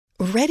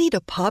Ready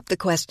to pop the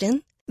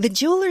question? The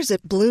jewelers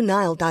at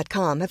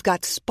BlueNile.com have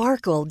got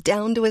sparkle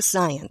down to a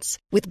science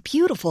with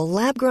beautiful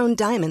lab-grown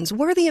diamonds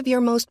worthy of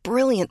your most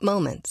brilliant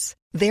moments.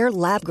 Their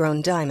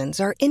lab-grown diamonds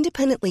are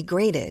independently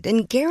graded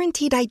and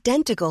guaranteed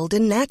identical to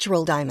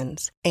natural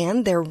diamonds,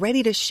 and they're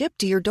ready to ship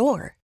to your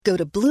door. Go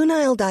to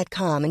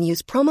BlueNile.com and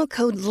use promo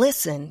code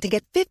LISTEN to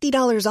get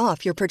 $50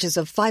 off your purchase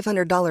of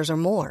 $500 or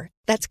more.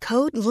 That's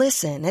code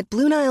LISTEN at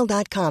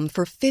BlueNile.com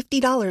for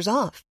 $50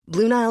 off.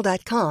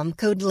 BlueNile.com,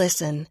 code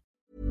LISTEN.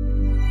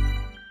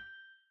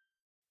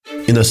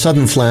 In a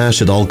sudden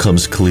flash, it all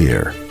comes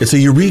clear. It's a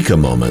eureka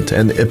moment,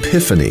 an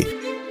epiphany.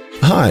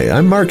 Hi,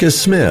 I'm Marcus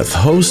Smith,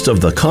 host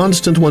of the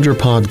Constant Wonder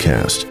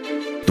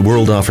podcast. The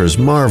world offers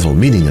marvel,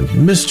 meaning,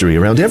 and mystery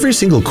around every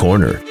single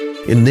corner.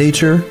 In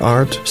nature,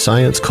 art,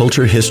 science,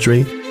 culture,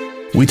 history,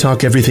 we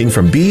talk everything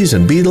from bees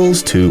and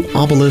beetles to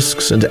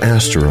obelisks and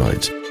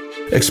asteroids.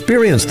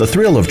 Experience the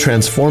thrill of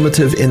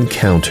transformative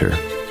encounter.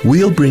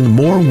 We'll bring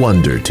more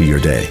wonder to your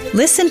day.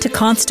 Listen to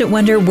Constant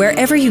Wonder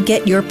wherever you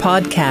get your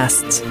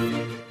podcasts.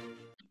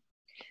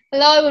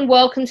 Hello and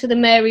welcome to the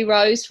Mary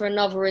Rose for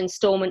another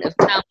instalment of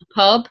Town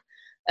Pub.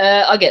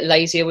 I get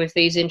lazier with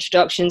these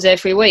introductions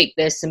every week.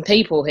 There's some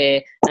people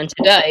here, and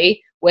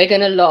today we're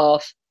going to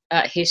laugh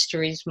at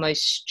history's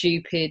most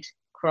stupid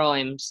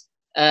crimes.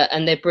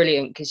 And they're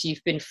brilliant because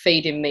you've been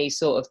feeding me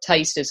sort of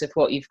tasters of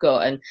what you've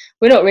got. And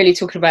we're not really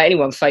talking about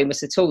anyone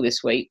famous at all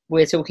this week.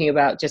 We're talking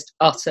about just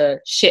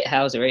utter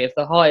shithousery of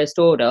the highest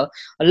order.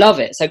 I love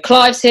it. So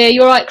Clive's here.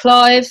 You all right,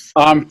 Clive?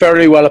 I'm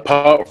very well,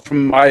 apart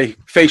from my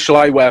facial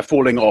eyewear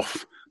falling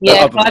off.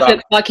 Yeah, Clive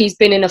looks like he's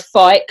been in a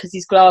fight because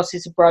his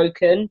glasses are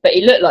broken. But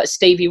he looked like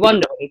Stevie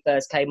Wonder when he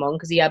first came on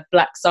because he had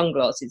black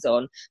sunglasses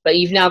on. But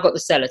you've now got the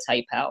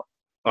sellotape out.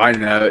 I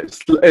know.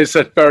 It's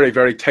a very,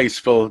 very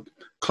tasteful,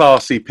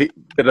 classy bit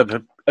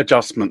of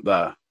adjustment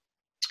there.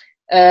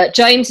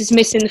 James is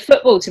missing the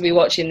football to be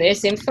watching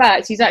this. In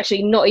fact, he's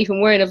actually not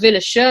even wearing a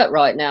Villa shirt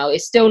right now.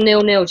 It's still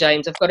 0-0,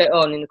 James. I've got it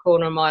on in the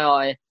corner of my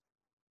eye.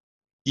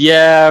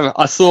 Yeah,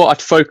 I thought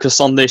I'd focus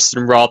on this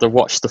and rather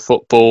watch the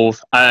football.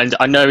 And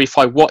I know if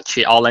I watch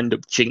it, I'll end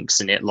up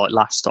jinxing it like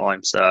last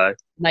time. So,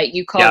 mate,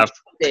 you can't watch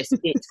this.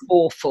 It's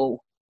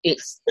awful.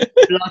 It's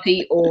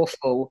bloody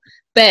awful.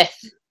 Beth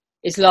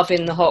is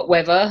loving the hot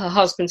weather. Her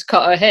husband's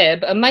cut her hair,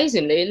 but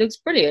amazingly, it looks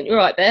brilliant. You're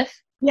right, Beth?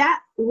 Yeah,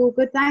 we're all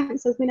good,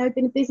 thanks. As we know, it's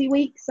been a busy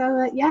week,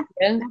 so yeah,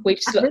 we've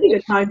had a really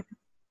good time.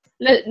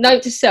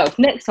 Note to self,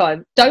 next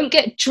time, don't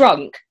get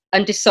drunk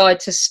and decide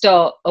to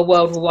start a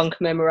World War I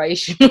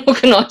commemoration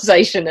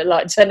organisation at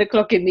like 10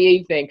 o'clock in the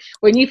evening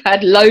when you've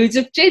had loads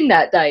of gin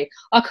that day.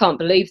 I can't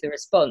believe the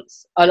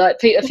response. I like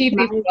a few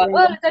people are like,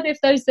 well, I don't know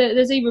if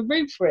there's even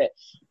room for it.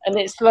 And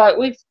it's like,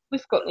 we've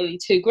got nearly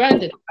 $2,000 in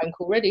the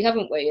bank already,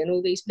 haven't we? And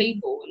all these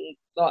people and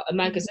like a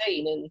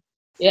magazine and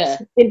yeah.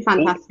 It's been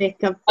fantastic.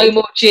 No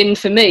more gin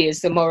for me is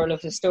the moral of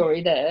the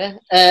story there.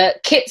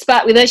 Kit's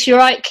back with us. You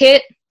all right,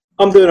 Kit?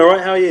 I'm doing all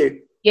right. How are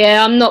you?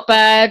 Yeah, I'm not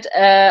bad.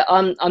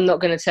 I'm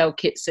not going to tell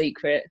Kit's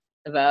secret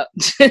about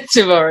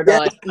tomorrow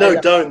night. No,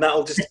 don't.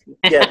 That'll just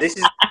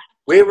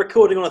we're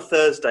recording on a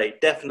Thursday,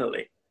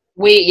 definitely.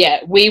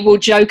 We will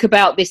joke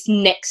about this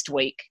next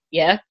week.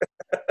 Yeah,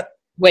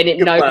 when it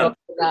no longer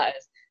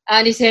matters.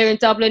 Andy's here in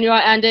Dublin. You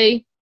right,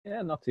 Andy?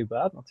 Yeah, not too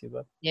bad.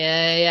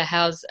 Yeah.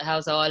 How's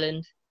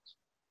Ireland?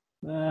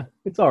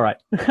 It's all right.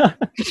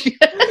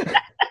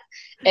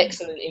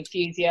 Excellent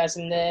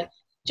enthusiasm there.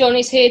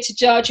 Johnny's here to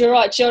judge. You all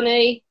right,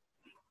 Johnny?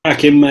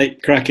 Cracking,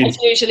 mate, cracking.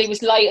 As usually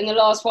was late in the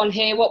last one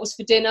here. What was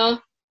for dinner?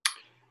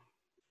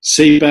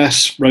 Sea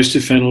bass,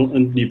 roasted fennel,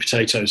 and new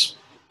potatoes.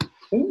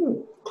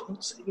 Ooh,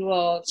 you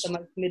are the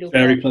most middle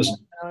class. Very pleasant.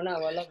 Oh no,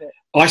 I love it.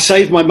 I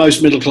saved my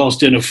most middle class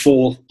dinner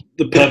for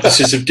the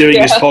purposes of doing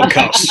this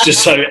podcast,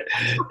 just so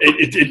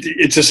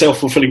it's a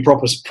self-fulfilling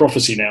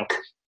prophecy now.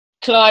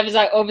 Clive is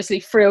obviously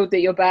thrilled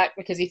that you're back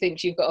because he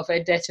thinks you've got a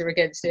vendetta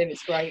against him.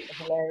 It's great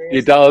and hilarious.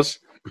 He does.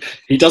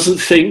 He doesn't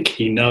think,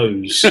 he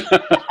knows.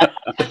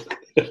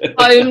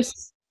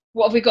 Holmes,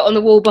 what have we got on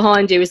the wall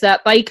behind you? Is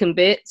that bacon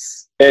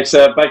bits? It's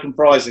bacon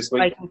fries this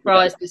week. Bacon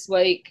fries this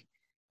week.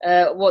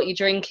 What are you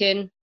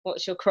drinking?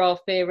 What's your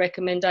craft beer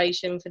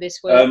recommendation for this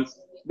week?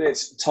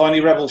 It's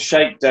Tiny Rebel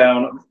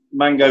Shakedown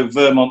Mango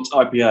Vermont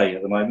IPA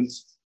at the moment.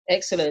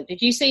 Excellent.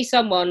 Did you see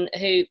someone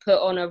who put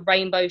on a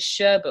rainbow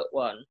sherbet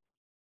one?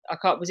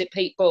 Was it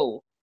Pete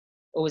Ball?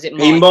 Or was it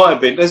Mike? He might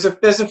have been. There's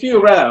a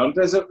few around.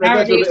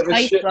 Apparently it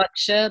tastes like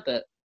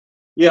sherbet.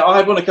 Yeah, I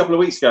had one a couple of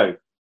weeks ago.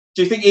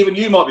 Do you think even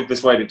you might be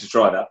persuaded to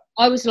try that?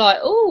 I was like,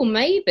 oh,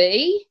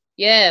 maybe.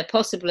 Yeah,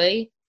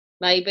 possibly.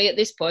 Maybe. At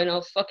this point,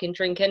 I'll fucking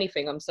drink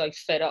anything. I'm so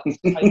fed up.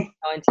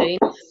 19.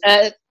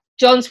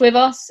 John's with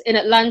us in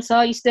Atlanta.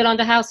 Are you still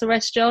under house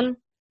arrest, John?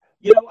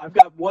 You know, I've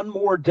got one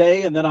more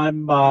day and then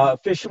I'm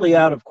officially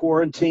out of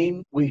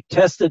quarantine. We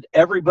tested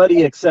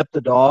everybody except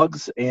the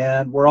dogs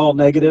and we're all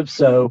negative.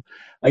 So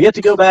I get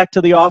to go back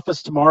to the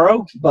office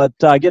tomorrow, but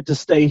I get to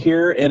stay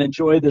here and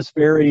enjoy this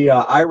very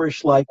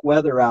Irish-like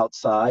weather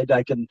outside.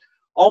 I can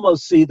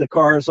almost see the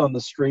cars on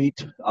the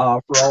street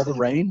for all the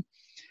rain.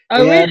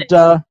 Oh, and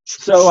really?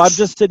 so I'm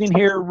just sitting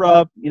here,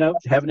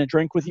 having a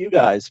drink with you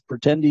guys,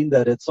 pretending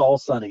that it's all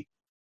sunny.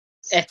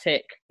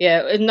 Epic.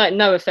 Yeah,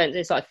 no offense,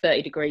 it's like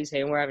 30 degrees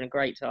here and we're having a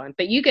great time.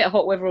 But you get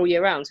hot weather all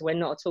year round, so we're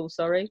not at all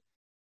sorry.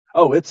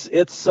 Oh, it's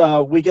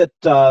we get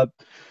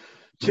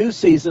 2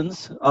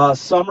 seasons,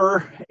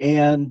 summer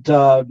and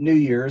New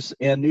Year's,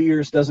 and New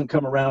Year's doesn't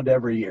come around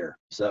every year.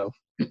 So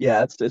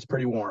yeah, it's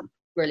pretty warm.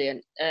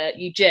 Brilliant.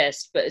 You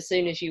jest, but as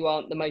soon as you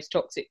aren't the most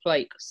toxic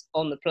place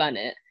on the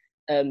planet,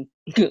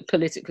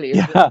 politically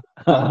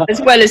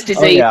as well as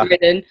disease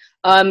ridden,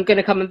 I'm going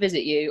to come and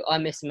visit you. I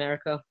miss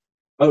America.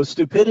 Oh,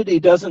 stupidity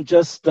doesn't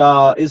just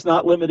is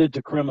not limited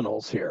to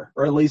criminals here,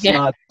 or at least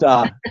not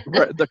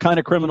the kind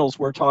of criminals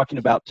we're talking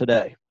about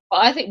today.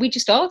 But I think we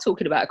just are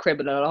talking about a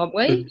criminal, aren't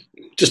we?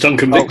 Just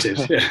unconvicted.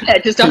 Oh. Yeah,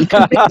 just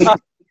unconvicted.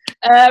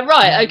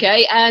 Right,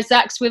 okay.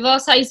 Zach's with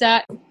us. Hey,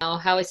 Zach.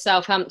 How is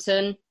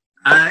Southampton?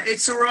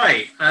 It's all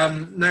right.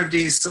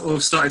 Nobody's sort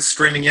of started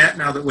streaming yet,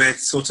 now that we're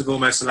sort of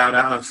almost allowed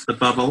out of the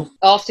bubble.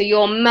 After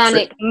your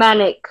manic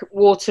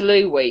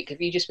Waterloo week,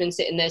 have you just been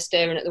sitting there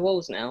staring at the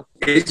walls now?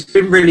 It's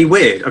been really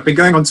weird. I've been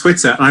going on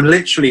Twitter, and I'm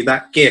literally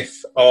that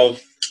gif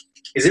of,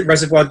 is it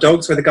Reservoir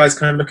Dogs, where the guy's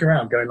kind of looking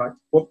around going like,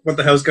 what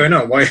the hell's going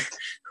on? Why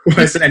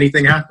isn't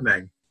anything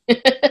happening?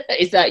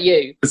 Is that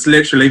you? It's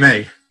literally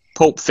me.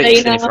 Pulp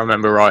Fiction, if I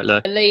remember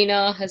rightly.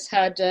 Alina has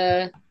had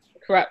a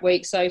crap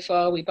week so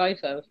far. We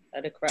both have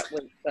had a crap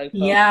week so far.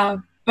 Yeah,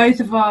 both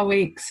of our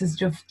weeks has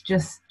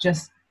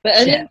just.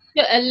 But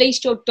at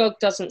least your dog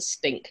doesn't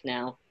stink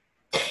now.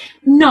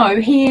 No,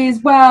 he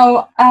is.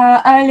 Well,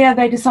 earlier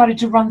they decided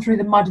to run through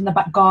the mud in the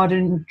back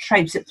garden,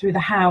 traipse it through the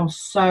house.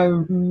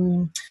 So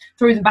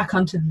threw them back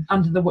under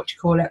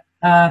the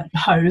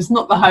hose,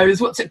 not the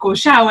hose. What's it called?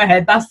 Shower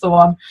head. That's the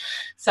one.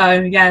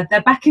 So yeah,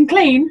 they're back and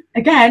clean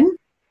again.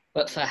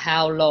 But for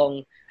how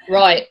long?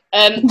 Right.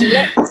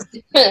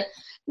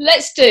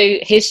 Let's do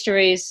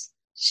history's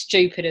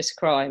stupidest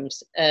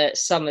crimes.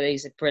 Some of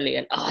these are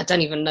brilliant. I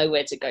don't even know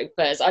where to go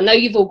first. I know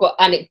you've all got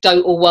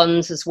anecdotal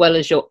ones as well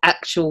as your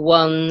actual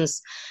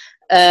ones.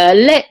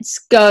 Let's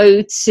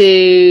go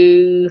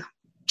to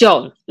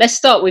John. Let's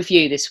start with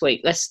you this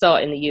week. Let's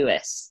start in the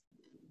US.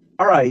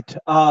 All right.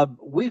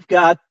 We've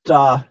got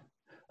a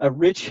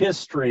rich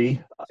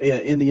history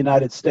in the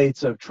United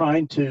States of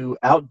trying to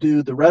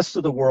outdo the rest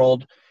of the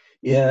world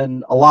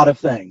in a lot of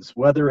things,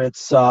 whether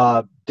it's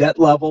debt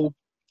level,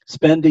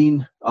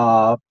 spending,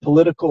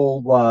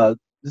 political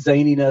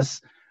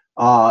zaniness.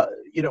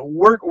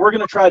 We're going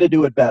to try to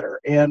do it better,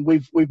 and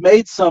we've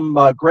made some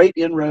great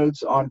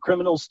inroads on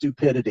criminal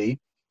stupidity.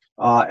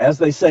 As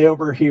they say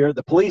over here,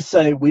 the police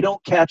say we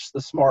don't catch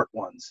the smart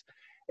ones,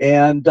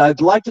 and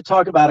I'd like to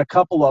talk about a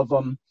couple of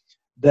them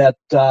that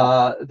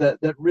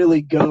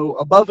really go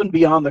above and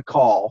beyond the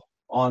call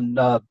on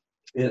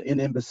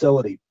in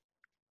imbecility.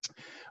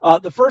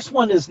 The first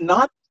one is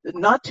not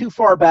too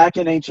far back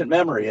in ancient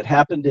memory. It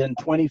happened in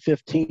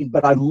 2015,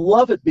 but I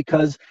love it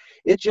because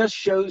it just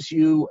shows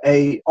you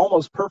a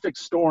almost perfect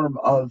storm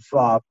of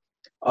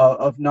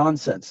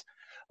nonsense.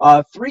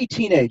 3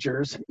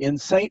 teenagers in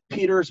St.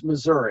 Peters,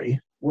 Missouri,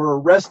 were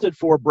arrested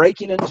for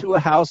breaking into a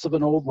house of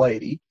an old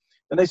lady,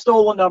 and they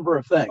stole a number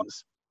of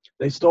things.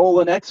 They stole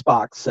an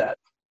Xbox set.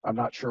 I'm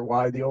not sure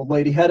why the old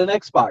lady had an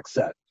Xbox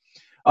set.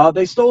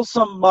 They stole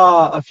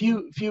a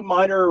few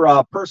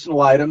minor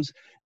personal items,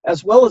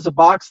 as well as a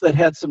box that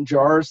had some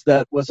jars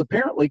that was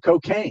apparently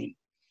cocaine.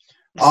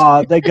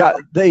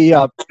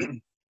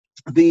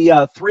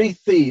 The 3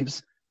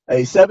 thieves,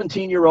 a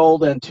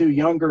 17-year-old and 2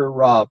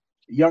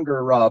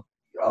 younger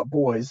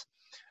boys,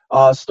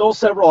 stole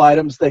several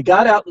items. They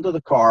got out into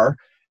the car.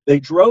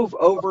 They drove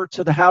over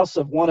to the house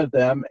of one of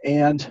them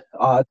and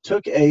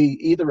took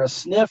either a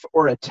sniff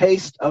or a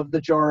taste of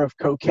the jar of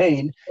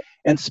cocaine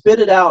and spit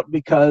it out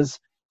because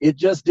it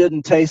just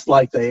didn't taste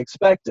like they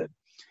expected.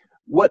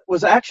 What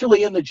was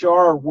actually in the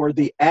jar were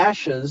the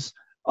ashes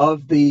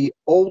of the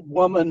old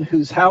woman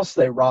whose house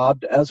they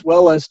robbed, as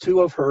well as 2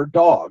 of her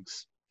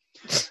dogs.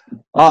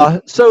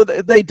 So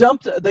they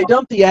dumped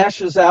the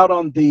ashes out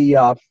on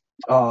the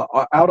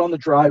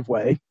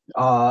driveway,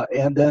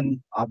 and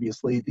then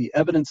obviously the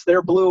evidence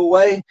there blew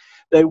away.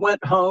 They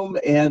went home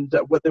and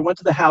they went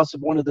to the house of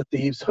one of the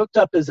thieves, hooked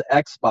up his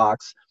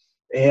Xbox.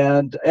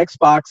 And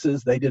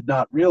Xboxes, they did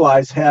not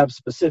realize, have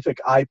specific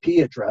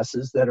IP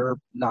addresses that are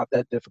not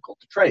that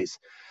difficult to trace.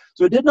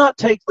 So it did not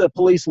take the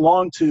police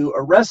long to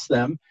arrest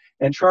them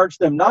and charge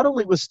them not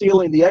only with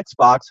stealing the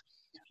Xbox,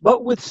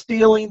 but with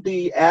stealing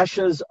the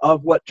ashes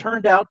of what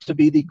turned out to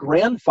be the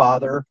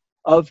grandfather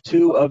of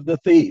 2 of the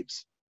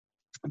thieves.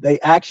 They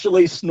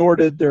actually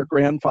snorted their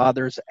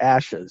grandfather's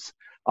ashes.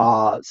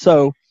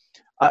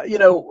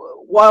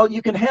 While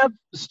you can have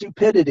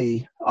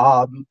stupidity,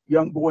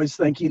 young boys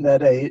thinking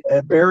that a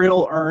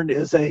burial urn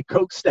is a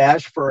Coke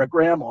stash for a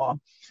grandma,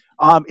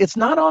 it's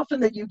not often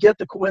that you get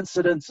the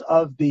coincidence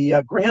of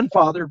the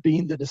grandfather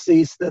being the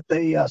deceased that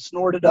they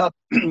snorted up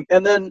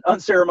and then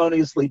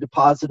unceremoniously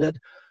deposited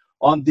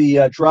on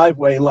the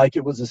driveway like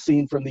it was a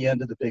scene from the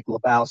end of The Big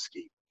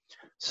Lebowski.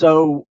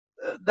 So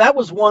that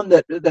was one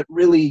that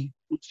really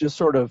just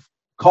sort of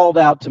called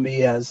out to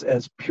me as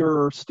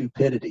pure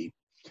stupidity.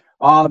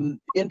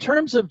 In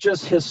terms of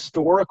just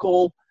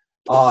historical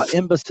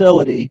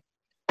imbecility,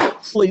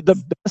 probably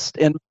the best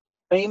and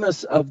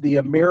famous of the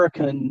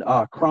American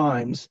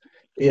crimes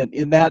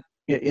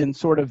in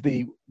sort of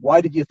the "why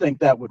did you think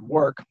that would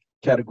work"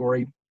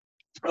 category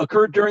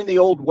occurred during the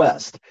Old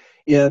West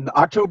in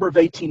October of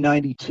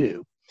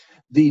 1892.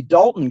 The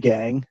Dalton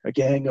gang, a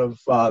gang of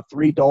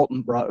three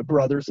Dalton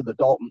brothers of the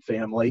Dalton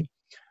family,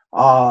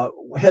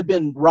 had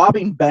been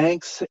robbing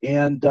banks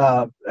and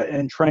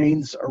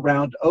trains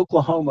around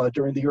Oklahoma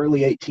during the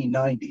early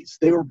 1890s.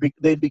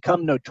 They'd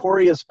become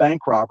notorious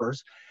bank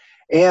robbers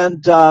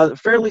and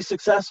fairly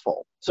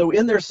successful. So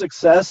in their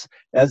success,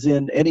 as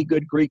in any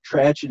good Greek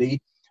tragedy,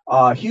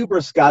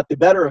 hubris got the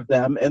better of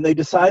them, and they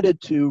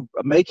decided to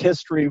make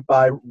history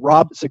by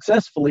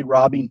successfully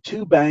robbing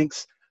two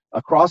banks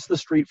across the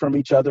street from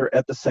each other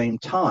at the same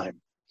time.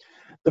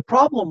 The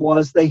problem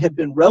was they had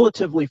been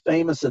relatively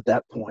famous at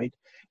that point,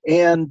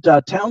 and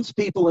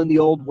townspeople in the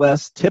Old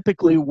West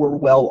typically were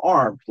well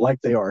armed, like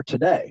they are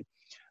today.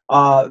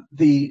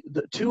 The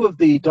two of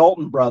the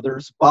Dalton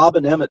brothers, Bob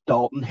and Emmett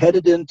Dalton,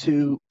 headed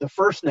into the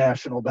First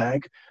National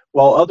Bank,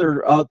 while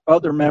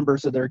other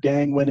members of their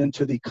gang went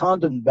into the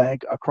Condon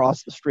Bank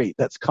across the street.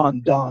 That's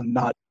Condon,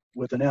 not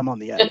with an M on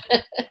the end.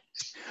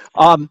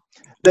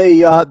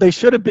 They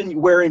should have been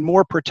wearing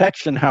more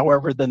protection,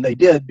 however, than they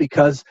did,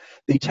 because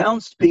the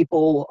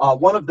townspeople,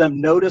 one of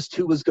them noticed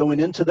who was going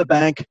into the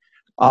bank.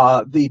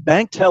 The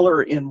bank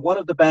teller in one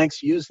of the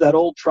banks used that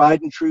old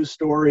tried and true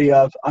story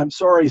of, "I'm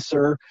sorry,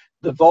 sir,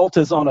 the vault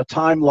is on a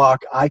time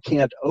lock, I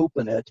can't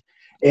open it."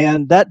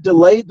 And that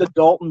delayed the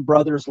Dalton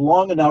brothers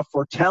long enough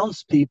for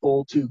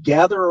townspeople to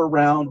gather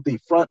around the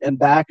front and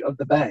back of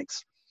the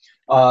banks.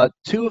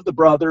 Two of the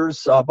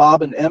brothers,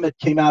 Bob and Emmett,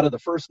 came out of the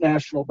First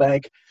National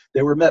Bank.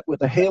 They were met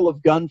with a hail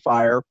of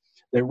gunfire.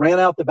 They ran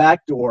out the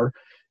back door,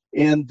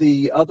 and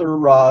the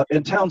other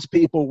and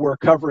townspeople were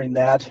covering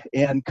that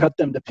and cut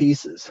them to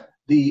pieces.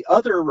 The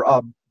other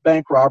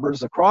bank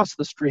robbers across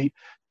the street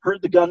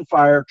heard the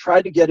gunfire,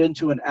 tried to get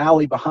into an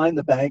alley behind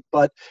the bank,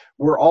 but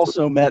were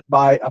also met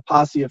by a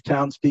posse of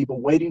townspeople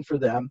waiting for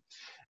them.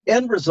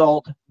 End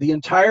result, the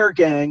entire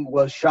gang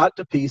was shot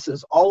to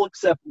pieces. All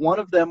except one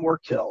of them were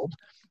killed,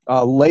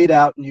 laid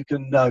out, and you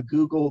can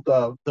Google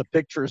the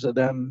pictures of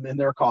them in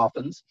their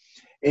coffins.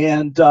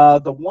 And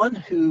the one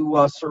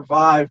who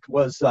survived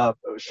was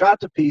shot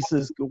to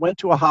pieces, went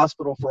to a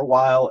hospital for a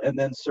while, and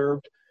then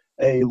served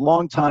a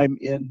long time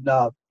in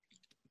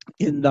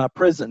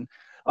prison.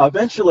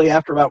 Eventually,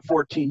 after about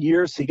 14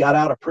 years, he got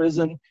out of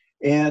prison,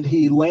 and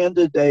he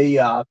landed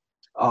a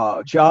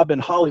job in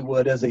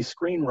Hollywood as a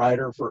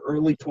screenwriter for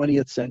early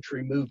 20th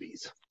century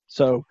movies.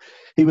 So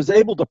he was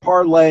able to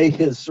parlay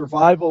his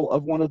survival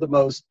of one of the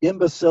most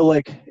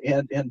imbecilic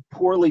and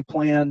poorly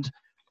planned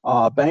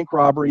bank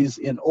robberies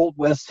in Old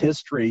West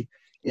history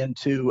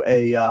into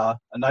a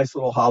nice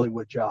little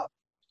Hollywood job.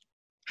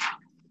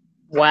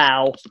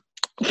 Wow.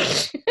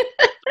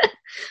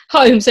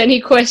 Holmes, any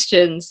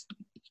questions?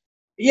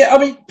 Yeah, I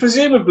mean,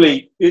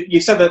 presumably, you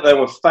said that they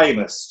were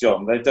famous,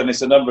 John. They've done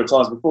this a number of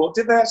times before.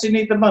 Did they actually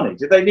need the money?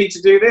 Did they need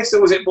to do this?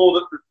 Or was it more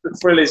that the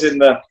thrill is in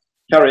the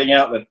carrying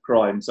out the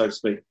crime, so to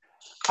speak?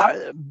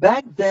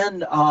 Back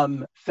then,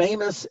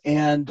 famous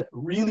and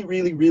really,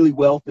 really, really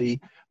wealthy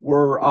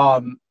were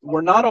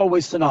not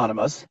always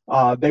synonymous.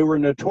 They were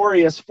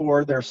notorious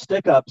for their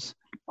stick-ups,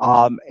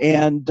 so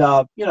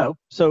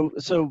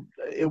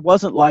it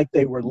wasn't like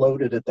they were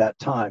loaded at that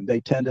time.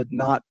 They tended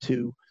not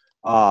to.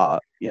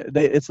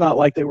 It's not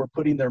like they were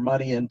putting their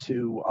money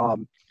into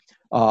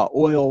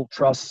oil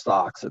trust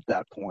stocks at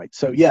that point.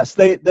 So yes,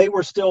 they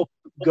were still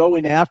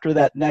going after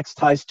that next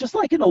heist, just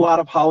like in a lot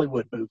of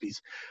Hollywood movies.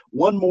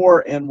 One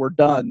more and we're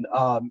done.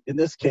 In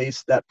this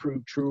case, that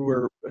proved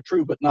true,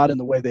 but not in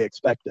the way they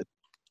expected.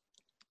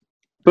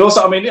 But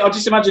also, I mean, I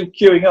just imagine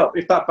queuing up.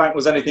 If that bank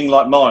was anything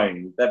like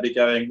mine, they'd be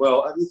going,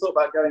 "Well, have you thought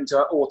about going to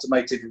an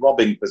automated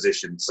robbing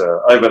position,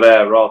 sir, over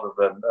there, rather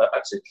than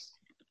actually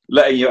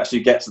letting you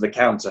actually get to the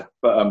counter?"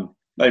 But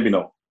maybe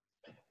not.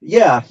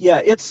 Yeah.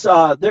 It's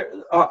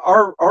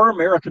our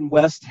American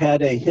West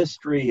had a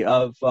history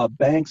of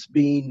banks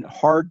being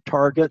hard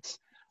targets,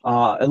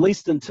 at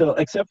least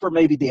except for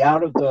maybe the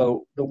out of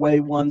the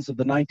way ones of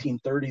the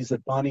 1930s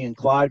that Bonnie and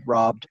Clyde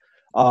robbed.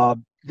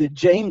 The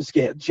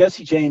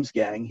Jesse James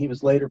gang. He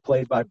was later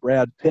played by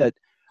Brad Pitt.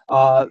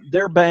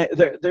 Their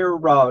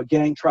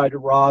gang tried to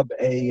rob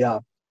a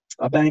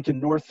bank in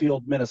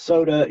Northfield,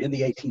 Minnesota, in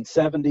the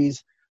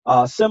 1870s.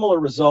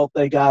 Similar result,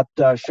 they got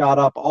shot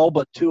up. All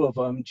but two of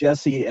them,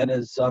 Jesse and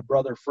his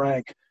brother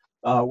Frank,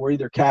 were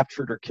either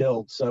captured or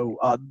killed. So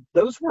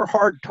those were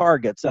hard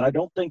targets, and I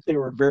don't think they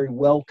were very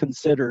well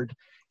considered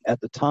at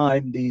the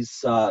time.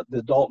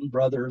 The Dalton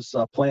brothers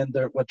planned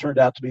what turned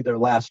out to be their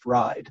last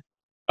ride.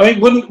 I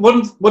mean,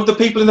 would the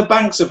people in the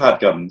banks have had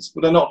guns?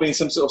 Would there not be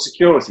some sort of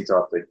security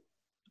type thing?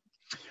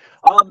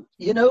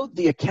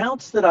 The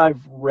accounts that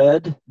I've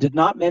read did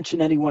not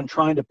mention anyone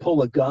trying to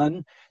pull a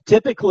gun.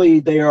 Typically,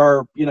 they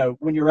are,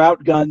 when you're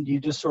outgunned, you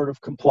just sort of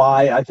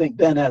comply. I think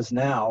then as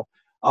now,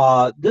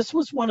 This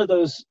was one of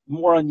those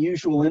more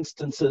unusual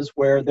instances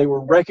where they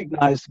were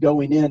recognized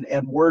going in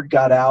and word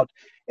got out,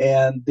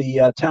 and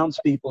the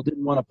townspeople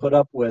didn't want to put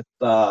up with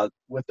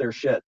their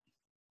shit.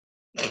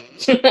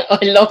 I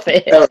love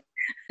it.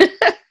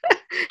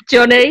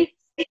 Johnny?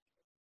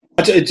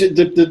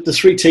 The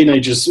three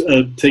teenagers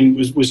thing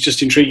was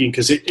just intriguing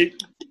because it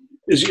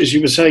as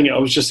you were saying it, I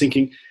was just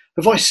thinking,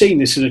 have I seen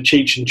this in a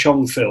Cheech and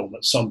Chong film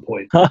at some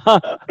point?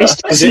 It's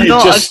just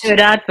not a good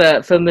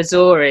advert for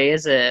Missouri,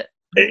 is it?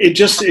 It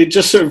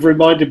just sort of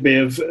reminded me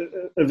of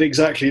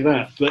exactly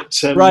that. But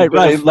right,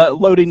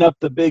 loading up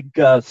the big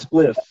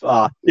spliff.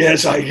 Yeah,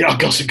 it's like, I've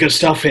got some good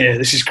stuff here.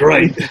 This is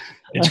great.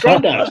 It's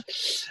Grandad.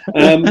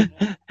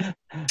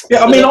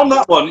 Yeah, I mean, on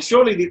that one,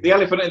 surely the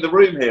elephant in the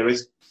room here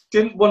is,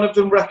 didn't one of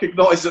them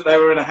recognise that they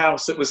were in a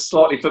house that was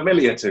slightly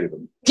familiar to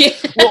them?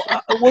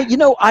 Well, you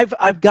know,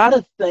 I've got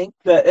to think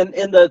that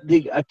in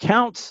the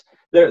accounts,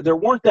 there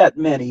weren't that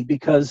many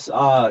because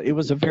it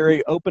was a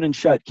very open and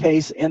shut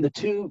case, and the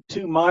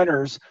two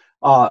minors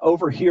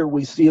over here,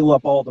 we seal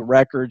up all the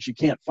records. You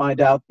can't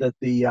find out that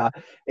the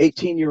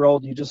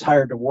 18-year-old you just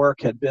hired to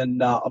work had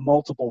been a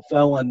multiple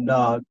felon,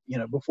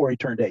 before he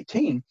turned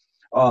 18,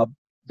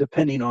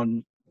 depending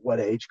on what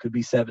age. Could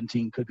be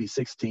 17, could be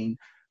 16,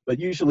 but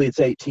usually it's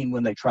 18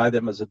 when they try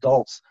them as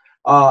adults.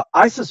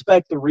 I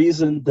suspect the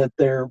reason that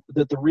the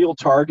real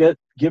target,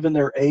 given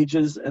their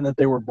ages and that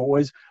they were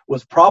boys,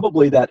 was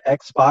probably that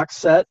Xbox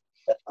set.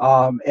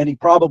 And he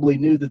probably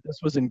knew that this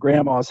was in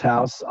Grandma's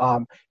house.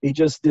 He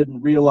just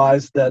didn't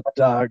realize that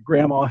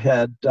Grandma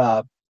had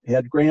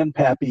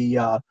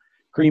Grandpappy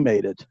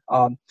cremated.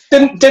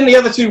 Didn't the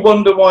other two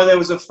wonder why there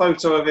was a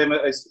photo of him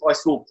at his high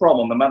school prom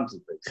on the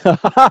mantelpiece?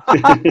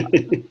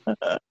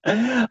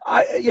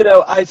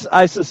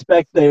 I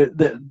suspect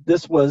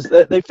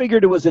they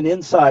figured it was an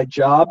inside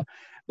job.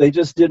 They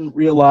just didn't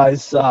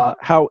realize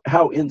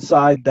how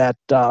inside that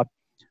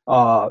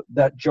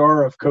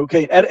jar of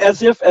cocaine,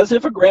 as if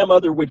a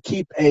grandmother would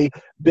keep a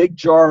big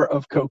jar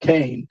of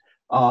cocaine.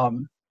 I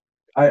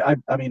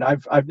mean,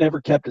 I've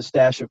never kept a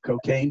stash of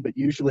cocaine, but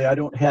usually I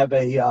don't have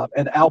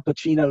an Al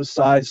Pacino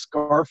sized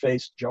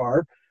Scarface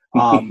jar.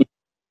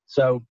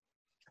 So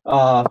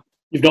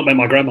you've not met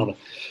my grandmother.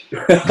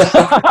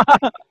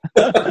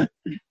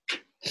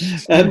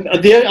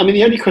 The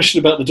only question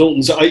about the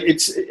Daltons,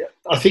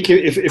 I think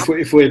if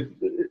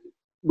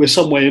we're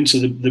some way into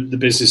the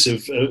business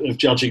of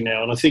judging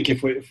now, and I think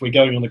if we're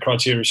going on the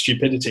criteria of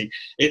stupidity,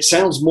 it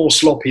sounds more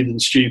sloppy than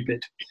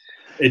stupid.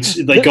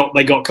 They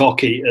got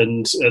cocky,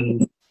 and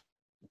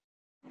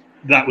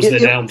that was their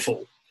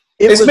downfall.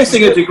 It's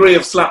missing a degree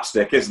of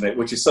slapstick, isn't it?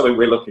 Which is something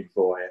we're looking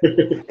for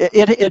here.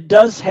 It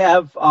does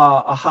have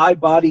a high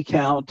body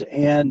count,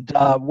 and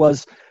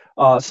was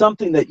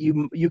something that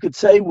you could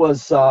say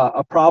was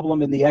a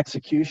problem in the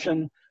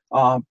execution.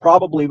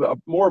 Probably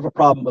more of a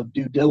problem of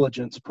due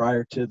diligence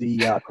prior to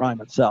the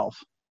crime itself.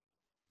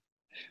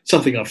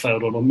 Something I've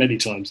failed on many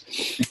times.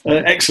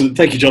 Excellent.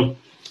 Thank you, John.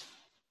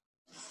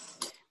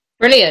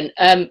 Brilliant.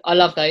 I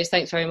love those.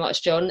 Thanks very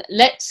much, John.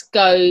 Let's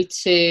go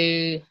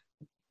to...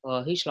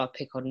 who shall I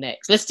pick on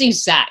next? Let's do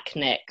Zach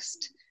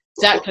next.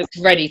 Zach looks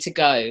ready to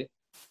go.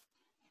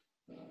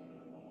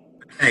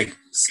 Okay,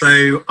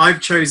 so I've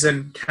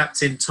chosen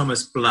Captain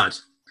Thomas Blood,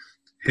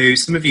 who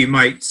some of you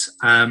might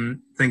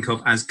think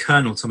of as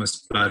Colonel Thomas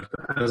Blood,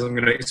 but as I'm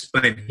going to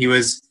explain, he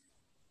was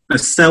a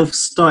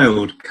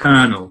self-styled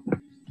colonel.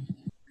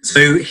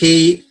 So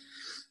he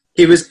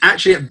was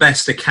actually at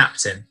best a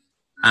captain,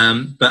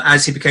 but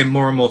as he became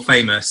more and more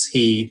famous,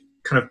 he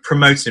kind of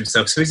promoted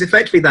himself. So he's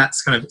effectively that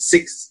kind of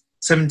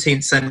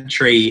 17th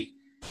century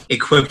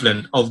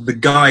equivalent of the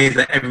guy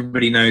that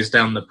everybody knows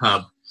down the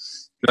pub,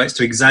 who likes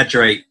to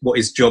exaggerate what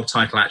his job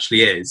title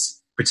actually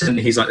is,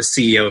 pretending he's like the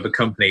CEO of a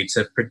company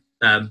to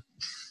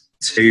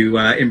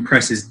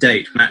impress his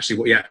date, when actually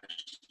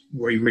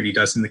what he really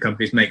does in the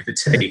company is make the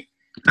tea.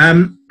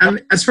 And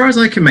as far as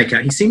I can make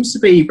out, he seems to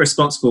be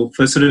responsible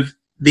for sort of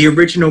the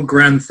original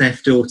Grand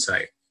Theft Auto.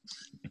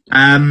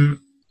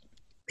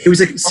 He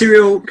was a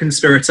serial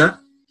conspirator.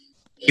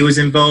 He was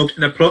involved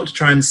in a plot to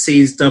try and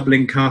seize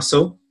Dublin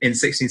Castle in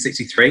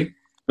 1663,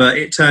 but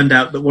it turned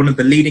out that one of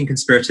the leading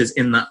conspirators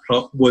in that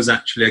plot was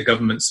actually a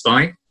government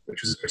spy,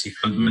 which was a pretty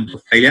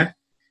fundamental failure.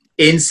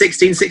 In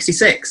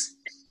 1666,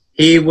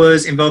 he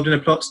was involved in a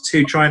plot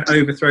to try and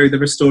overthrow the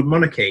restored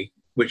monarchy,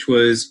 which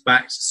was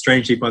backed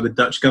strangely by the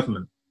Dutch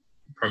government,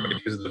 probably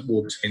because of the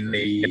war between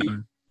the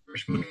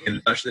British monarchy and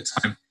the Dutch at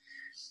the time.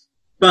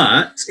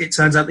 But it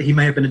turns out that he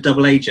may have been a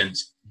double agent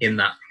in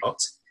that plot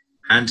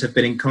and have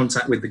been in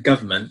contact with the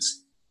government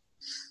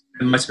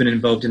and might have been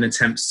involved in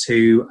attempts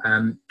to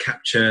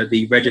capture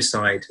the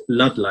regicide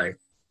Ludlow.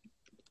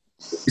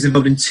 He's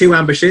involved in two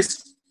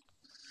ambushes.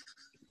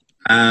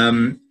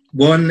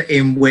 One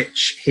in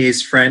which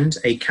his friend,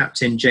 a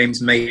Captain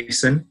James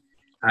Mason,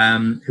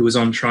 who was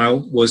on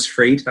trial, was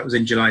freed. That was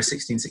in July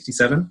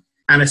 1667.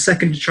 And a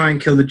second to try and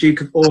kill the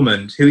Duke of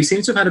Ormond, who he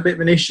seems to have had a bit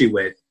of an issue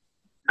with,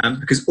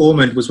 because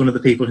Ormond was one of the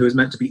people who was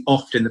meant to be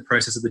offed in the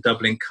process of the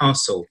Dublin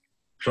Castle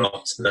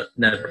plot that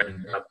never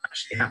ended up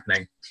actually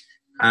happening.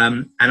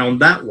 And on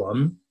that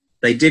one,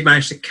 they did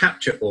manage to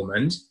capture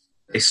Ormond.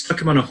 They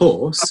stuck him on a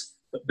horse,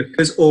 but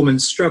because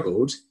Ormond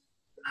struggled,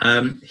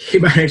 he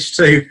managed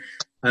to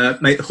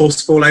make the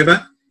horse fall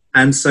over.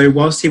 And so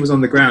whilst he was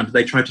on the ground,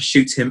 they tried to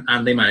shoot him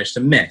and they managed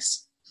to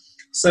miss.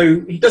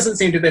 So he doesn't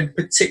seem to have been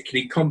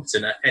particularly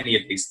competent at any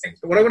of these things.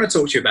 But what I want to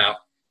talk to you about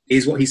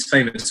is what he's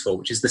famous for,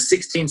 which is the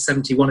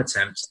 1671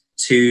 attempt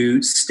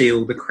to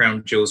steal the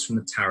crown jewels from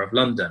the Tower of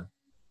London.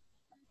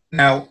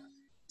 Now,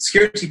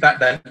 security back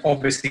then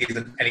obviously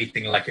isn't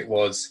anything like it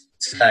was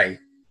today.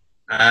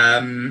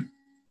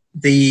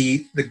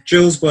 The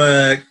jewels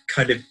were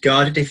kind of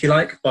guarded, if you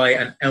like, by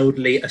an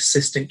elderly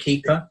assistant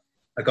keeper,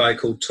 a guy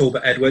called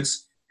Talbot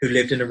Edwards, who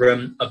lived in a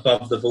room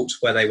above the vault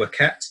where they were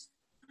kept.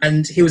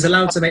 And he was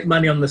allowed to make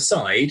money on the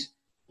side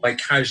by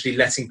casually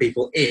letting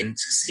people in to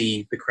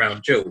see the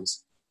crown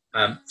jewels,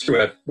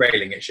 through a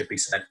railing, it should be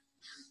said.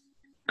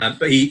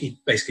 But he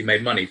basically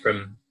made money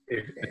from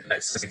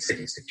selling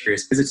tickets to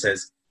curious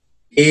visitors.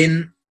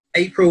 In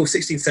April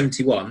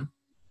 1671,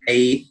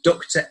 a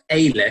Dr.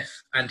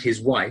 Ayliffe and his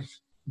wife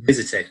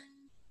visited.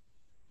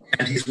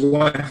 And his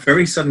wife,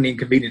 very suddenly and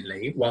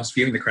conveniently, whilst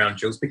viewing the crown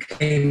jewels,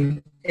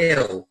 became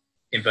ill,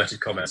 inverted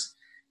commas,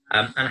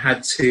 and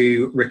had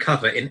to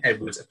recover in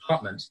Edward's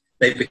apartment.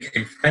 They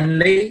became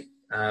friendly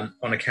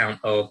on account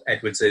of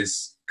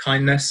Edward's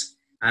kindness,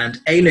 and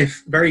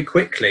Ayliffe very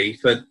quickly,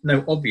 for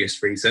no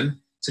obvious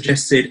reason,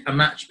 suggested a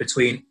match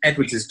between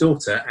Edward's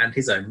daughter and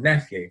his own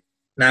nephew.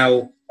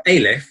 Now,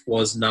 Ayliffe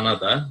was none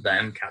other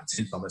than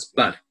Captain Thomas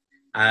Blood.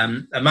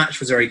 A match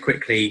was very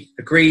quickly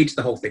agreed.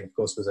 The whole thing, of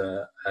course, was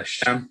a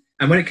sham.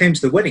 And when it came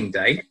to the wedding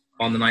day,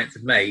 on the 9th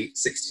of May,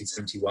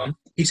 1671,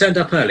 he turned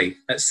up early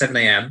at 7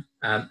 a.m.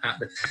 At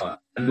the Tower.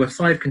 And there were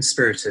 5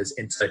 conspirators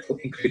in total,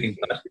 including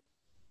Blood,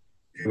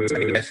 who was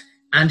Ayliffe,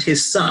 and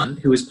his son,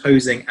 who was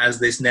posing as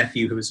this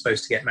nephew who was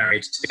supposed to get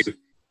married to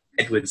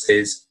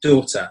Edward's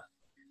daughter.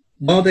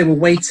 While they were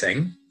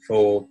waiting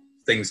for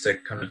things to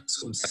kind of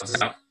sort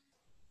themselves out,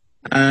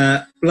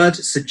 Blood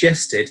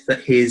suggested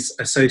that his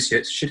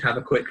associates should have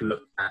a quick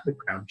look at the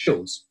crown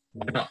jewels.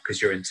 Why not?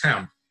 Because you're in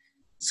town.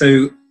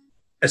 So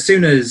as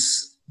soon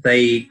as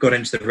they got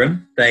into the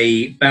room,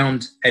 they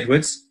bound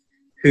Edwards,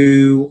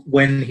 who,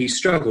 when he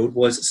struggled,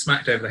 was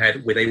smacked over the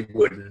head with a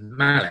wooden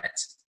mallet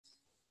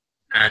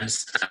and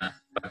stabbed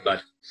by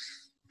Blood.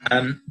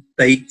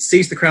 They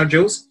seized the crown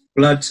jewels.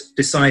 Blood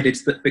decided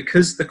that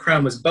because the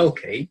crown was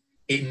bulky,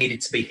 it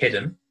needed to be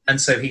hidden, and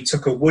so he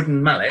took a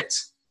wooden mallet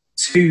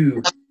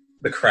to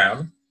the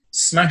crown,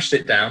 smashed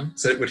it down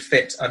so it would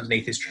fit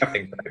underneath his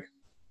travelling bag.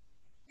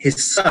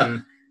 His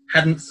son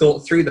hadn't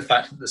thought through the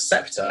fact that the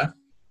sceptre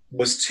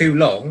was too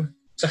long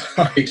to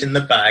hide in the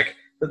bag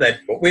that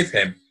they'd brought with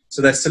him.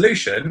 So their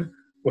solution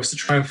was to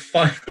try and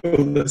file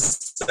the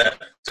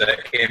sceptre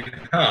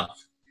in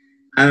half.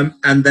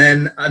 And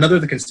then another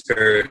of the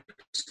conspirators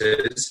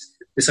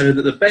decided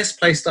that the best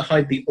place to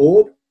hide the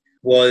orb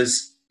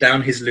was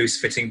down his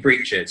loose-fitting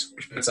breeches,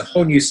 which puts a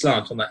whole new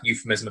slant on that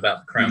euphemism about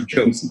the crown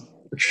jewels.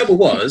 The trouble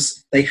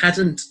was, they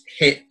hadn't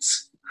hit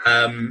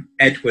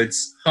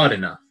Edwards hard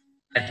enough,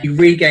 and he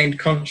regained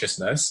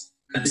consciousness,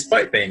 and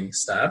despite being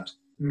stabbed,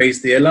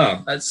 raised the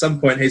alarm. At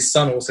some point, his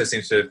son also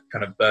seems to have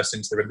kind of burst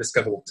into the room,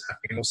 discover what was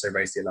happening, and also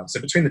raised the alarm.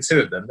 So between the two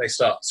of them, they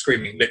start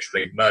screaming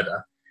literally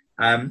murder,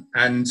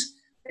 and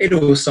it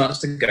all starts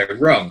to go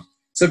wrong.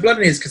 So Blood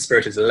and his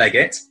conspirators leg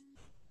it.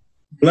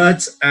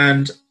 Blood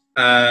and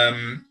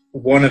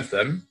one of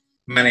them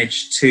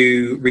managed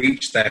to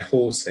reach their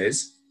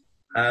horses,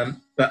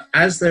 but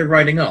as they're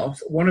riding off,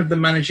 one of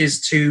them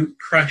manages to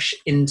crash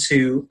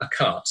into a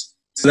cart.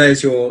 So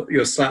there's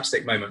your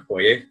slapstick moment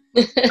for you.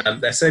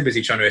 They're so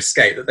busy trying to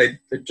escape that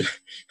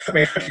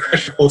they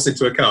crash a horse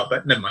into a cart,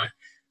 but never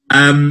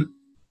mind.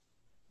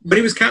 When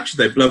he was captured,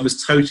 though, Blood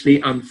was totally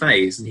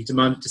unfazed, and he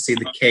demanded to see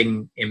the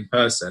king in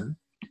person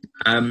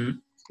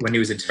when he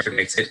was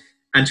interrogated.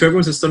 And to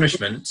everyone's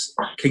astonishment,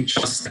 King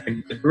Charles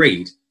II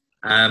agreed.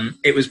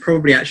 It was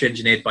probably actually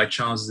engineered by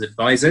Charles's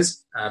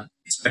advisors,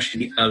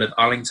 especially the Earl of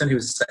Arlington, who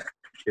was the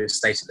Secretary of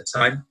State at the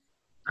time.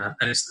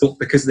 And it's thought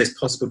because of this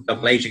possible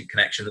double agent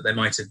connection that there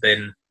might have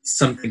been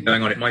something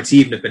going on. It might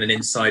even have been an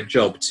inside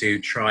job to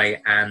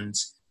try and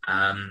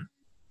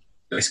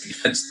basically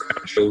fence the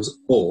crown jewels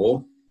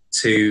or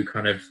to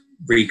kind of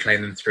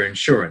reclaim them through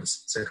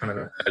insurance. So kind of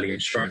an early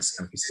insurance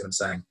scam, if you see what I'm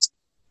saying.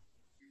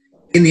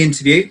 In the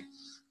interview,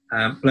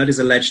 Blood is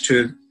alleged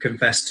to have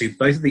confessed to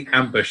both of the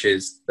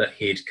ambushes that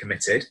he had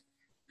committed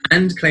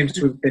and claims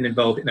to have been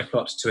involved in a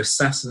plot to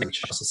assassinate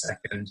Charles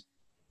II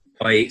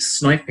by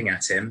sniping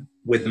at him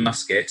with a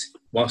musket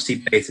whilst he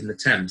bathed in the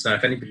Thames. Now,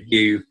 if anybody of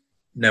you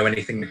know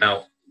anything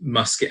about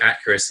musket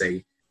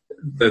accuracy,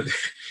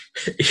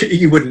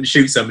 you wouldn't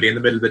shoot somebody in the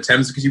middle of the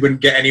Thames because you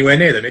wouldn't get anywhere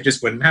near them. It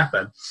just wouldn't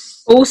happen.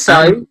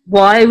 Also,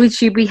 why would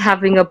you be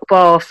having a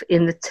bath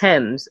in the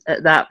Thames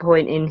at that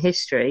point in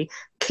history?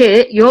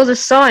 Kit, you're the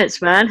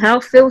science man. How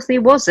filthy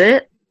was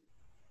it?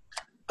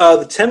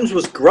 The Thames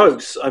was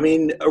gross. I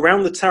mean,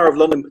 around the Tower of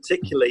London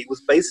particularly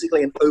was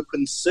basically an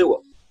open sewer.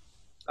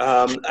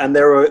 And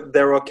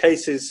there are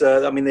cases.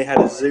 I mean, they had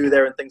a zoo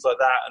there and things like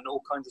that, and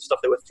all kinds of stuff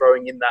they were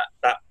throwing in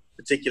that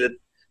particular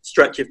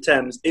stretch of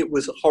Thames. It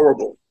was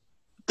horrible.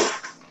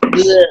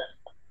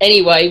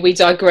 Anyway, we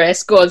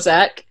digress. Go on,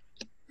 Zach.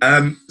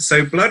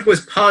 So Blood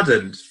was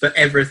pardoned for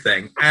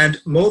everything, and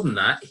more than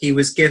that, he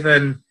was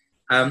given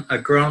a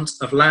grant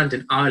of land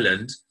in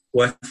Ireland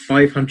worth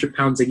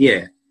 £500 a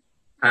year.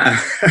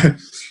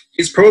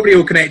 It's probably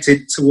all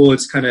connected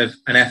towards kind of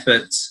an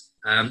effort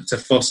to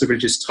foster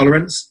religious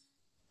tolerance.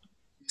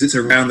 It's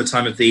around the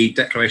time of the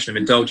Declaration of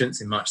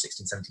Indulgence in March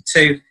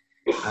 1672.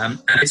 And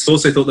it's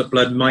also thought that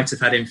Blood might have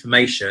had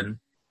information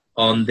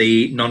on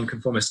the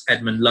nonconformist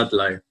Edmund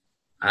Ludlow.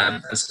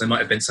 And so there might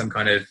have been some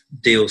kind of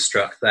deal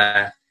struck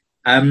there.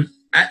 And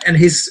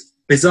his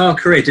bizarre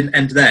career didn't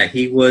end there.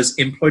 He was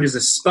employed as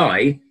a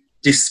spy,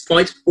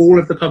 despite all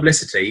of the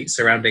publicity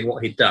surrounding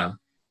what he'd done.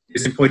 He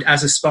was employed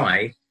as a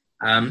spy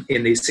in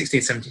the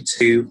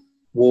 1672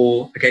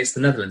 war against the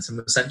Netherlands and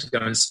was sent to go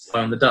and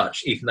spy on the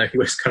Dutch, even though he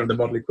was kind of the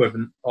model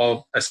equivalent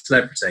of a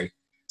celebrity.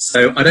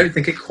 So I don't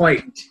think it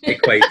quite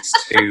equates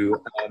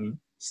to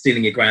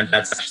stealing your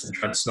granddad's ashes and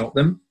trying to snort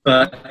them,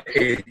 but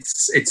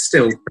it's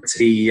still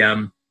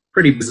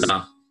pretty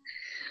bizarre.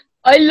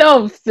 I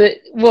love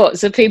that.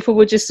 So people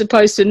were just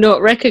supposed to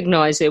not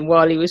recognise him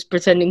while he was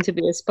pretending to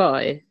be a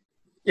spy?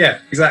 Yeah,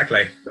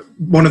 exactly.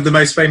 One of the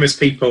most famous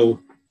people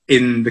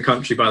in the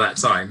country by that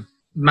time,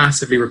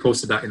 massively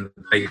reported that in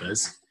the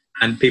papers,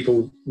 and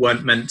people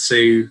weren't meant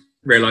to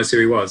realise who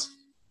he was.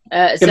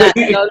 Zach,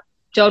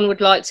 John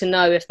would like to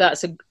know if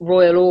that's a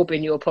royal orb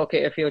in your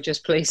pocket, if you're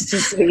just pleased to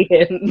see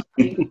him.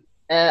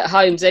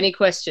 Holmes, any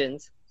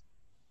questions?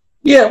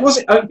 Yeah, was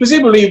it?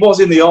 Presumably he was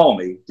in the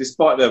army,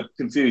 despite the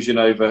confusion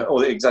over, or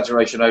the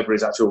exaggeration over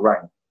his actual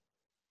rank.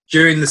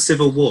 During the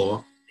Civil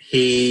War,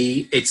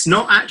 it's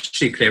not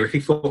actually clear if he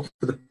fought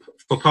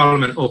for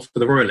Parliament or for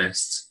the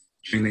Royalists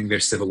during the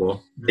English Civil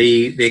War.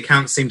 The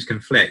accounts seem to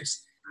conflict.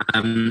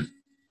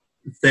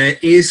 There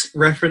is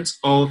reference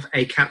of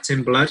a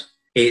Captain Blood.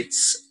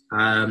 It's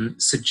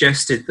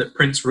suggested that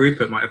Prince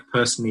Rupert might have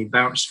personally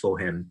vouched for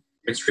him,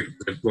 Prince Rupert,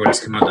 the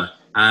Royalist commander,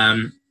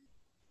 and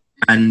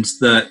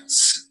that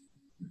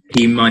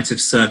he might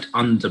have served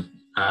under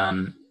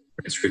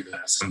Prince Rupert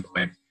at some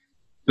point.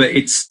 But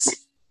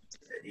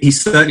he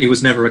certainly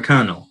was never a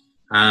colonel.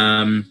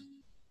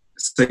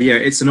 So yeah,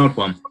 it's an odd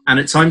one. And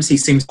at times he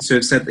seems to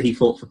have said that he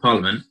fought for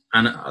Parliament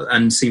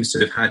and seems to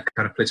have had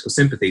kind of political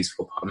sympathies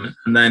for Parliament.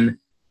 And then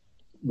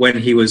when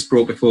he was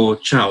brought before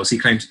Charles, he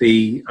claimed to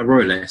be a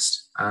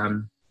royalist.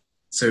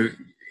 So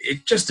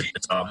it's just a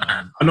bizarre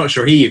man. I'm not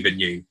sure he even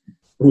knew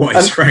what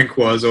his rank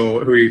was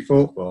or who he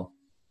fought for.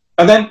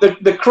 And then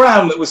the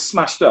crown that was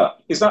smashed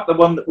up, is that the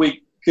one that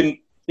we can,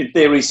 in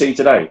theory, see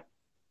today?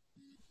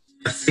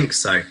 I think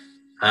so.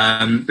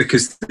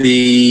 Because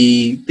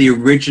the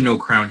original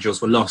crown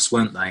jewels were lost,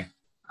 weren't they?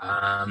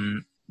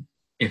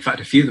 In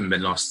fact, a few of them have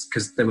been lost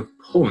because they were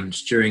pawned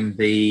during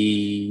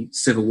the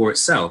Civil War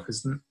itself.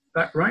 Isn't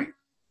that right?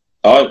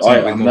 I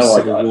have no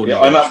idea.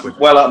 Yeah, I'm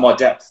well out of my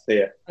depth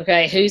here.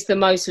 Okay, who's the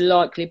most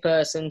likely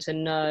person to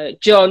know?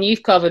 John,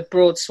 you've covered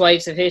broad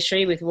swathes of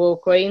history with War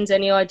Queens.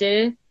 Any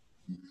idea?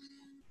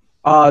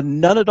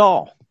 None at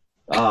all.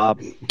 I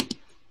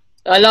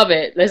love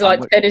it. There's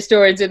like 10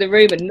 historians in the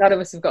room and none of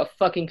us have got a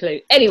fucking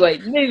clue. Anyway,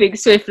 moving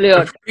swiftly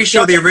on. I'm pretty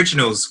sure the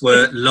originals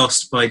were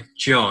lost by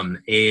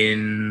John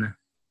in...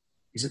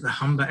 Is it the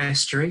Humber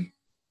Estuary?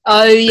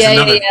 Oh, yeah,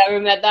 I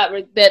remember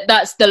that.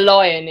 That's the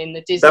lion in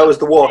the Disney. That was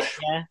the Wash.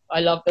 Yeah,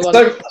 I love the one.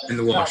 In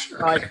the Wash.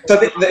 Okay.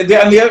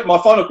 So my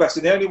final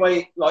question, the only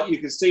way like you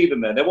can see them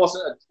there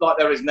wasn't like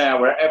there is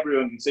now where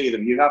everyone can see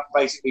them. You have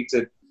basically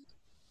to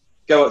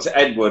go up to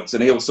Edwards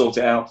and he'll sort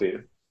it out for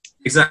you.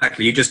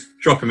 Exactly. You just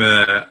drop him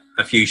a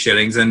few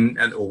shillings and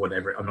or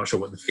whatever. I'm not sure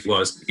what the fee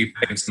was. But you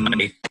pay him some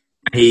money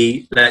and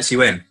he lets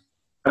you in.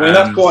 I mean,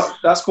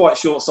 that's quite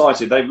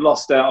short-sighted. They've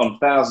lost out on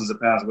thousands of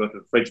pounds worth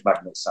of fridge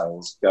magnet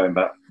sales going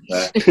back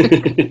there.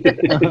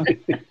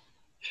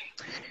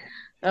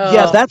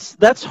 Yeah,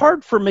 that's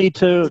hard for me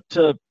to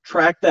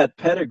track that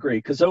pedigree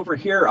because over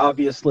here,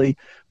 obviously,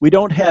 we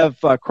don't have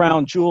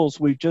crown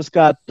jewels. We've just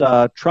got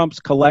Trump's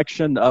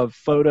collection of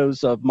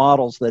photos of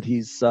models that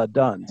he's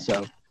done.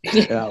 So,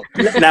 now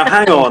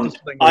hang on,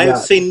 I have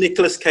seen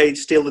Nicolas Cage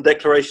steal the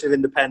Declaration of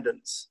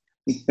Independence.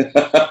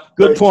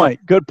 Good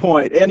point.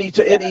 And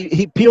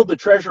he peeled the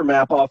treasure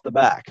map off the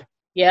back.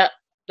 Yeah,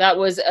 that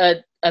was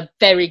a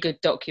very good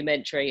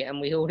documentary, and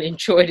we all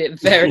enjoyed it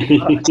very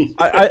much.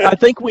 I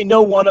think we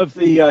know one of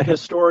the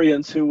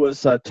historians who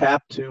was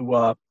tapped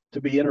to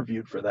be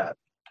interviewed for that.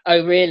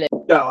 Oh, really?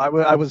 No,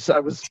 I was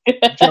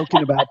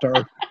joking about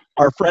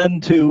our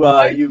friend who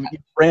you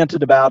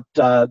ranted about.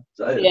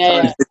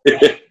 Yeah.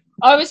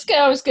 I was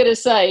going to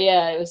say,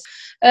 yeah. It was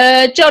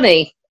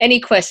Johnny. Any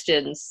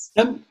questions?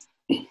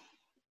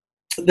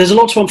 There's a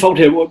lot to unfold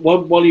here.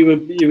 While you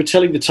were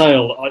telling the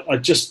tale, I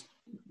just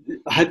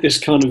had this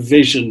kind of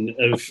vision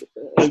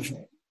of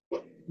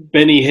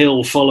Benny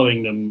Hill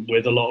following them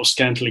with a lot of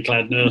scantily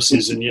clad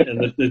nurses and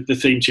the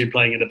theme tune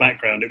playing in the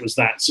background. It was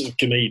that sort of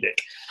comedic.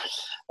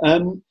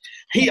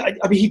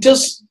 he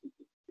does,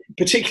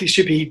 particularly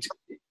stupid.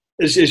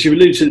 As you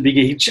alluded to at the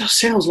beginning, he just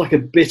sounds like a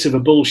bit of a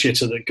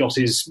bullshitter that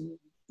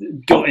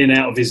got in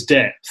out of his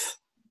depth,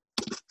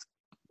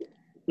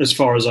 as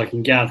far as I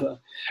can gather.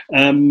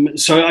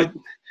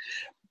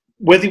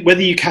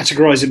 Whether you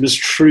categorise him as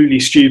truly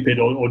stupid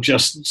or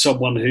just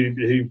someone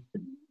who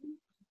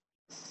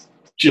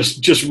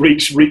just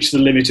reached the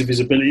limit of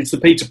his ability, it's the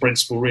Peter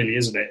principle, really,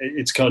 isn't it?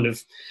 It's kind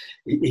of,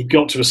 he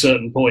got to a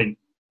certain point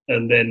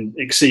and then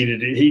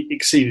he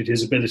exceeded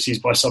his abilities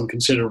by some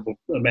considerable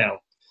amount,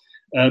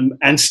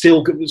 and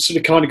still sort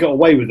of kind of got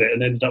away with it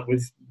and ended up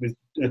with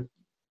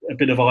a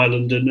bit of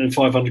Ireland and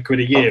 500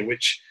 quid a year,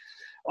 which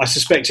I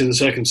suspect in the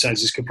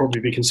circumstances could probably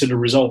be considered a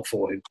result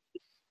for him.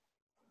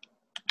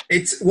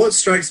 It's what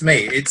strikes me.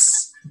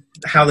 It's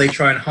how they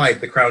try and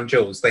hide the crown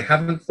jewels. They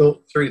haven't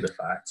thought through the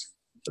fact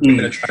that they're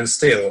going to try and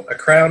steal a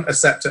crown, a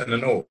scepter, and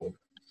an orb,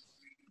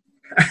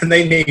 and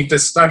they need to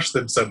stash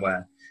them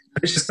somewhere.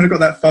 It's just kind of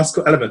got that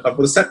farcical element of,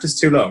 well, the scepter's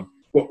too long.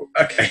 Well,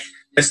 okay,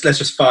 let's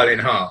just file it in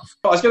half.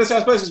 I was going to say, I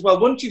suppose as well,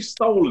 once you've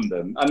stolen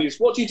them, and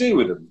what do you do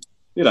with them?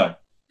 You know,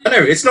 I know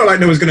it's not like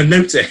no one's going to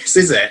notice,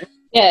 is it?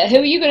 Yeah, who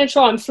are you going to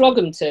try and flog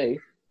them to?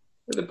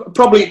 They're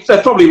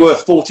probably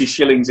worth 40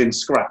 shillings in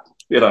scrap.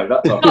 You know,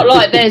 that's not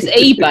like there's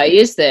eBay,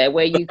 is there,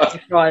 where you can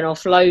try and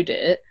offload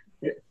it?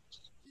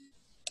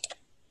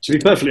 To be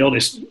perfectly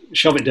honest,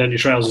 shove it down your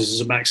trousers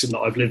is a maxim that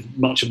I've lived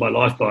much of my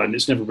life by, and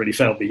it's never really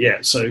failed me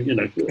yet. So, you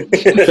know,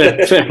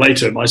 fair play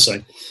to him, I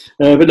say.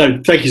 But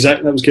no, thank you,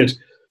 Zach. That was good.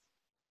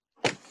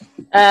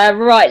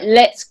 Right,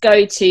 let's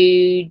go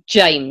to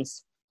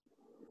James.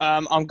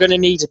 I'm going to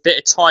need a bit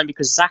of time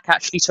because Zach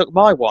actually took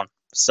my one.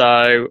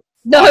 So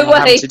no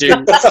way.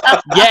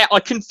 Yeah, I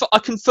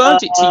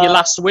confirmed it to you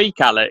last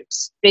week,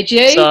 Alex. Did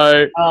you?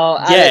 So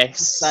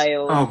yes.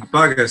 Oh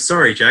bugger!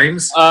 Sorry,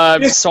 James. So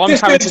I'm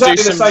having to do some. The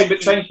same, but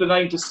change the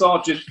name to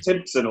Sergeant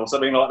Timpson or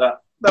something like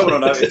that. No one will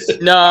notice.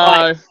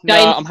 No,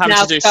 I'm having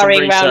to do some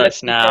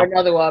research now. For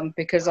another one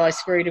because I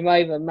screwed him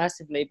over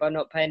massively by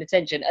not paying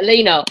attention.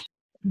 Alina.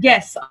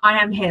 Yes, I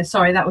am here.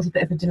 Sorry, that was a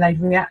bit of a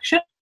delayed reaction.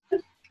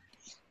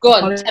 Go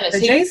on, tell us.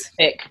 Who's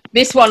pick?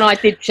 This one I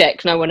did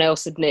check. No one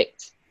else had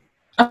nicked.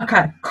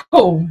 Okay,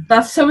 cool.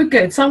 That's so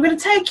good. So I'm going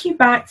to take you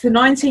back to the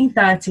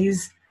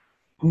 1930s.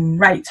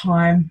 Great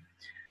time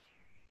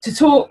to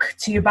talk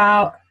to you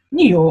about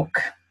New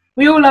York.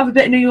 We all love a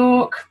bit of New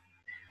York.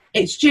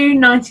 It's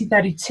June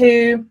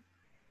 1932,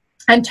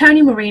 and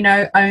Tony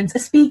Marino owns a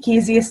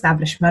speakeasy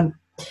establishment.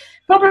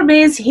 Problem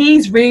is,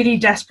 he's really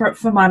desperate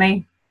for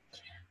money.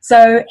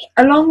 So,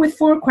 along with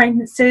 4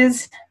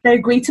 acquaintances, they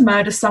agree to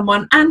murder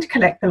someone and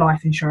collect the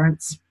life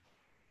insurance.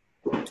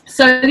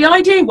 So the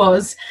idea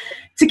was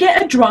to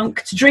get a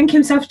drunk to drink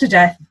himself to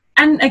death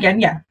and,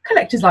 again,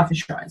 collect his life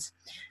insurance.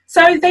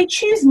 So they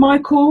choose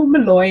Michael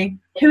Malloy,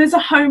 who is a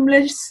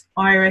homeless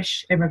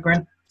Irish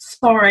immigrant.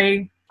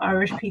 Sorry,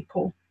 Irish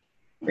people.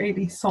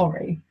 Really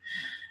sorry.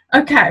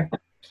 Okay.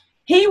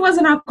 He was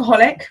an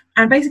alcoholic,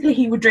 and basically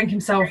he would drink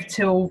himself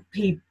till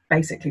he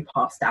basically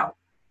passed out.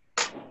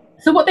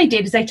 So what they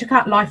did is they took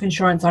out life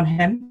insurance on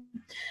him,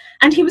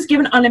 and he was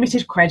given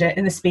unlimited credit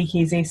in the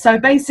speakeasy. So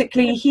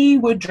basically he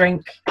would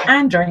drink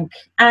and drink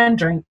and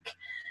drink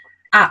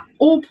at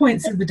all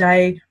points of the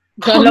day.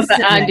 I love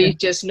that Andy's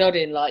just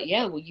nodding like,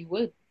 yeah, well, you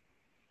would.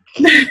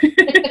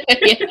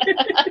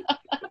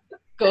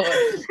 Go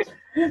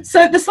on.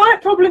 So the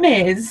slight problem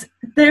is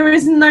there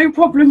is no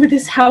problem with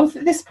his health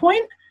at this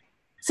point.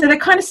 So they're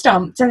kind of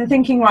stumped and they're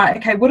thinking, right,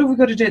 okay, what have we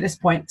got to do at this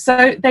point?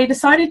 So they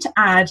decided to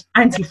add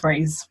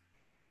antifreeze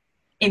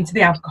into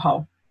the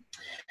alcohol.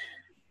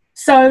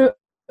 So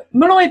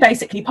Malloy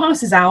basically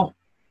passes out,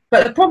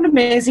 but the problem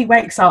is he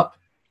wakes up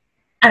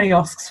and he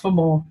asks for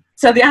more.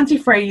 So the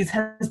antifreeze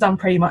has done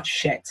pretty much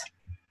shit.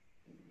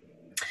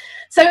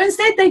 So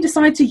instead they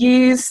decide to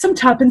use some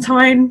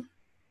turpentine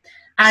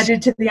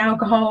added to the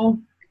alcohol.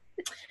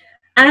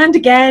 And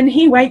again,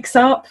 he wakes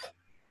up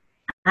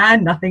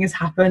and nothing has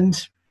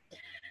happened.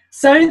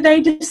 So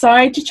they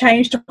decide to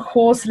change to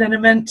horse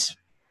liniment.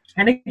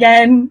 And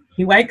again,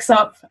 he wakes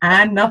up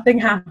and nothing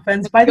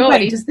happens. By the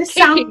way, does this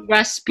sound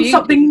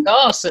something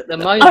ass at the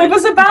moment? I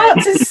was about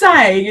to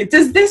say,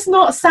 does this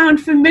not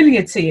sound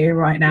familiar to you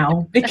right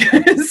now?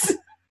 Because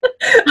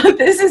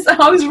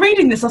I was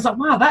reading this, I was like,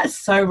 wow, that is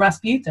so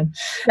Rasputin.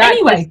 That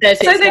anyway,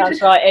 so it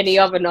sounds like any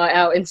other night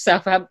out in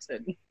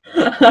Southampton.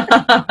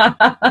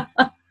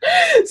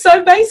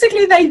 So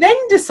basically, they then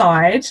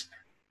decide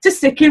to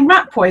stick in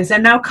rat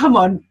poison. Now, come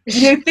on,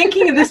 you're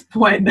thinking at this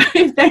point,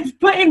 if they've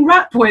put in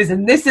rat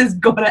poison, this has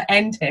got to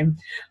end him.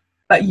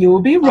 But you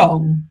will be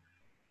wrong.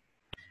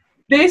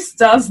 This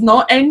does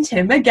not end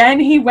him. Again,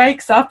 he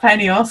wakes up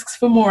and he asks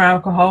for more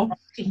alcohol.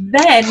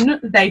 Then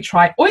they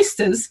try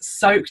oysters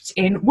soaked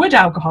in wood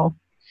alcohol.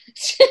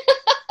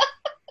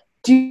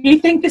 Do you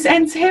think this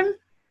ends him?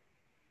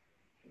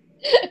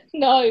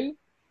 No.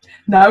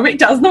 No, it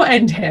does not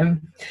end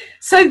him.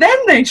 So then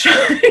they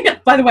try,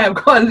 by the way, I've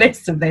got a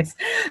list of this.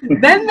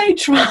 Then they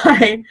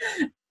try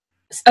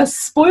a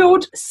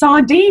spoiled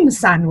sardine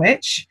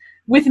sandwich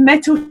with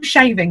metal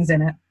shavings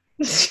in it.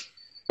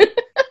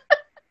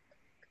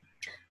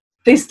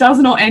 This does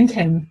not end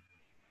him.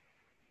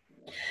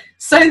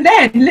 So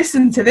then,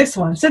 listen to this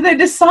one. So they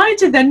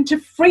decided then to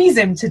freeze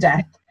him to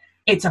death.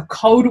 It's a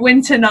cold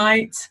winter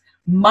night,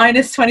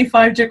 minus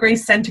 25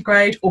 degrees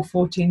centigrade or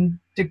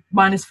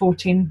minus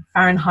 14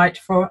 Fahrenheit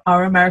for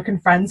our American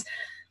friends.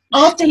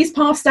 After he's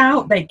passed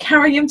out, they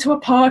carry him to a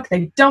park,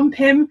 they dump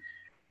him,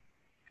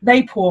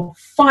 they pour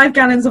 5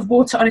 gallons of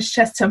water on his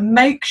chest to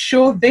make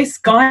sure this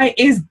guy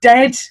is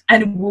dead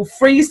and will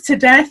freeze to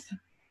death.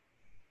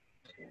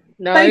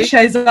 No. They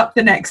shows up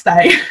the next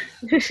day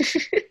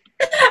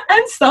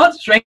and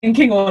starts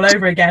drinking all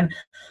over again.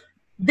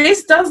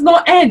 This does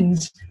not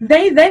end.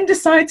 They then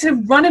decide to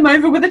run him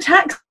over with a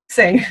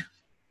taxi.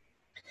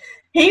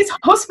 He's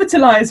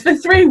hospitalized for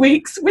 3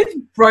 weeks with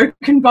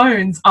broken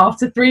bones.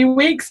 After 3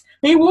 weeks,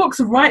 he walks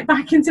right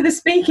back into the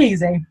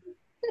speakeasy.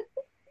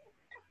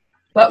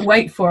 But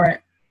wait for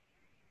it.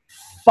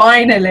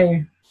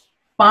 Finally,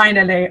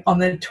 on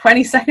the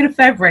 22nd of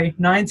February,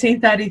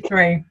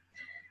 1933,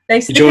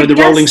 they stick Enjoy the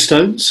gas- Rolling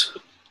Stones?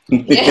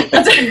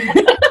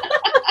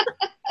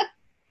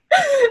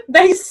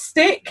 They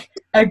stick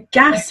a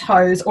gas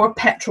hose or a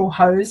petrol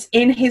hose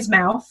in his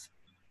mouth,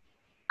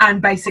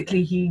 and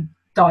basically he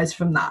dies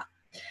from that.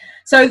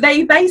 So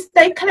they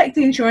collect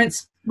the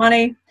insurance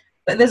money,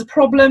 but there's a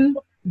problem.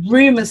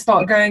 Rumours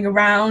start going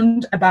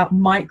around about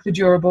Mike the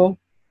Durable.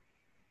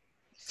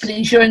 The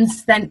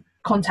insurance then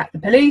contact the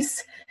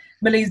police.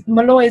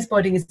 Malloy's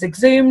body is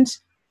exhumed,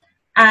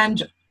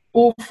 and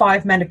all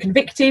 5 men are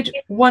convicted.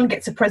 1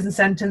 gets a prison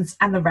sentence,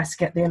 and the rest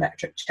get the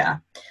electric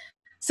chair.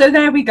 So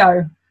there we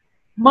go.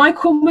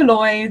 Michael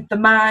Malloy, the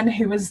man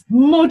who was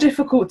more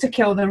difficult to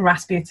kill than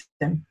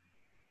Rasputin.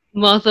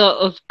 Mother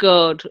of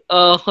God.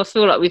 Oh, I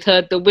feel like we've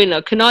heard the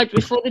winner. Can I,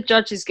 before the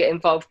judges get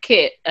involved,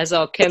 Kit, as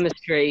our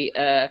chemistry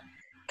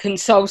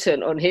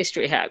consultant on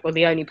History Hack, or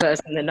the only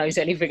person that knows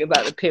anything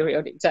about the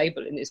periodic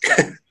table in this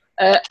place,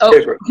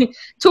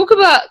 talk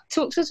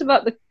to us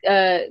about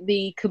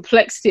the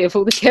complexity of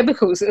all the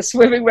chemicals that are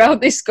swimming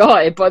around this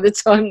guy by the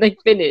time they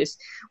finish.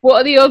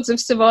 What are the odds of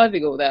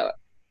surviving all that?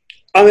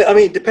 I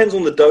mean, it depends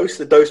on the dose.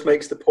 The dose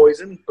makes the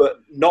poison, but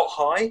not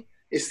high.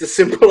 It's the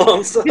simple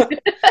answer. Do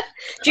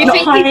you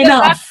think he could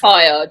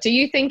backfire? Do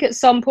you think at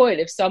some point,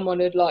 if someone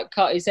had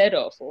cut his head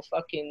off or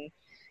fucking,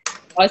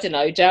 I don't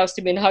know, joust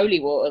him in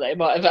holy water, they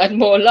might have had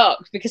more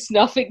luck, because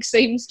nothing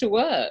seems to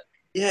work?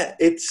 Yeah,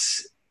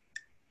 it's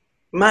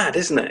mad,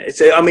 isn't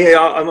it?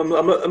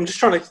 I'm just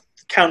trying to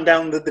count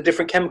down the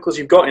different chemicals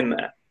you've got in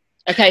there.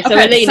 Okay, so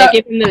Alina,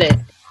 give him the list.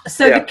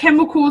 So the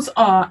chemicals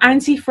are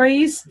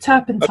antifreeze,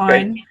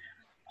 turpentine,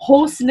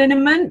 horse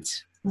liniment,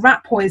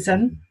 rat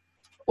poison,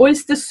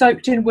 oyster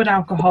soaked in wood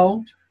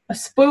alcohol, a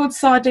spoiled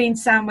sardine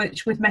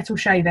sandwich with metal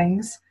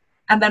shavings,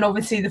 and then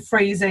obviously the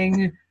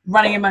freezing,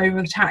 running him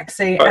over the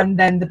taxi, and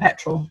then the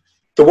petrol.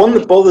 The one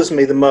that bothers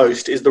me the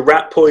most is the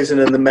rat poison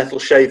and the metal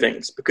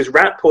shavings, because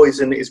rat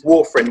poison is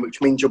warfarin,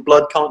 which means your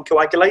blood can't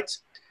coagulate.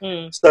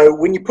 So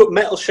when you put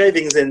metal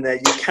shavings in there,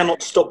 you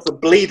cannot stop the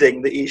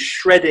bleeding that is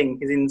shredding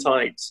his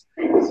insides.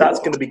 That's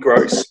going to be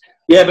gross.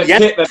 Yeah, but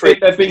Kit,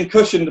 they've been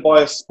cushioned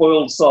by a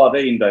spoiled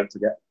sardine, don't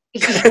forget.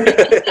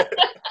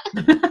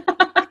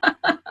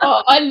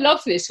 Oh, I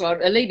love this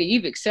one. Alina,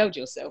 you've excelled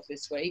yourself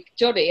this week.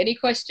 Johnny, any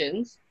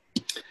questions?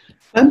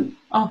 Thank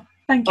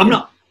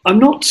you. I'm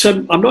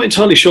not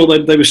entirely sure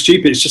they were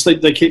stupid. It's just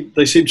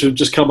they seem to have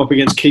just come up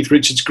against Keith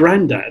Richards'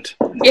 granddad.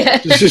 Yeah,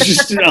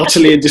 just an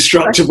utterly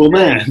indestructible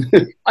man.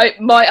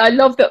 I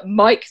love that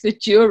Mike the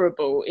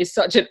Durable is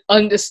such an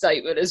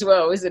understatement as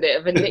well, isn't it?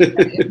 Of a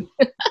nickname.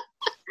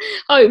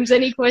 Holmes,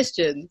 any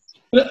questions?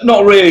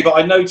 Not really, but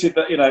I noted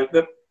that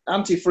the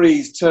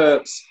antifreeze,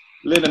 terps,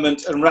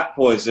 liniment, and rat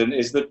poison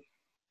is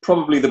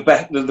probably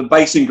the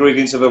base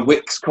ingredients of a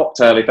Wicks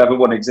cocktail if ever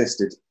one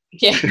existed.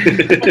 Yeah.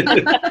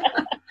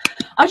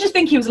 I just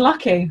think he was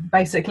lucky,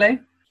 basically.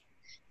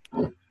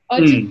 I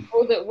just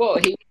thought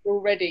that he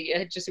already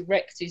had just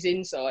wrecked his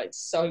insides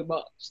so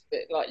much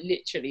that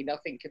literally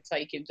nothing could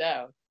take him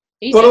down.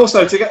 But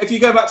also, if you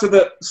go back to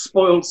the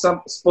spoiled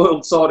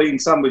sardine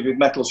sandwich with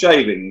metal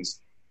shavings,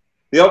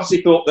 they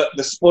obviously thought that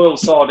the spoiled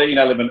sardine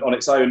element on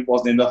its own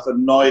wasn't enough,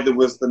 and neither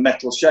was the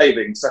metal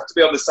shaving. So to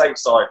be on the safe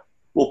side,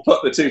 we'll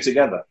put the two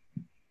together.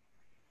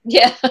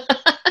 Yeah,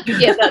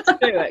 yeah, that's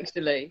true,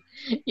 actually.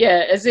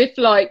 Yeah, as if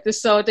the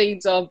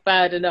sardines aren't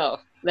bad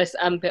enough. Let's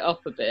amp it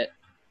up a bit.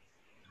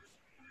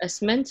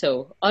 That's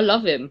mental. I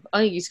love him.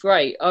 I think he's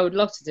great. I would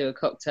love to do a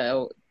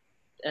cocktail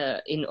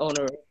in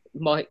honour of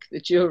Mike the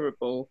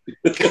Durable.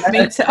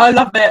 Me too. I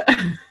love it.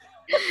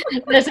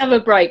 Let's have a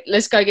break.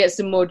 Let's go get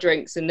some more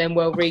drinks, and then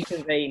we'll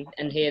reconvene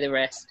and hear the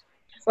rest.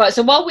 Right,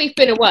 so while we've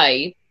been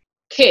away,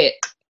 Kit,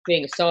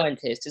 being a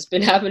scientist, has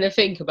been having a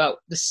think about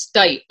the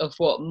state of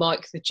what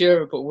Mike the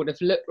Durable would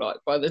have looked like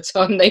by the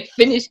time they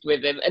finished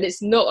with him, and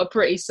it's not a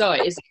pretty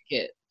sight, is it,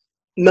 Kit?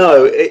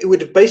 No, it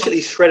would have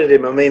basically shredded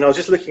him. I mean, I was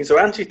just looking. So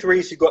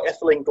antifreeze, you've got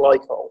ethylene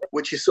glycol,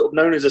 which is sort of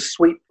known as a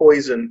sweet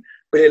poison,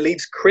 but it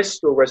leaves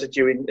crystal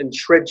residue and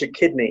shreds your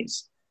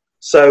kidneys.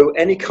 So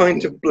any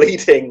kind of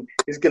bleeding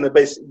is going to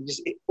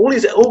basically all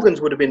his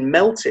organs would have been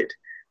melted.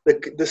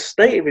 the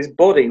state of his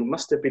body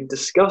must have been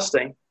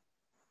disgusting.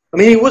 I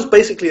mean, he was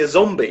basically a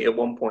zombie at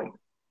one point.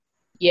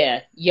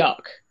 Yeah,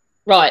 yuck.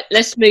 Right,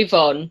 let's move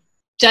on.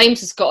 James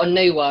has got a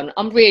new one.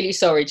 I'm really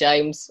sorry,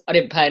 James. I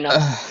didn't pay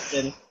enough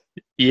attention.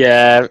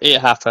 Yeah,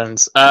 it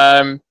happens.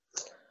 So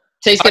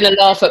he's going to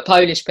laugh at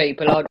Polish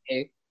people, aren't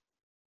you?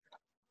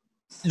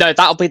 No,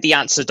 that'll be the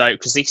antidote,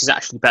 because this is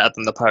actually better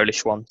than the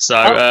Polish one. So,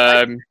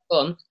 go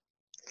on.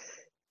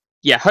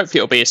 Yeah, hopefully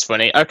it'll be as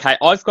funny. Okay,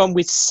 I've gone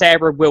with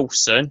Sarah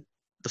Wilson,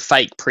 the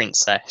fake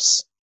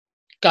princess.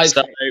 Go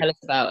for it. Tell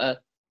us about her.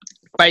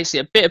 Basically,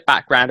 a bit of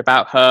background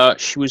about her.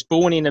 She was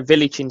born in a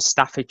village in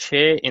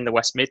Staffordshire in the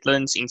West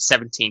Midlands in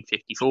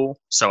 1754,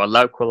 so a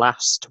local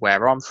lass to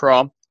where I'm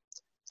from.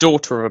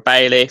 Daughter of a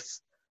bailiff.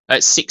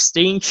 At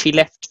 16, she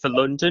left for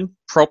London,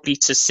 probably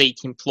to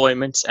seek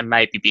employment and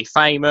maybe be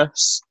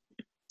famous.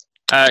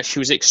 She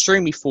was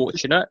extremely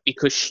fortunate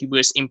because she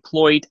was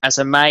employed as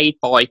a maid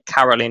by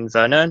Caroline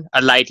Vernon,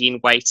 a lady in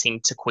waiting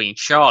to Queen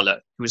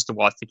Charlotte, who was the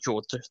wife of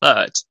George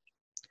III.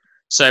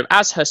 So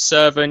as her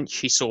servant,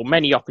 she saw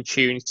many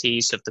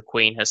opportunities of the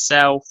Queen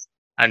herself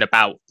and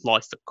about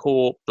life at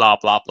court, blah,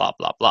 blah, blah,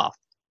 blah, blah,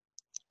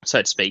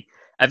 so to speak.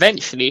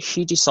 Eventually,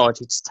 she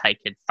decided to take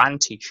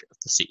advantage of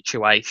the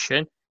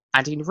situation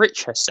and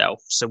enrich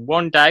herself. So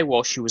one day,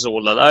 while she was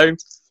all alone,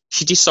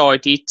 she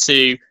decided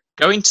to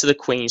go into the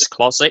Queen's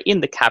closet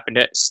in the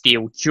cabinet,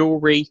 steal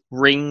jewellery,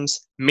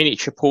 rings,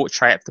 miniature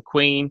portrait of the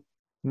Queen,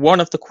 one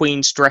of the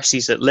Queen's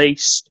dresses at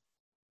least.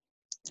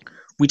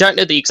 We don't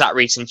know the exact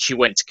reason she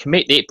went to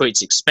commit it, but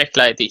it's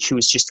speculated that she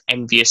was just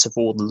envious of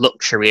all the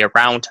luxury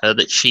around her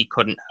that she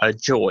couldn't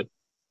enjoy.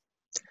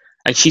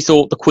 And she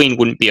thought the Queen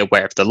wouldn't be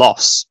aware of the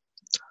loss.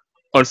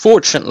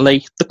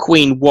 Unfortunately, the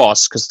Queen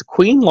was, because the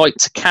Queen liked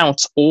to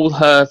count all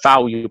her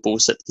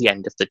valuables at the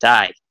end of the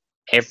day,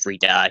 every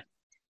day.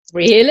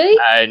 Really?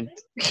 And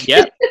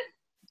yeah.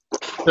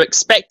 So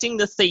expecting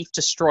the thief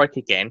to strike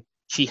again,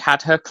 she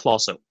had her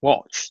closet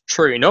watched.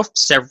 True enough,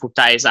 several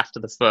days after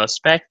the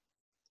first theft,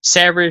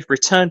 Sarah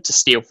returned to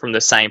steal from the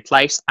same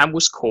place and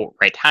was caught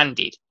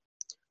red-handed.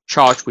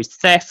 Charged with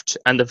theft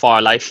and the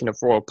violation of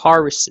royal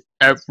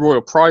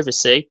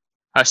privacy,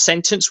 her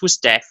sentence was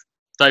death,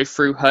 though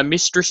through her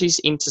mistress's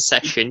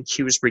intercession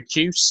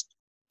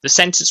the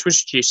sentence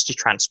was reduced to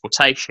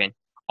transportation,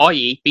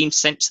 i.e. being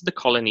sent to the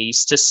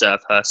colonies to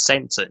serve her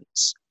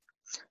sentence.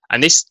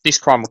 And this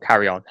crime will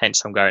carry on,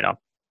 hence I'm going on.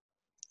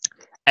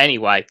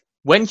 Anyway,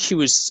 when she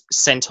was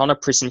sent on a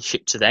prison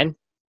ship to the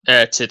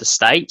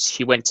States,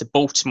 she went to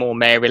Baltimore,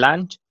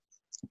 Maryland.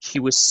 She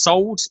was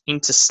sold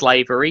into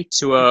slavery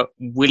to a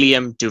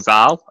William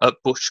Duval at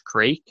Bush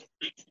Creek.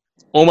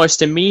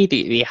 Almost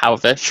immediately,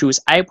 however, she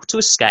was able to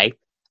escape,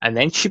 and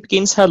then she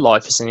begins her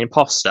life as an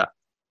imposter.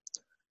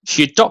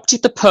 She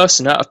adopted the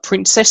persona of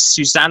Princess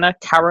Susanna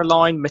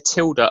Caroline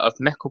Matilda of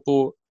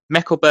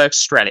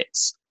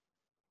Mecklenburg-Strelitz,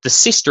 the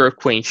sister of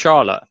Queen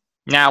Charlotte.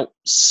 Now,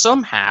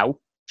 somehow,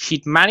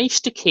 she'd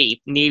managed to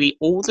keep nearly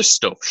all the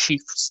stuff she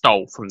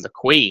stole from the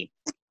Queen.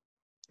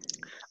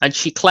 And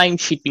she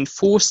claimed she'd been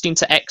forced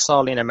into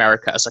exile in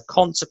America as a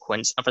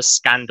consequence of a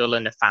scandal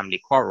and a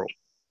family quarrel.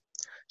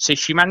 So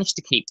she managed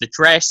to keep the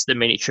dress, the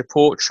miniature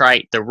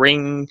portrait, the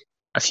ring,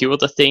 a few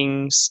other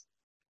things.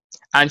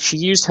 And she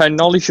used her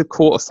knowledge of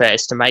court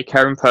affairs to make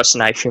her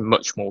impersonation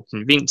much more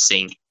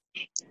convincing.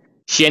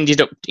 She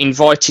ended up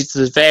invited to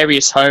the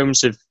various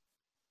homes of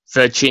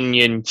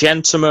Virginian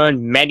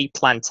gentlemen, many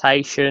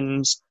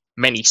plantations,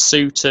 many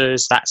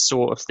suitors, that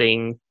sort of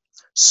thing.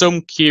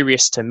 Some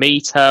curious to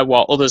meet her,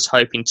 while others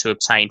hoping to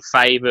obtain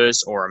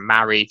favours or a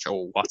marriage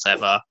or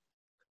whatever,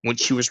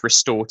 once she was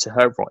restored to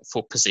her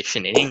rightful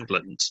position in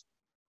England.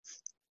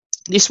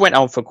 This went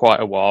on for quite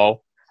a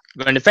while,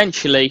 and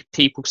eventually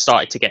people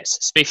started to get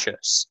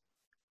suspicious.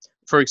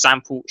 For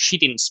example, she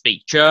didn't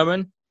speak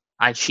German,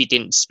 and she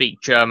didn't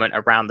speak German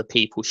around the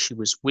people she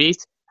was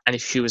with, and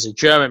if she was a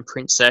German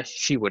princess,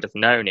 she would have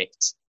known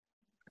it.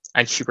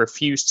 And she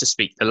refused to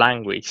speak the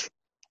language.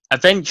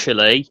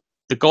 Eventually,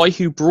 the guy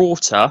who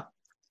brought her,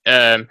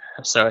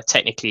 so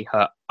technically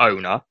her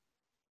owner,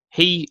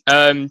 he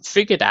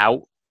figured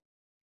out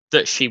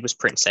that she was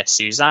Princess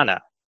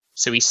Susanna.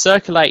 So he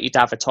circulated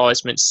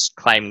advertisements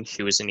claiming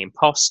she was an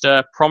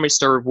imposter,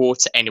 promised a reward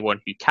to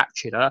anyone who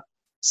captured her,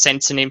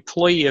 sent an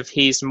employee of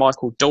his,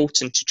 Michael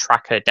Dalton, to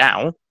track her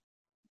down,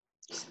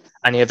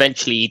 and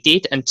eventually he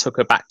did and took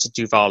her back to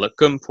Duval at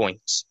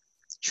gunpoint.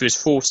 She was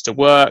forced to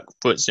work,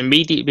 but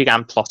immediately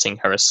began plotting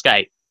her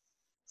escape.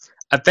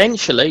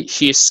 Eventually,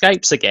 she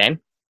escapes again,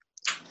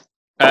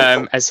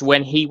 as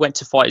when he went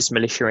to fight his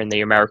militia in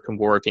the American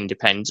War of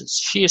Independence.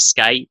 She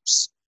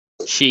escapes.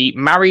 She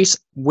marries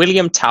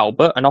William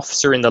Talbot, an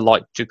officer in the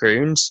Light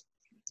Dragoons,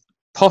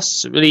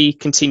 possibly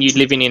continued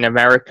living in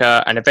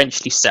America and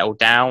eventually settled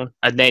down,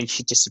 and then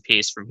she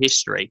disappears from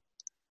history.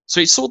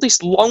 So it's all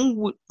this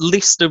long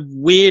list of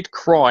weird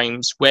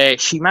crimes where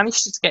she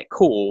manages to get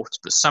caught,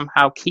 but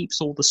somehow keeps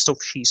all the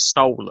stuff she's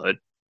stolen,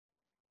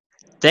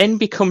 then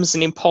becomes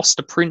an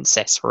imposter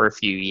princess for a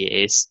few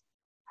years,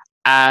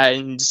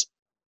 and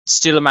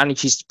still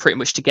manages pretty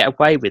much to get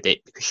away with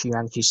it because she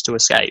manages to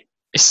escape.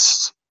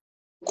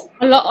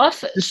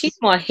 She's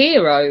my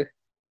hero.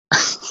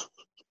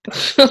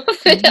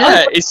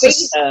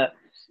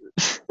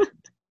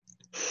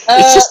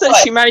 It's just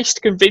that she managed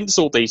to convince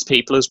all these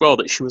people as well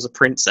that she was a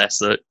princess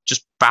that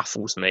just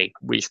baffles me,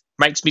 which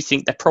makes me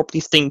think they're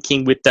probably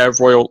thinking with their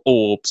royal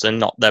orbs and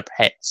not their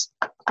pets.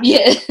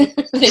 Yeah,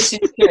 this is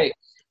true.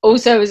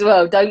 Also, as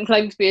well, don't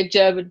claim to be a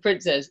German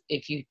princess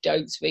if you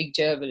don't speak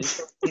German. It's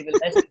probably the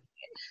lesson.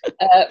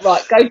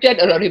 Right, go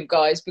gentle on him,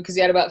 guys, because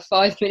he had about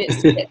 5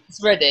 minutes to get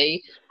this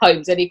ready.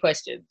 Holmes, any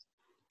questions?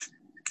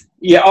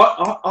 Yeah,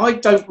 I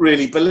don't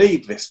really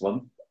believe this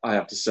one, I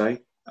have to say.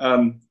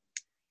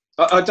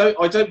 I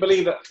don't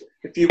believe that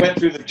if you went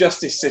through the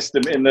justice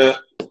system in the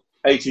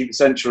 18th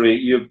century,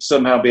 you'd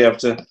somehow be able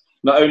to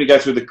not only go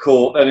through the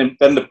court,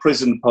 then the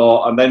prison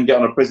part, and then get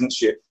on a prison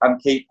ship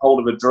and keep hold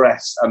of a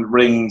dress and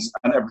rings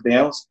and everything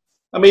else.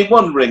 I mean,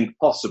 one ring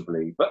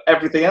possibly, but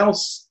everything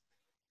else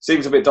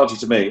seems a bit dodgy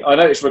to me. I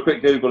noticed from a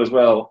quick Google as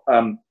well.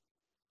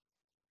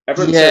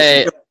 Everyone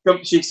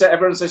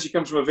says she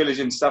comes from a village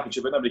in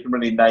Staffordshire, but nobody can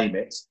really name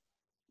it.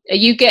 Are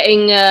you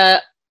getting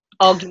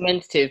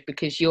argumentative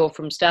because you're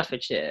from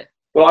Staffordshire?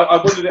 Well, I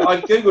wondered. I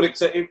googled it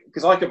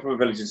because I come from a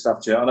village in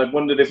Staffordshire, and I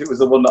wondered if it was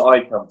the one that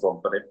I come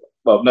from.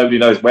 But nobody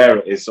knows where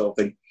it is, sort of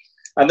thing.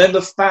 And then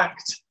the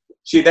fact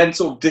she then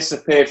sort of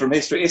disappeared from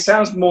history. It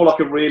sounds more like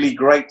a really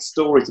great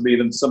story to me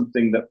than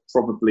something that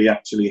probably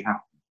actually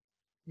happened.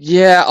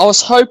 Yeah, I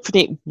was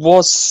hoping it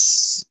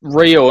was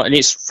real, and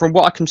it's from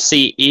what I can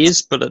see it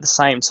is, but at the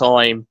same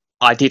time,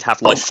 I did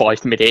have like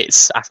 5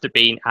 minutes after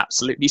being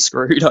absolutely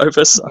screwed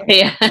over. So.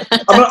 Yeah.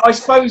 I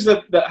suppose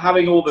that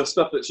having all the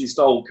stuff that she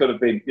stole could have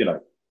been,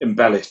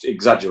 embellished,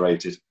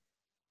 exaggerated.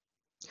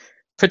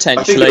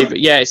 Potentially, but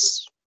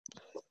yes.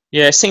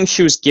 Yeah, it seems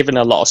she was given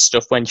a lot of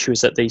stuff when she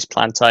was at these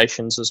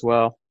plantations as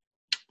well.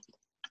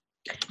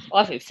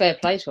 I think fair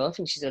play to her. I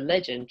think she's a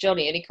legend.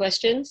 Johnny, any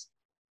questions?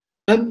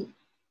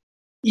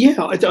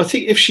 Yeah, I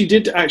think if she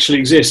did actually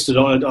exist, and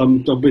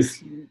I'm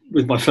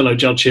with my fellow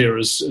judge here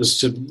as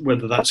to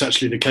whether that's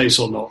actually the case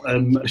or not.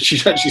 She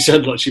actually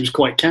sounded like she was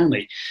quite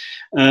canny.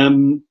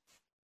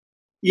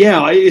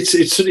 Yeah,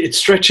 it's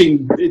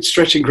stretching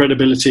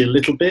credibility a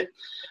little bit.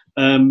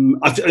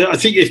 I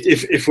think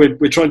if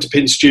we're trying to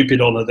pin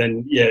stupid on her,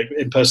 then yeah,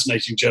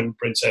 impersonating German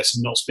princess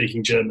and not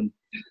speaking German,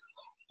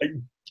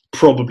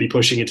 probably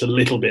pushing it a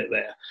little bit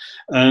there.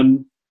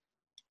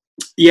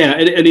 Yeah,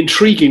 an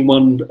intriguing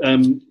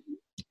one.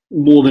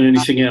 More than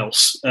anything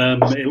else,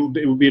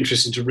 it would be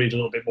interesting to read a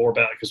little bit more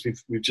about it because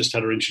we've just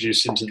had her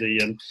introduced into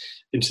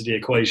the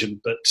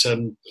equation. But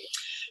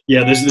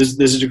yeah,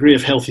 there's a degree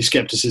of healthy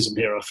scepticism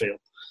here, I feel.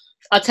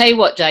 I'll tell you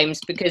what, James,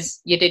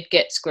 because you did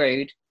get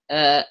screwed.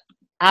 Have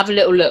a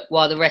little look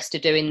while the rest are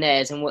doing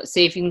theirs, and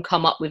see if you can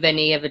come up with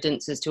any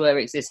evidence as to her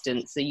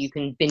existence, so you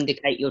can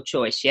vindicate your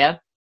choice. Yeah.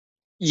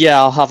 Yeah,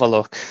 I'll have a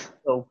look.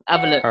 Cool.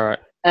 Have a look. All right.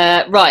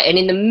 Right, and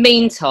in the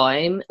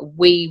meantime,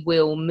 we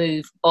will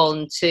move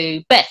on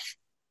to Beth.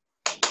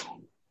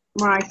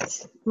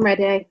 Right, I'm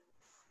ready.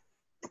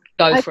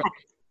 Go for it.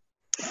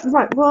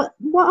 Right, well,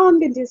 what I'm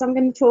going to do is I'm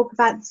going to talk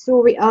about the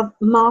story of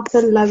Martha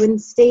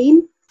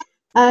Lowenstein.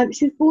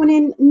 She was born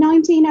in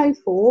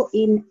 1904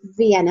 in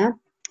Vienna,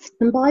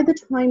 and by the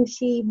time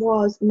she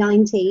was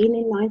 19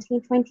 in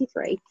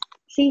 1923,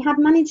 she had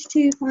managed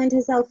to find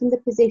herself in the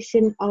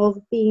position of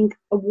being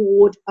a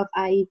ward of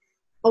a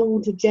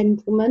older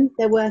gentleman.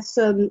 There were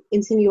some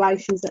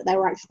insinuations that they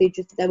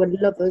were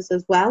lovers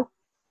as well.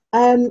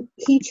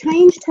 He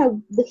changed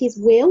his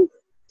will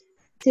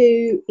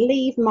to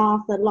leave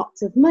Martha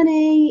lots of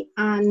money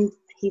and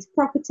his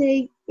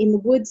property in the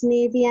woods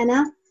near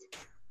Vienna.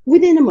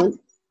 Within a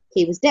month,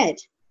 he was dead.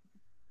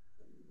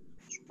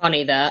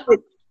 Funny that.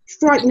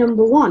 Strike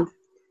number one.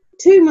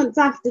 2 months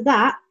after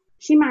that,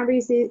 she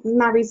marries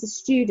a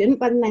student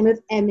by the name of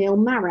Emil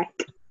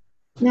Marek.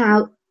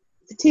 Now,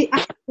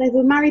 they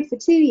were married for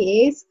 2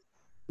 years.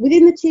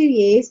 Within the 2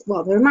 years,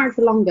 well, they were married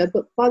for longer,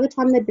 but by the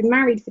time they'd been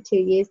married for 2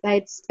 years, they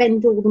had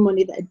spent all the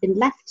money that had been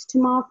left to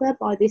Martha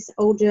by this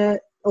older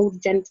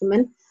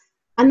gentleman,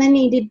 and they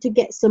needed to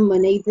get some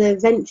money. The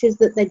ventures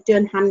that they'd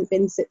done hadn't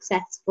been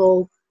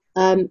successful.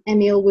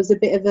 Emil was a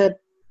bit of a,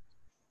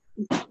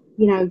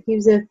 he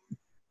was a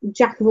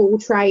jack of all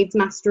trades,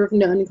 master of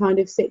none kind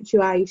of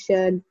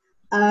situation.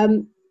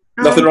 Nothing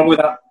wrong with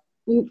that.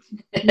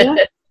 Yeah.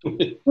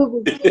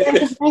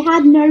 They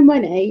had no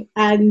money,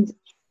 and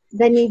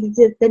they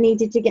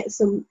needed to get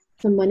some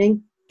money.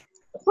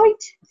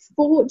 Quite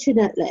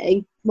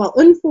fortunately,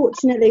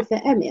 unfortunately for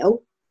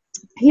Emil,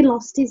 he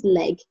lost his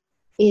leg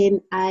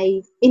in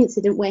a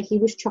incident where he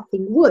was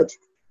chopping wood.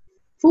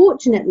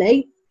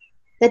 Fortunately,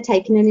 they'd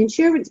taken an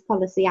insurance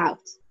policy out.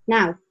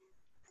 Now,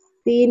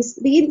 the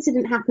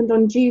incident happened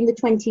on June the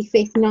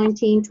 25th,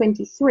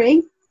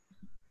 1923.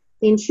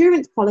 The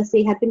insurance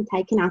policy had been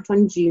taken out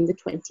on June the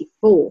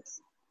 24th.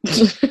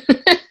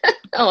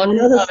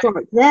 Another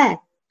strike there.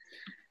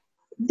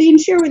 The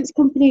insurance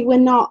company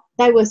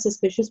they were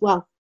suspicious.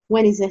 Well,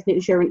 when is an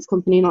insurance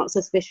company not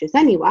suspicious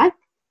anyway?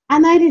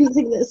 And they didn't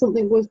think that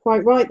something was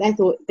quite right. They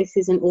thought, this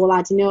isn't all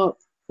adding up.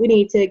 We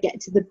need to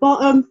get to the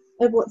bottom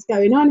of what's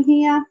going on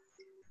here.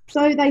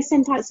 So they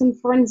sent out some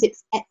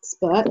forensics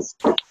experts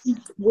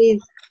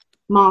with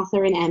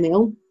Martha and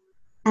Emil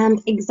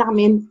and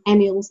examine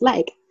Emil's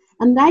leg.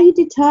 And they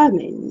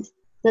determined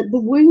that the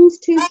wounds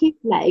to his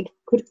leg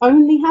could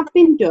only have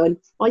been done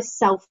by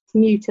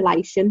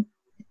self-mutilation.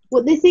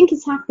 What they think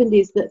has happened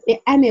is that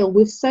Emil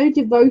was so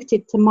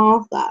devoted to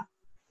Martha,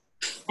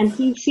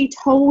 and she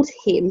told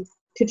him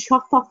to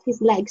chop off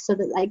his leg so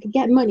that they could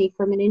get money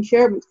from an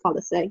insurance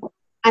policy.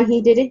 And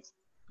he did it.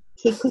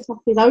 He cut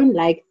off his own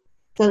leg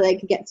so they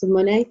could get some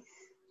money.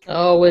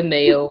 Oh,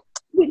 Emil.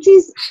 Which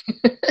is,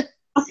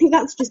 I think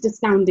that's just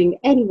astounding.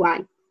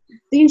 Anyway,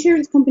 the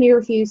insurance company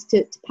refused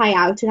to pay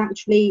out and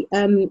actually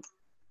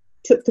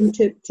took them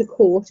to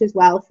court as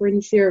well for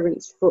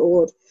insurance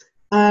fraud.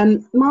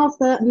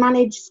 Martha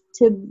managed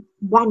to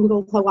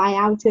wangle her way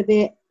out of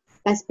it.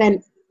 They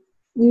spent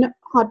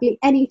hardly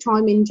any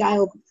time in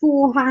jail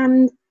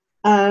beforehand.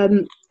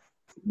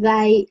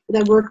 They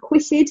were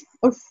acquitted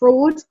of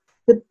fraud.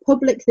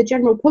 The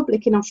general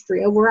public in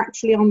Austria were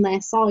actually on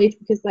their side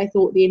because they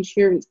thought the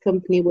insurance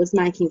company was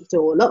making it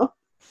all up.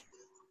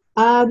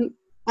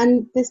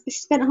 And they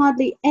spent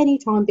hardly any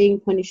time being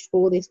punished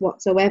for this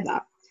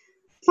whatsoever.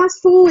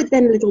 Fast forward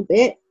then a little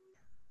bit,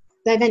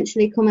 they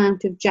eventually come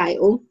out of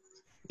jail.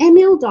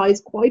 Emil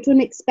dies quite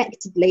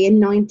unexpectedly in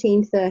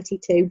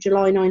 1932,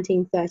 July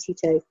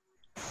 1932.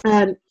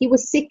 He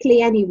was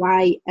sickly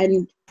anyway,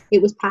 and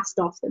it was passed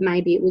off that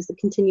maybe it was the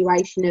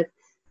continuation of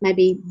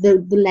maybe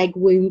the leg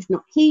wound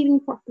not healing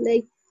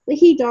properly, but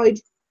he died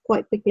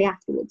quite quickly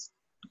afterwards.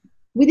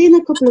 Within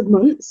a couple of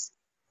months,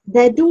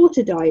 their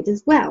daughter died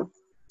as well.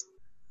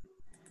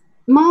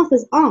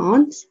 Martha's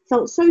aunt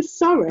felt so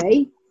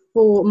sorry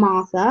for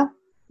Martha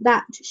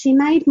that she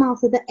made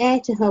Martha the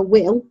heir to her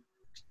will,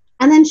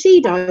 and then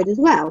she died as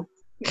well.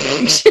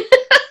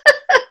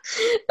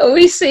 Are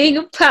we seeing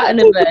a pattern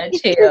emerge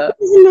here?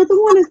 There's another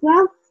one as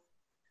well.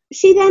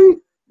 She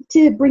then,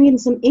 to bring in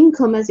some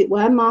income, as it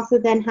were, Martha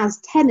then has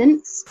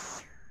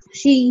tenants.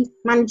 She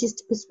manages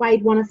to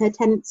persuade one of her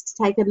tenants to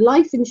take a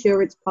life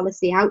insurance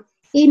policy out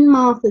in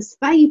Martha's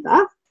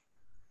favour,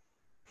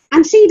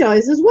 and she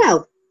dies as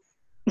well.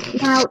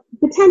 Now,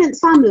 the tenant's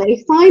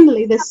family,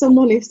 finally there's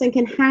someone who's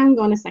thinking, hang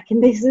on a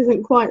second, this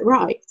isn't quite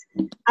right.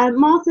 The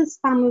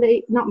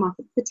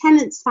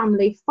tenant's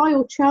family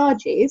file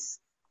charges.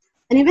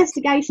 An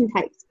investigation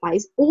takes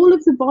place. All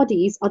of the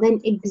bodies are then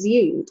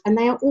exhumed, and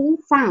they are all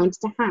found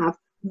to have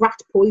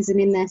rat poison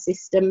in their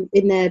system,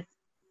 that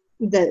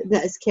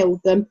has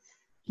killed them.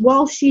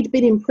 While she'd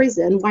been in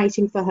prison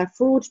waiting for her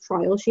fraud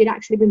trial, she had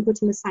actually been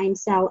put in the same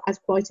cell as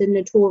quite a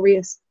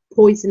notorious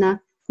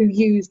poisoner who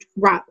used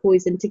rat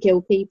poison to kill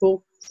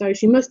people. So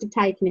she must have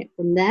taken it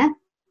from there.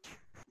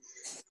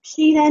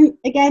 She then,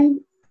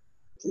 again,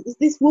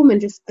 this woman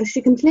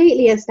she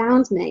completely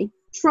astounds me,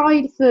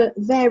 tried for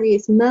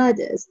various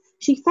murders.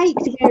 She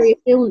faked various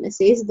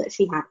illnesses, that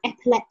she had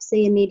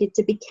epilepsy and needed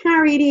to be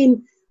carried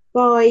in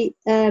by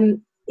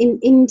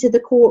into the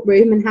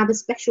courtroom and have a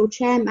special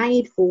chair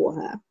made for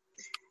her.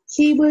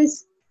 She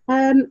was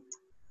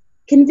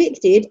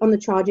convicted on the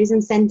charges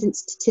and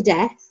sentenced to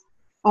death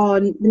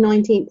on the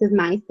 19th of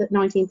May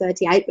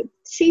 1938, but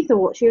she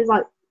thought she was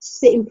like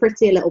sitting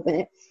pretty a little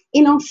bit.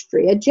 In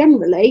Austria,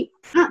 generally,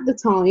 at the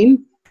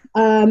time,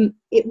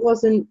 it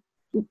wasn't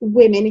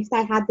women, if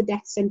they had the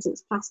death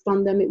sentence passed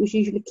on them, it was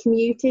usually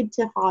commuted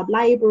to hard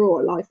labour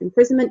or life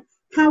imprisonment.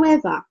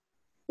 However,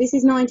 this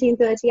is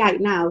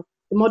 1938 now.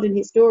 The modern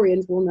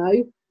historians will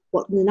know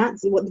what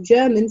the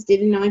Germans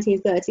did in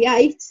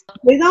 1938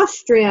 with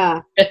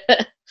Austria.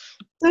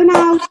 So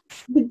now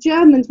the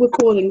Germans were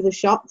calling the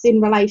shots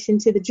in relation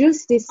to the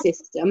justice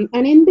system,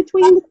 and in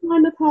between the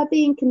time of her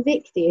being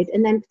convicted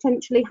and then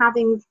potentially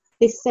having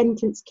this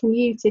sentence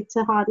commuted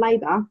to hard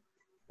labour,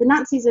 the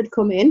Nazis had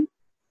come in,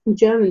 the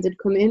Germans had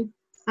come in,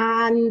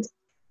 and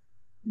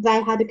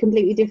they had a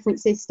completely different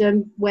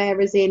system,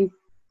 whereas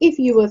if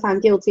you were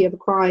found guilty of a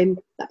crime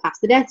that passed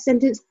the death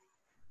sentence,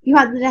 you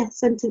had the death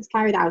sentence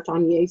carried out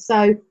on you.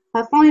 So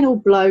her final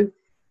blow,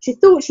 she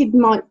thought she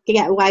might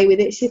get away with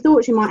it. She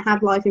thought she might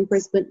have life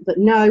imprisonment, but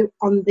no,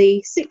 on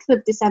the 6th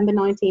of December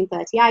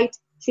 1938,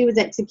 she was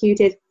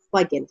executed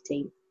by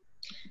guillotine.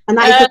 And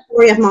that is the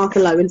story of Martha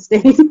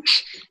Lowenstein.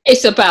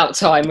 It's about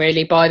time,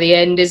 really, by the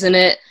end, isn't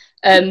it?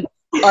 I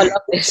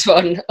love this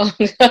one.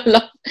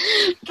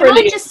 Can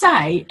I just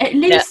say, at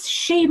least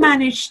she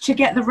managed to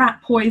get the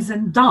rat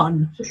poison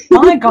done.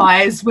 My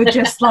guys were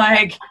just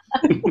like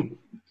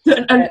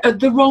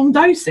the wrong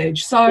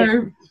dosage.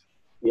 So,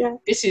 yeah,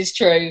 this is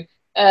true.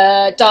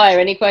 Dyer,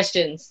 any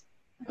questions?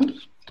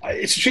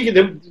 It's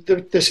intriguing.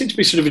 There seemed to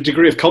be sort of a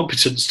degree of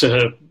competence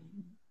to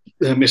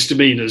her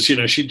misdemeanors. You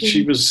know,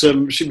 she was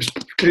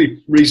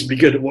clearly reasonably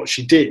good at what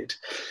she did.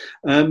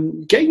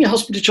 Getting your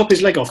husband to chop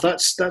his leg off,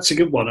 that's a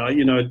good one. I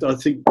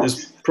think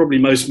there's probably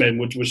most men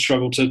would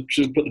struggle to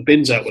put the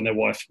bins out when their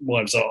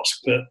wives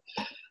ask, but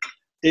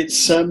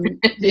it's apparently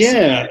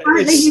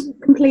he was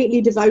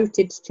completely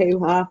devoted to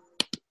her.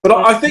 But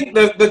I think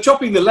the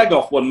chopping the leg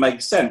off one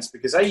makes sense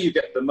because you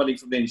get the money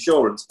from the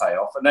insurance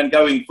payoff, and then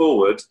going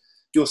forward,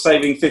 you're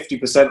saving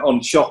 50%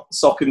 on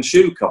sock and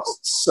shoe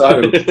costs.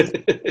 So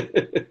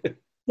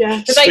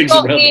yeah, so they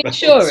got the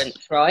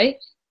insurance, right?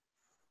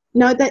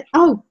 No,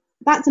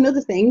 that's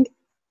another thing.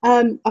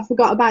 I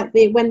forgot about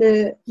when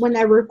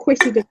they were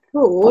acquitted of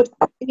fraud.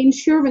 The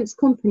insurance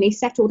company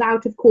settled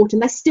out of court,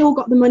 and they still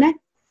got the money.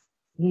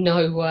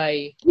 No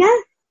way. Yeah.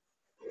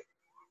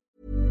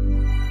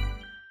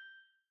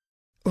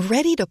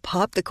 Ready to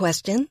pop the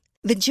question?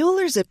 The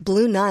jewelers at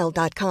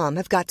BlueNile.com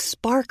have got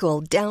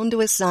sparkle down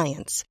to a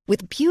science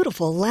with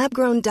beautiful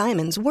lab-grown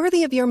diamonds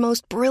worthy of your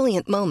most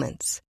brilliant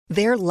moments.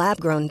 Their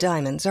lab-grown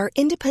diamonds are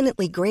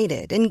independently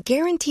graded and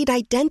guaranteed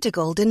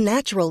identical to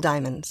natural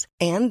diamonds,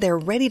 and they're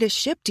ready to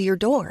ship to your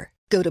door.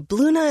 Go to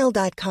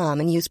BlueNile.com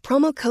and use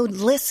promo code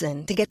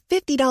LISTEN to get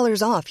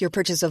 $50 off your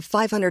purchase of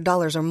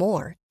 $500 or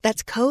more.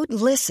 That's code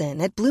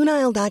LISTEN at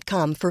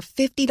BlueNile.com for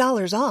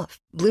 $50 off.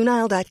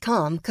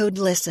 BlueNile.com, code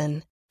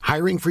LISTEN.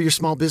 Hiring for your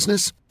small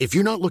business? If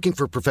you're not looking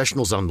for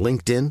professionals on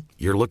LinkedIn,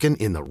 you're looking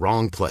in the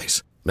wrong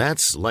place.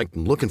 That's like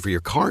looking for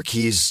your car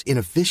keys in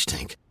a fish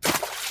tank.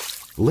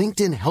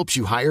 LinkedIn helps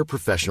you hire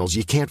professionals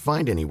you can't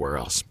find anywhere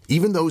else,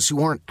 even those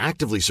who aren't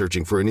actively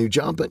searching for a new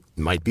job but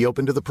might be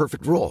open to the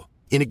perfect role.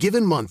 In a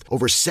given month,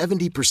 over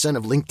 70%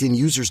 of LinkedIn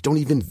users don't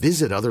even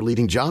visit other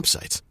leading job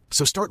sites.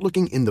 So start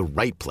looking in the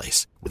right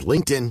place. With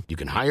LinkedIn, you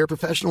can hire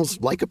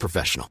professionals like a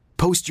professional.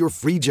 Post your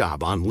free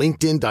job on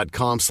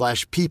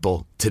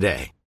linkedin.com/people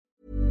today.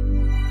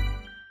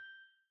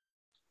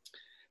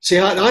 See,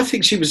 I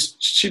think she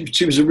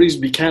was a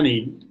reasonably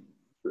canny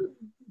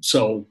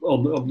soul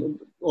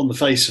on the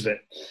face of it.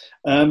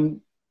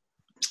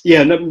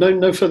 Yeah,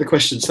 no further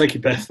questions. Thank you,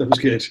 Beth. That was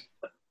good.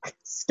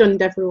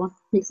 Stunned everyone.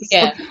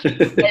 Yeah,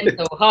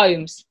 Denzel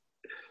Holmes.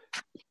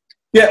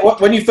 yeah,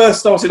 when you first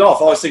started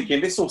off, I was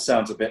thinking this all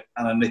sounds a bit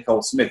Anna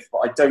Nicole Smith, but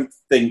I don't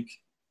think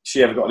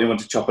she ever got anyone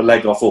to chop a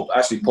leg off or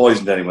actually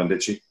poisoned anyone,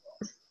 did she?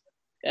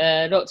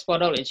 Not to my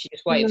knowledge. She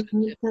just waited for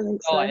to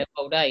die of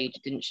old age,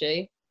 didn't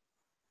she?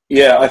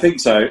 Yeah, I think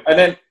so. And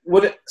then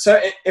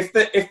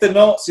if the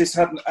Nazis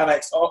hadn't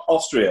annexed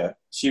Austria,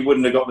 she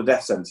wouldn't have got the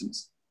death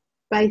sentence.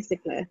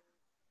 Basically.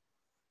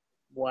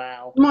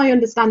 Wow. My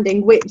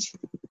understanding, which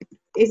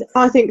is,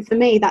 I think for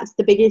me, that's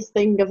the biggest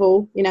thing of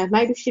all. You know,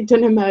 maybe if she'd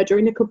done a murder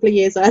in a couple of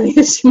years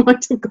earlier, she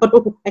might have got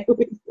away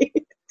with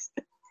it.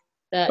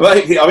 I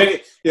mean,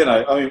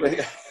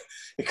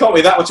 it can't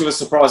be that much of a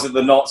surprise that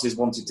the Nazis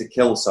wanted to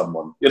kill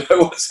someone. You know,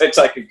 once they'd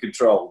taken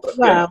control. But,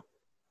 well,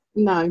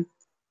 no.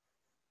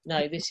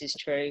 No, this is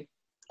true.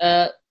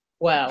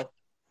 Wow.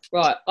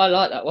 Right, I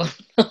like that one.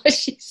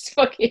 She's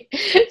fucking...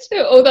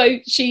 Although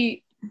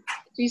she's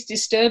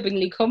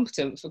disturbingly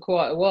competent for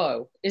quite a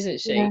while,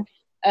 isn't she? Yeah.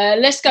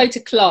 Let's go to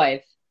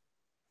Clive.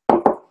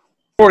 The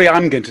story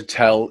I'm going to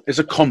tell is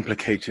a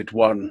complicated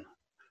one.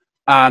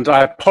 And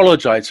I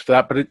apologise for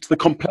that, but it's the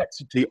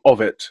complexity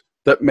of it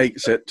that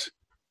makes it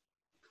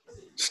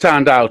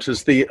stand out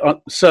as the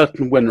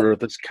certain winner of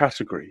this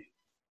category.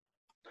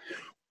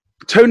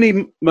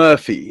 Tony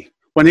Murphy,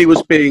 when he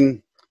was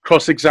being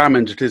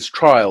cross-examined at his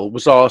trial,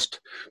 was asked,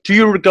 "Do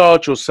you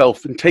regard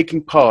yourself in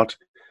taking part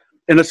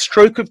in a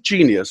stroke of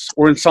genius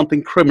or in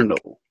something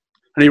criminal?"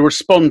 And he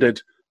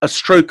responded, "A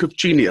stroke of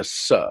genius,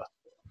 sir."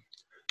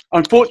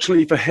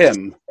 Unfortunately for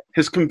him,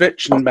 his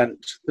conviction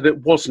meant that it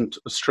wasn't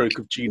a stroke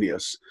of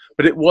genius,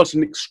 but it was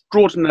an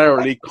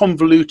extraordinarily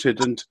convoluted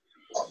and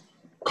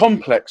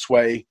complex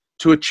way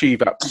to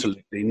achieve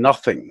absolutely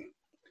nothing.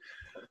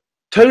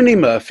 Tony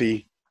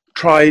Murphy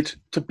tried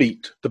to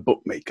beat the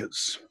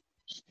bookmakers.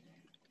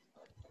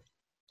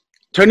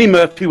 Tony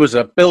Murphy was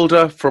a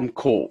builder from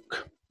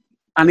Cork,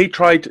 and he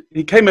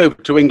came over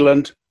to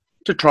England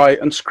to try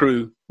and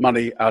screw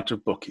money out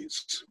of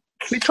bookies.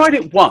 He tried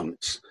it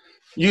once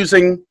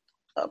using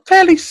a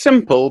fairly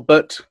simple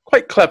but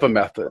quite clever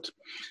method.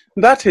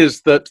 That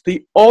is that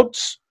the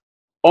odds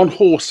on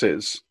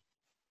horses,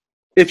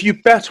 if you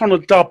bet on a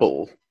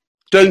double,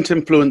 don't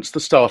influence the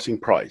starting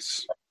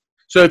price.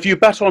 So if you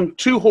bet on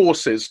two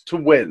horses to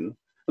win,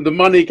 and the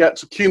money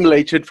gets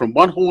accumulated from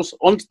one horse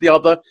onto the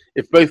other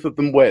if both of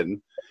them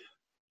win,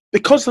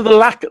 because of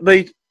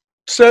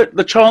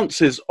the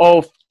chances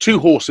of two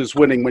horses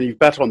winning when you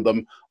bet on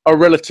them are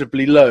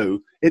relatively low,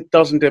 it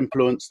doesn't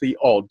influence the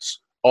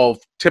odds of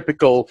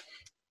typical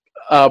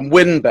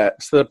win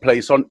bets that are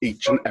placed on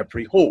each and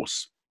every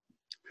horse.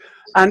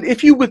 And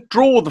if you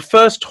withdraw the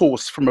first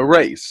horse from a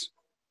race,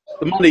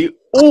 the money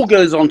all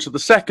goes onto the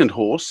second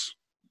horse,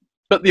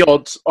 but the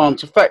odds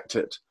aren't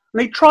affected.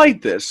 And he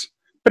tried this,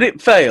 but it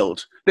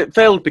failed. It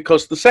failed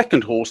because the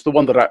second horse, the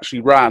one that actually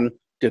ran,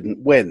 didn't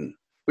win,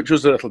 which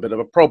was a little bit of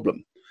a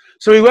problem.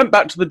 So he went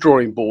back to the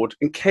drawing board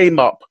and came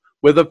up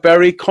with a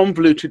very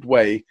convoluted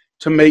way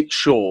to make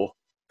sure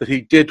that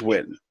he did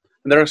win.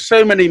 And there are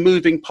so many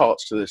moving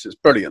parts to this, it's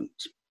brilliant.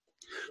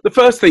 The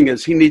first thing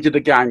is he needed a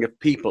gang of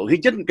people. He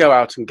didn't go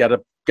out and get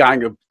a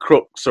gang of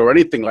crooks or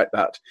anything like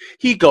that.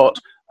 He got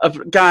a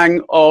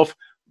gang of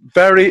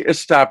very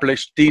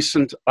established,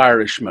 decent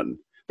Irishmen.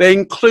 They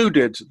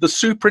included the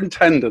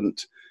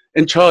superintendent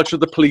in charge of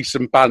the police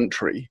in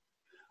Bantry,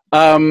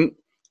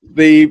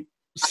 the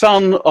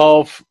son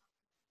of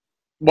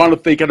one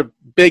of the kind of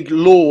big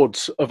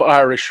lords of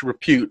Irish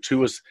repute, who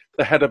was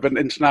the head of an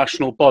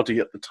international body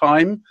at the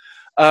time.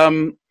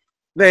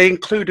 They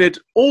included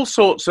all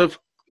sorts of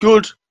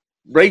good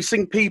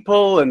racing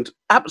people and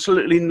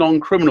absolutely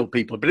non-criminal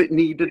people, but it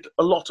needed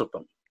a lot of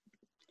them.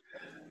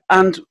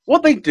 And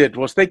what they did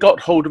was they got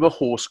hold of a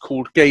horse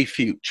called Gay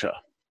Future,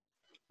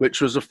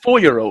 which was a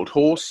 4-year-old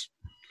horse,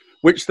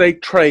 which they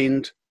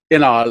trained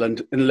in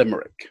Ireland, in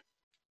Limerick.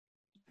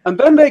 And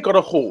then they got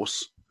a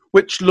horse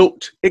which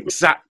looked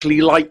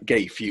exactly like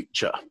Gay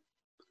Future.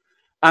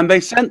 And they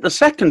sent the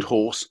second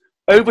horse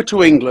over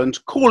to England,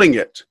 calling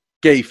it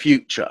Gay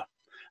Future.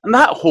 And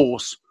that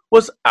horse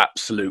was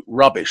absolute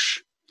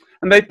rubbish.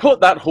 And they put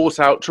that horse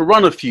out to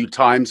run a few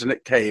times, and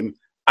it came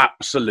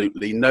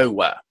absolutely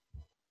nowhere.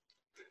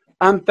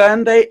 And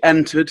then they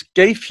entered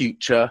Gay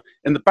Future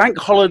in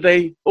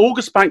the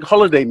August bank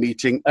holiday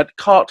meeting at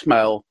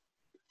Cartmel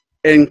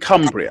in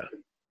Cumbria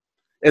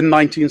in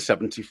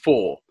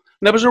 1974.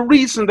 And there was a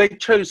reason they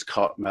chose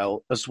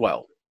Cartmel as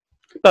well.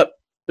 But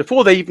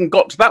before they even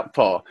got to that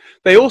far,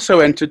 they also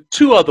entered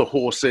 2 other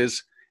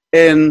horses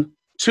in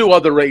 2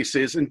 other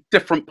races in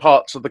different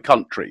parts of the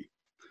country.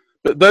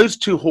 But those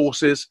 2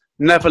 horses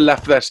never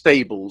left their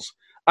stables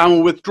and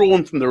were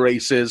withdrawn from the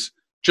races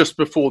just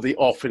before the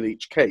off in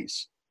each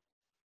case.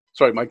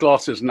 Sorry, my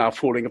glasses are now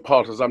falling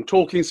apart as I'm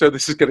talking, so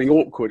this is getting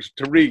awkward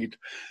to read.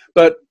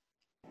 But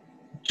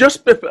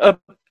just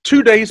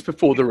 2 days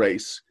before the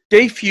race,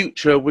 Gay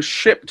Future was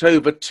shipped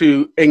over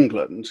to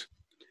England,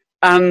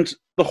 and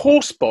the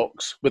horse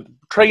box with the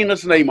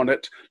trainer's name on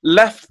it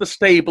left the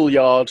stable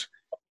yard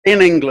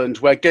in England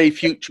where Gay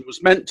Future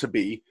was meant to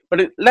be, but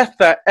it left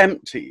there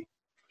empty.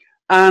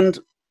 And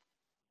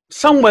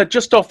somewhere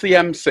just off the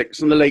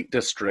M6 in the Lake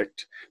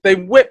District, they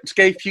whipped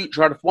Gay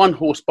Future out of one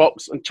horse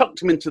box and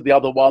chucked him into the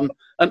other one,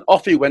 and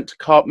off he went to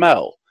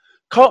Cartmel.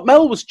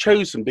 Cartmel was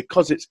chosen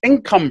because it's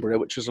in Cumbria,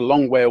 which is a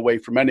long way away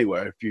from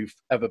anywhere if you've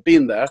ever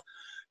been there,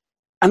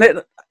 and it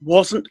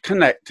wasn't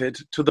connected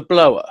to the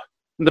blower.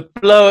 And the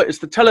blower is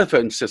the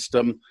telephone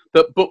system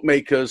that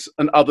bookmakers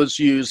and others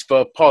use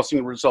for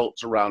passing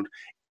results around.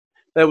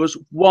 There was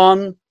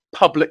one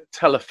public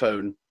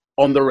telephone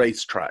on the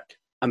racetrack,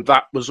 and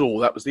that was all.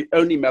 That was the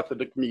only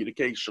method of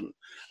communication.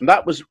 And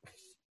that was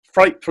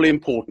frightfully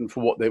important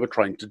for what they were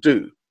trying to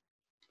do.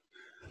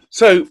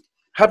 So,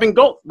 having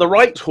got the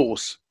right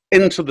horse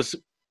into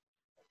the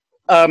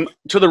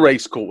to the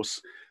race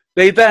course,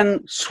 they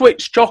then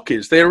switched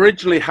jockeys. They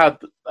originally had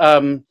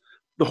the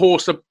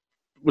horse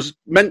was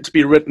meant to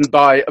be ridden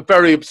by a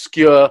very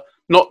obscure,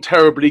 not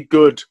terribly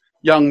good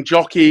young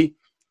jockey,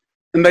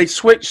 and they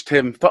switched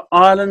him for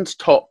Ireland's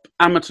top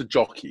amateur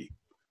jockey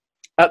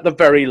at the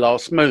very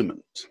last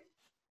moment,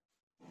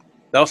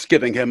 thus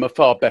giving him a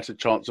far better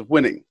chance of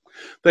winning.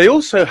 They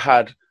also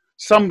had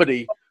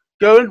somebody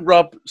go and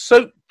rub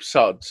soap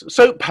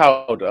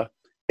powder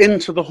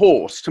into the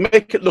horse to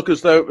make it look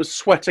as though it was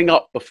sweating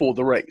up before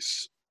the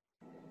race.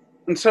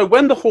 And so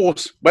when the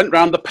horse went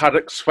round the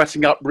paddock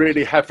sweating up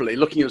really heavily,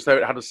 looking as though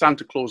it had a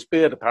Santa Claus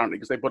beard apparently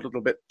because they put a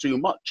little bit too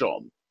much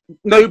on,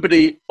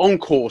 nobody on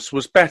course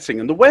was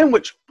betting. And the way in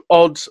which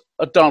odds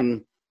are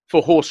done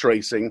for horse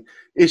racing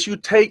is you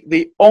take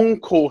the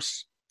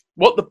on-course,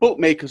 what the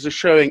bookmakers are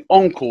showing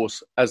on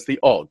course as the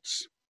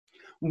odds.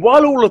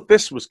 While all of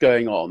this was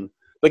going on,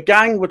 the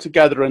gang were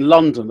together in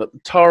London at the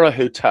Tara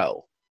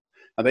Hotel,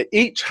 and they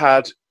each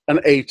had an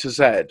A to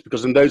Z,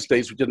 because in those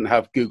days we didn't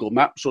have Google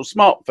Maps or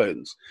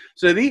smartphones.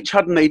 So they each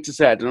had an A to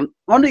Z, and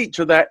on each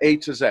of their A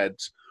to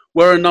Zs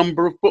were a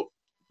number of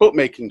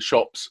bookmaking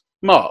shops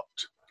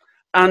marked.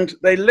 And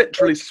they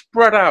literally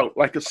spread out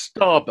like a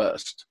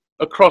starburst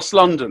across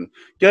London,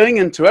 going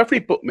into every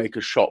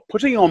bookmaker's shop,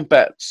 putting on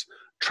bets,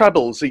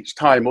 trebles each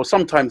time, or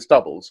sometimes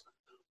doubles,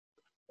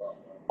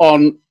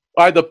 on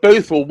either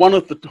both or one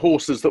of the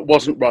horses that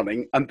wasn't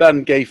running, and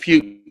then Gay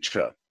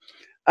Future.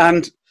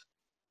 And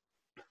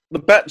the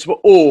bets were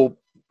all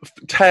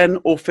 10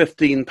 or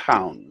 15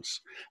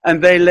 pounds,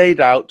 and they laid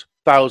out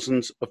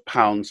thousands of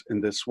pounds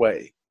in this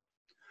way.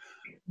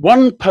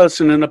 One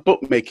person in a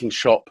bookmaking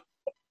shop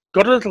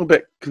got a little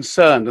bit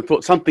concerned and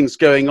thought something's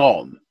going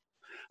on.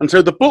 And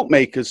so the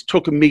bookmakers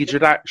took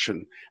immediate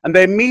action, and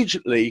they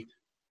immediately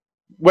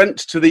went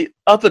to the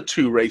other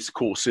 2 race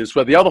courses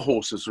where the other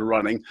horses were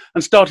running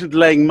and started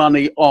laying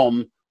money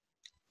on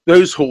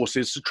those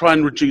horses to try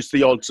and reduce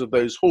the odds of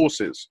those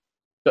horses,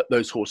 that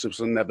those horses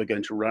were never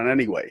going to run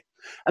anyway.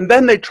 And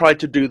then they tried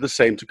to do the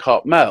same to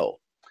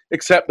Cartmel,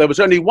 except there was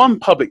only one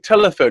public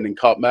telephone in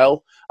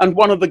Cartmel, and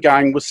one of the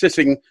gang was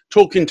sitting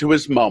talking to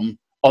his mum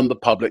on the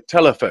public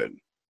telephone.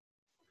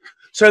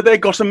 So they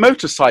got a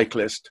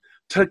motorcyclist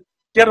to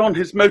get on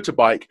his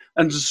motorbike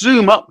and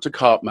zoom up to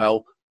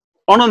Cartmel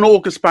on an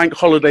August bank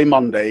holiday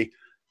Monday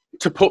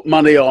to put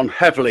money on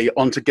heavily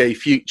onto Gay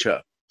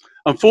Future.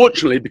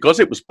 Unfortunately, because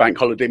it was bank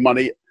holiday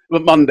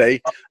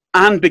Monday,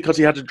 and because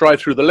he had to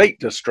drive through the Lake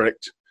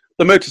District,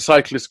 the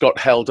motorcyclist got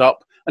held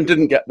up and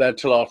didn't get there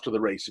till after the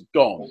race had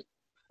gone.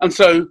 And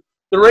so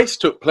the race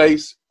took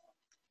place.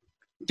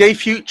 Gay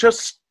Future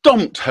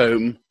stomped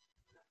home,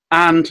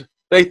 and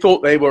they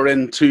thought they were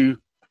into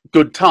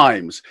good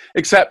times.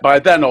 Except by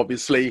then,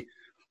 obviously,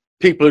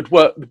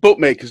 the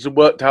bookmakers had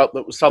worked out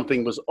that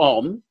something was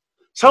on.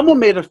 Someone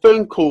made a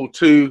phone call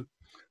to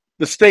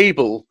the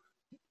stable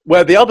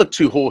where the other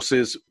 2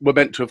 horses were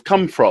meant to have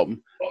come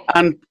from,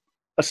 and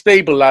a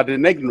stable lad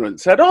in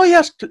ignorance said, "Oh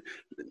yes, the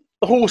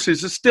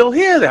horses are still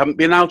here. They haven't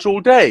been out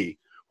all day,"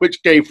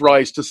 which gave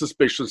rise to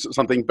suspicions that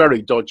something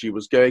very dodgy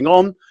was going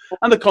on.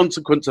 And the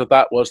consequence of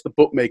that was the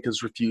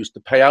bookmakers refused to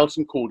pay out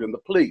and called in the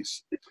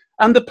police.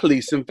 And the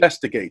police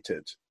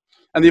investigated.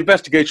 And the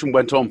investigation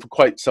went on for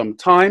quite some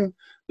time.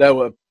 There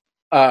were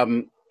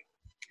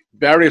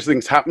various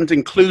things happened,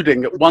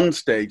 including at one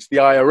stage, the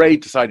IRA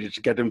decided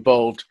to get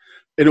involved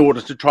in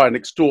order to try and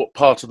extort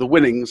part of the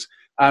winnings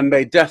and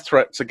made death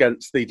threats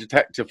against the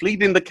detective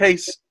leading the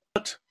case.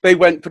 But they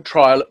went for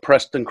trial at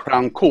Preston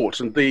Crown Court,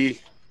 and the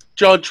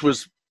judge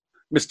was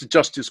Mr.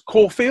 Justice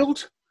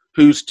Caulfield,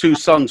 whose 2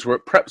 sons were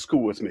at prep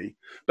school with me.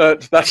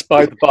 But that's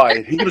by the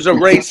by. He was a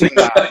racing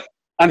man,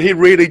 and he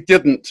really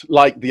didn't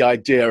like the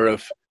idea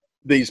of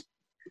these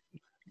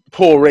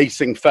poor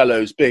racing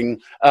fellows being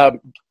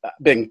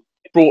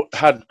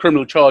had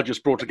criminal charges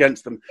brought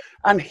against them.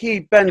 And he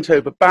bent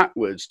over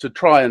backwards to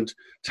try and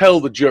tell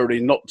the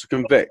jury not to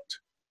convict.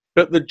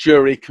 But the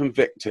jury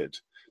convicted.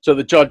 So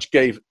the judge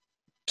gave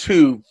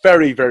 2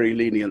 very, very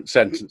lenient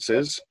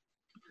sentences.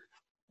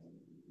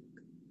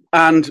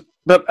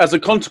 But as a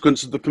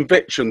consequence of the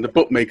conviction, the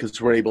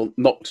bookmakers were able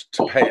not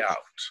to pay out.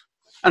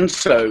 And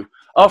so,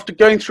 after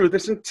going through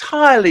this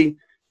entirely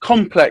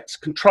complex,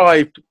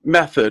 contrived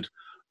method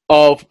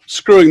of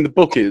screwing the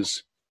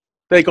bookies,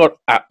 they got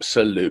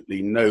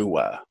absolutely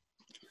nowhere.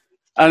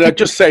 And I'd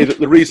just say that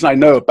the reason I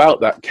know about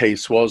that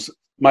case was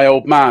my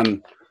old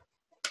man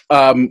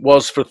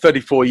was for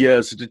 34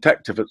 years a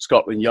detective at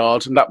Scotland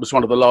Yard, and that was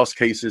one of the last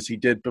cases he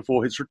did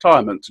before his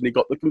retirement, and he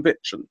got the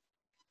conviction.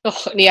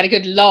 Oh, and he had a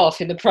good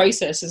laugh in the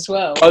process as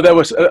well. Oh, there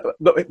was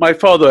my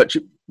father.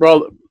 Actually,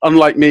 rather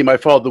unlike me, my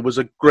father was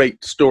a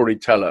great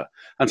storyteller,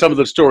 and some of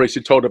the stories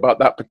he told about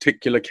that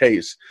particular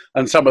case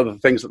and some of the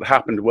things that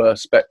happened were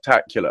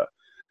spectacular.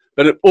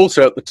 But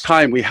also at the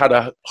time, we had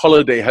a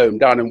holiday home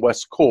down in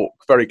West Cork,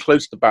 very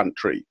close to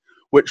Bantry,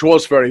 which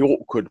was very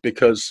awkward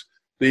because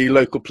the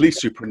local police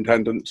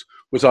superintendent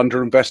was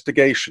under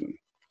investigation,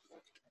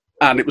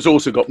 and it was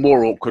also got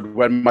more awkward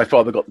when my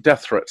father got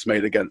death threats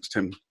made against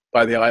him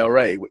by the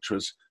IRA, which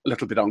was a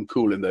little bit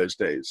uncool in those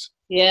days.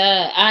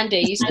 Yeah, Andy,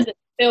 you said there's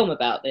a film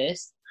about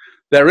this.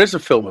 There is a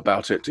film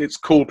about it. It's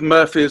called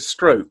Murphy's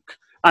Stroke,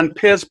 and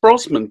Pierce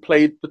Brosnan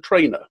played the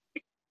trainer.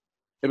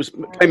 It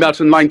came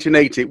out in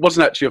 1980. It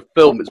wasn't actually a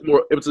film.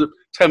 It was a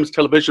Thames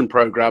television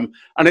programme,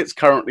 and it's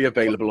currently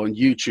available on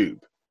YouTube.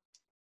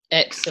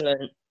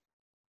 Excellent.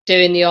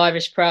 Doing the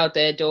Irish proud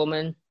there,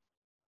 Dorman.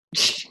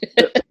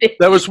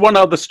 There was one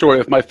other story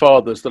of my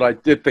father's that I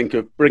did think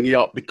of bringing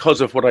up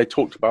because of what I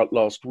talked about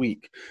last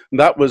week. And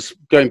that was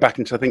going back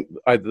into, I think,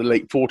 either the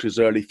late 40s,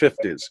 early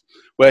 50s,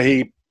 where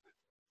he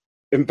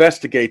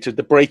investigated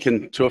the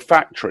break-in to a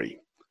factory.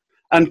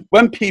 And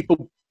when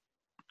people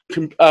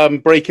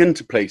break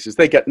into places,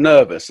 they get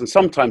nervous. And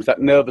sometimes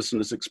that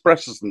nervousness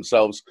expresses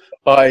themselves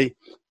by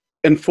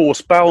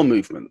enforced bowel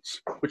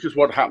movements, which is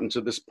what happened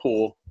to this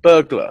poor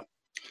burglar.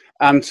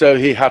 And so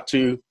he had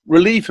to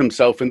relieve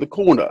himself in the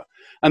corner.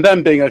 And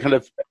then being a kind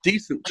of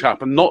decent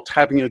chap and not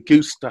having a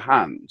goose to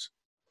hand,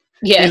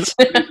 yes,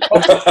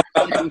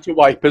 to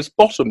wipe his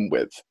bottom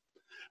with.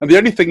 And the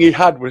only thing he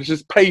had was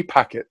his pay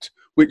packet,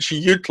 which he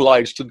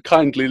utilised and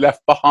kindly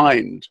left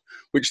behind,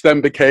 which then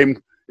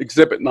became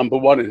exhibit number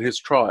 1 in his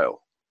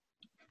trial.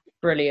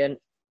 Brilliant.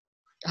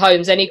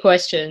 Holmes, any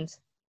questions?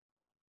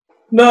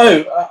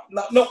 No,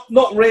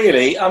 not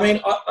really. I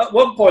mean, at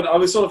one point I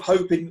was sort of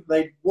hoping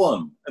they'd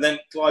won, and then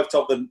Clive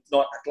had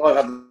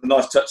the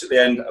nice touch at the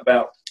end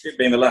about it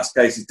being the last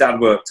case his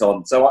dad worked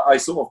on. So I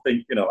sort of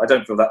think, I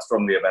don't feel that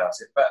strongly about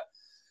it. But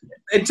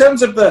in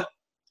terms of the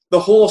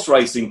horse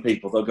racing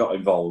people that got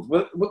involved,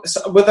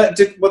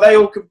 were they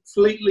all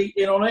completely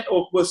in on it,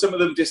 or were some of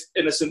them just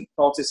innocent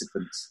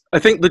participants? I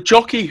think the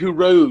jockey who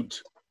rode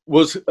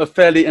was a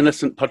fairly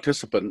innocent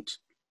participant.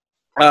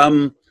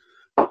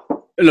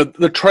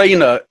 The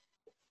trainer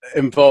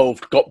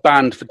involved got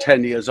banned for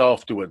 10 years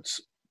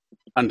afterwards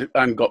and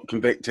got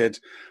convicted.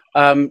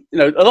 A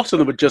lot of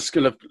them were just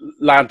kind of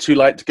lads who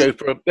like to go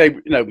for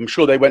I'm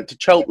sure they went to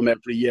Cheltenham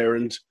every year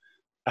and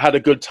had a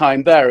good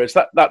time there. It's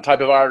that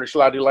type of Irish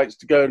lad who likes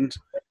to go and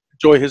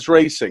enjoy his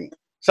racing.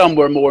 Some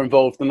were more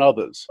involved than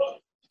others.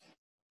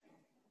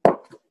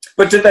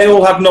 But did they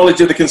all have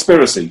knowledge of the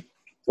conspiracy?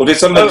 Or did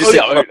some of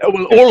them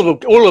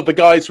all of the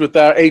guys with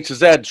their A to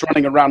Zs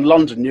running around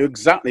London knew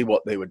exactly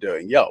what they were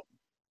doing. Yeah.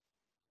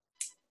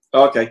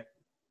 Okay.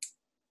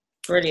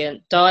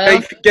 Brilliant.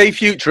 Dyer? Gay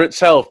Future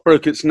itself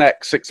broke its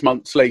neck 6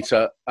 months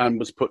later and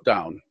was put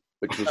down,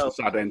 which was a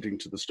sad ending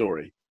to the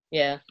story.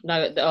 Yeah.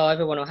 No.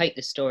 Everyone will hate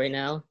this story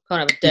now.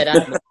 Can't have a dead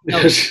animal.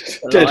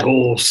 Dead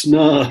horse.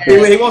 No.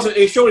 He wasn't.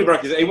 He surely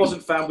broke his. He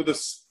wasn't found with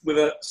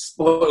a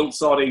spoiled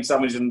sardine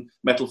sandwich and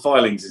metal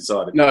filings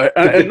inside it. No,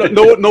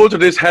 nor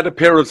did his head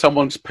appear on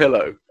someone's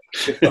pillow.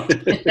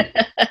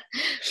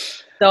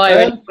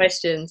 Siren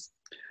questions.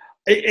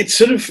 It's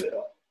sort of.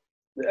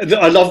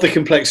 I love the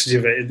complexity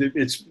of it.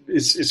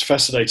 It's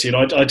fascinating.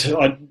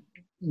 I'd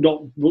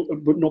not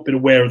been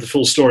aware of the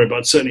full story, but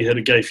I'd certainly heard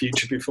of Gay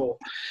Future before.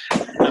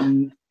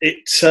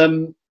 It's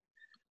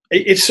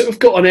sort of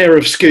got an air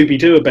of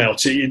Scooby-Doo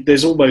about it.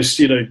 There's almost,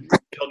 kind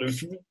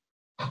of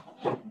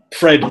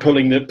Fred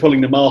pulling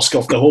the mask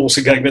off the horse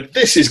and going, "But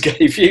this is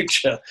Gay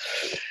Future."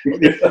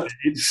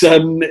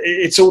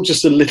 It's all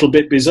just a little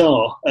bit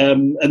bizarre.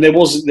 And there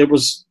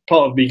was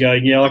part of me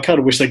going, "Yeah, I kind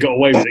of wish they got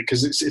away with it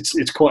because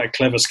it's quite a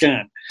clever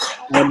scam."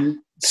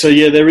 So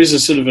yeah, there is a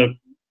sort of a.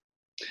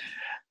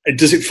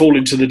 Does it fall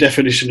into the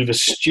definition of a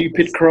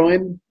stupid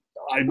crime?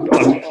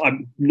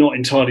 I'm not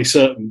entirely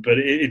certain, but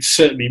it's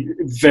certainly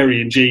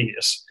very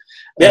ingenious.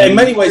 Yeah, in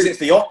many ways, it's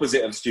the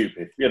opposite of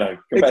stupid.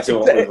 Compared to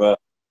what we've.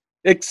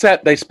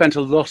 Except they spent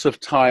a lot of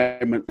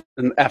time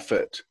and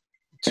effort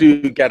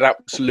to get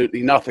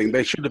absolutely nothing.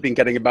 They should have been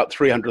getting about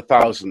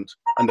 300,000,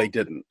 and they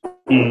didn't.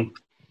 Mm.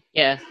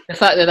 Yeah, the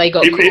fact that they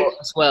got caught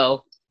as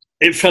well.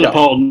 It fell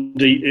apart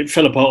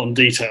on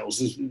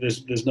details.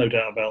 There's no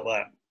doubt about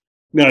that.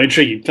 No,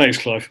 intriguing. Thanks,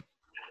 Clive.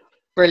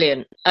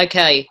 Brilliant.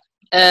 Okay,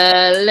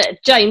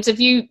 James,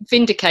 have you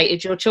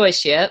vindicated your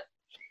choice yet?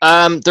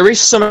 There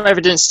is some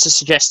evidence to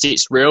suggest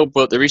it's real,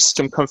 but there is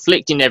some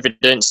conflicting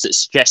evidence that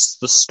suggests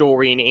the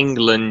story in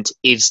England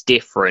is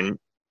different.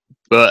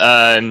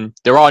 But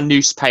there are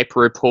newspaper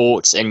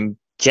reports and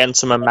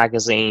gentleman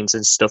magazines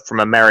and stuff from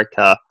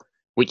America,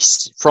 which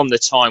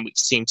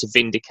seem to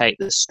vindicate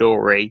the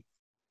story.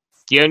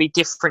 The only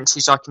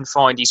differences I can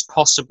find is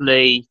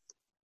possibly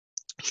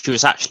she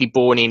was actually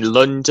born in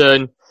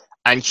London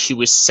and she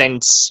was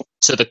sent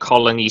to the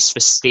colonies for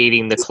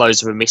stealing the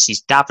clothes of a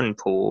Mrs.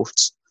 Davenport.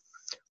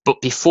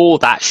 But before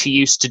that, she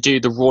used to do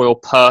the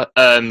royal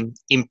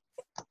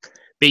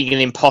being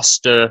an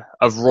imposter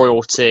of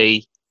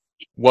royalty,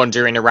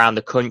 wandering around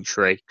the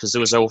country. Because there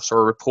was also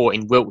a report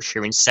in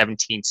Wiltshire in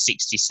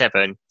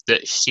 1767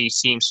 that she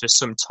seems for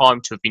some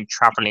time to have been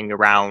travelling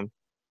around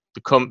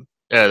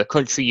the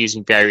country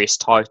using various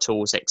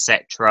titles,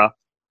 etc.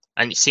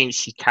 And it seems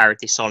she carried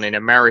this on in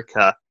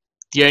America.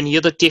 The only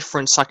other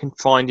difference I can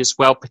find as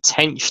well,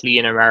 potentially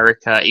in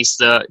America, is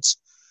that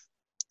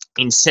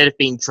instead of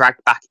being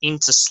dragged back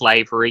into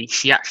slavery,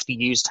 she actually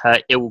used her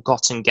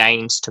ill-gotten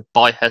gains to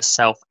buy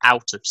herself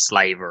out of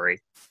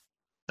slavery.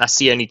 That's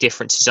the only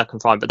differences I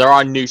can find. But there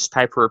are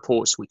newspaper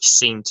reports which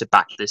seem to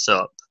back this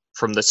up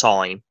from the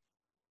time,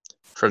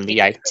 from the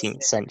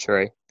 18th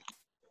century.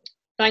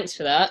 Thanks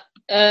for that.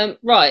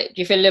 Right,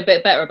 do you feel a little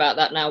bit better about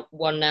that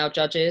now,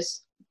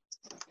 judges?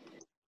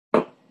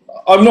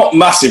 I'm not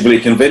massively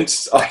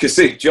convinced. I can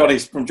see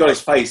from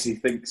Johnny's face. He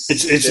thinks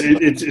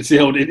it's the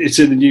old. It's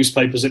in the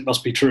newspapers. It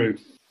must be true.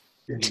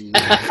 There's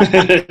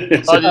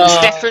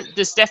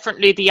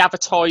definitely the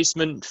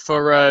advertisement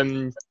for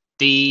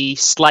the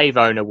slave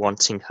owner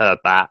wanting her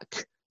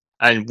back,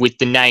 and with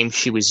the name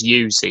she was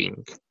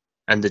using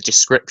and the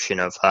description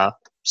of her.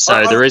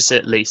 So there is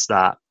at least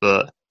that.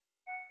 But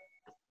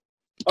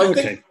I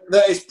think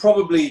there is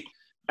probably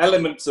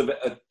elements of it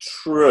are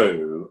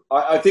true.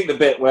 I think the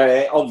bit where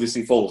it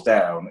obviously falls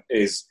down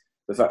is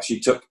the fact she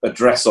took a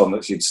dress on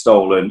that she'd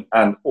stolen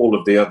and all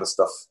of the other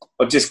stuff.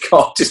 I just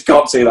can't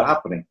see that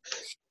happening.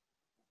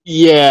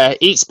 Yeah,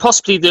 it's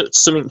possibly that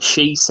something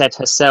she said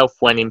herself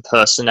when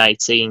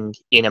impersonating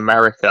in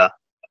America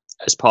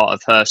as part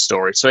of her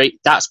story. So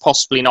that's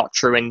possibly not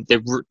true. And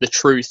the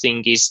true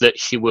thing is that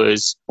she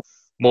was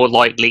more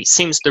likely. It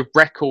seems the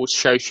records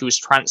show she was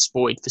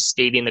transported for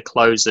stealing the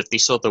clothes of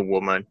this other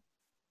woman.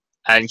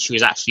 And she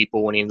was actually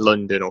born in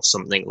London or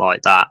something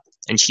like that.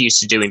 And she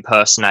used to do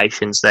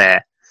impersonations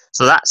there.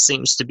 So that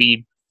seems to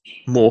be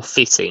more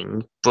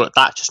fitting, but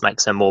that just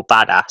makes her more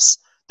badass,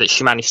 that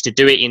she managed to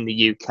do it in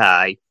the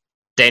UK,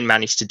 then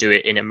managed to do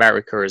it in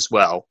America as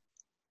well.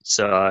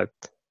 So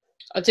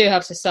I do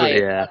have to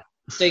say, I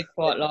do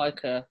quite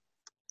like her.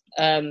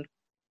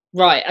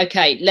 Right,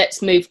 okay,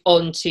 let's move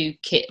on to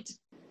Kit.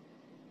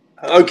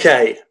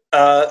 Okay.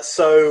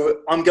 So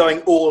I'm going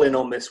all in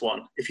on this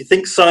one. If you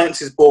think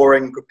science is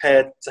boring,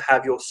 prepare to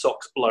have your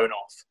socks blown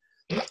off.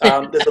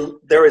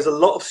 There is a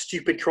lot of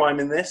stupid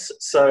crime in this,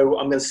 so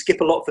I'm going to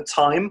skip a lot for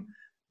time.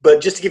 But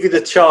just to give you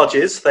the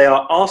charges, they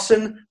are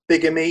arson,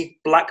 bigamy,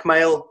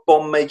 blackmail,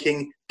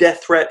 bomb-making,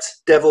 death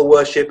threats, devil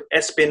worship,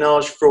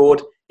 espionage,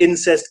 fraud,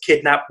 incest,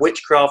 kidnap,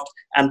 witchcraft,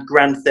 and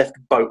grand theft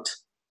boat.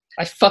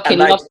 I fucking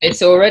love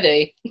this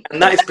already.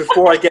 And that is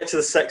before I get to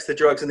the sex, the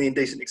drugs, and the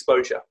indecent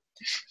exposure.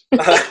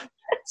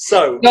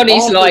 So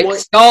Johnny's like,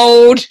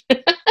 sold.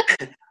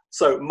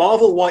 So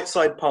Marvel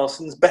Whiteside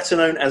Parsons, better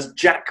known as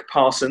Jack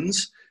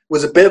Parsons,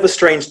 was a bit of a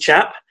strange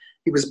chap.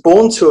 He was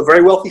born to a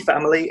very wealthy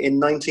family in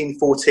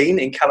 1914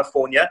 in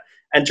California,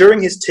 and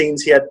during his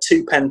teens he had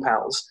two pen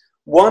pals.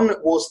 One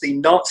was the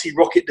Nazi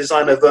rocket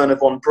designer Werner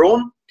von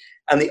Braun,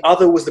 and the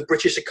other was the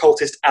British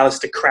occultist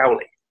Aleister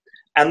Crowley.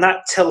 And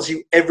that tells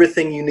you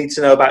everything you need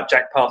to know about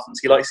Jack Parsons.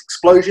 He likes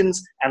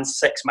explosions and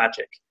sex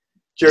magic.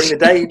 During the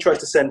day, he tries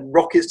to send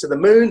rockets to the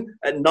moon.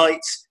 At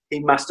night,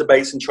 he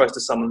masturbates and tries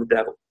to summon the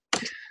devil.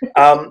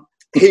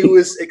 He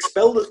was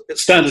expelled at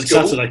Standard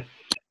school. Saturday.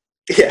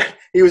 Yeah,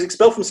 he was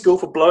expelled from school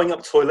for blowing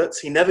up toilets.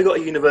 He never got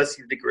a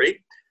university degree.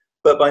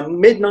 But by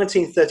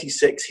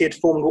mid-1936, he had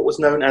formed what was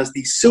known as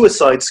the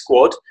Suicide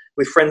Squad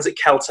with friends at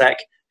Caltech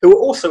who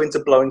were also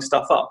into blowing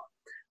stuff up.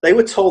 They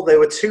were told they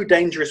were too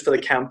dangerous for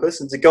the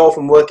campus and to go off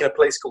and work in a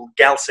place called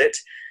Galset.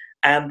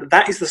 And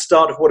that is the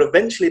start of what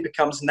eventually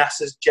becomes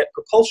NASA's Jet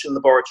Propulsion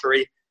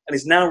Laboratory and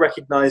is now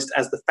recognized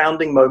as the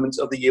founding moment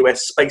of the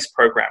US space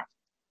program.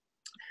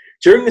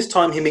 During this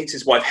time, he meets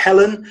his wife,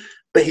 Helen,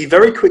 but he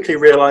very quickly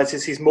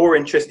realizes he's more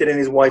interested in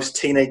his wife's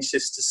teenage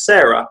sister,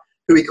 Sarah,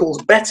 who he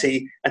calls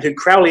Betty and who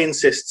Crowley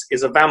insists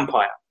is a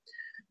vampire.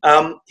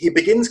 He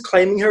begins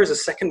claiming her as a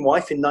second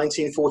wife in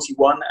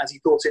 1941 as he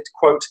thought it,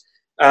 quote,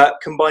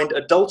 combined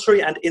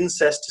adultery and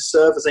incest to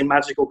serve as a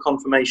magical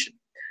confirmation.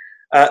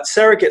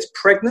 Sarah gets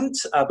pregnant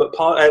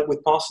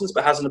with Parsons,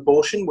 but has an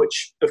abortion,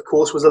 which of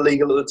course was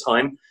illegal at the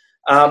time.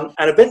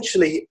 And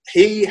eventually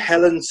he,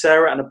 Helen,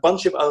 Sarah, and a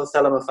bunch of other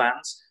Thelema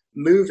fans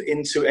move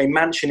into a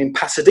mansion in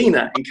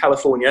Pasadena in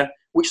California,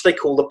 which they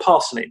call the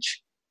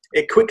Parsonage.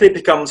 It quickly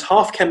becomes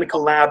half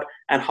chemical lab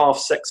and half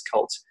sex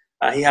cult.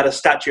 He had a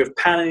statue of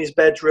Pan in his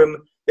bedroom.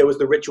 There was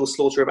the ritual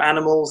slaughter of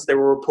animals. There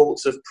were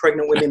reports of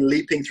pregnant women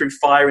leaping through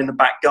fire in the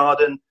back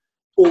garden,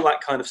 all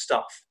that kind of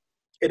stuff.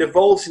 It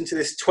evolves into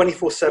this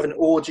 24/7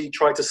 orgy,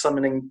 tried to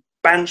summoning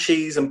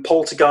banshees and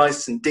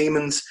poltergeists and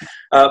demons.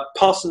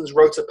 Parsons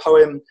wrote a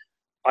poem,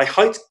 I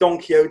hiked Don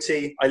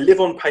Quixote, I live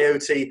on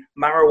peyote,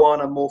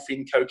 marijuana,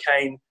 morphine,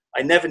 cocaine.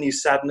 I never knew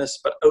sadness,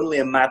 but only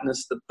a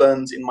madness that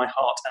burns in my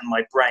heart and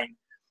my brain.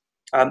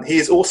 He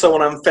is also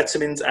on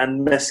amphetamines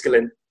and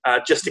mescaline,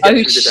 just to get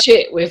through the day. Oh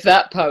shit, with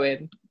that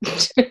poem.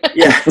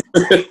 Yeah.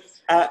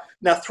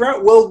 Now,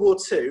 throughout World War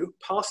II,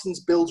 Parsons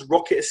builds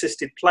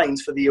rocket-assisted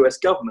planes for the US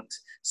government.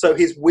 So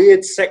his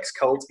weird sex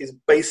cult is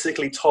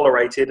basically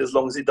tolerated as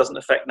long as it doesn't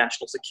affect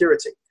national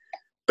security.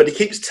 But he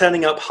keeps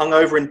turning up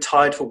hungover and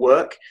tired for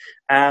work,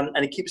 and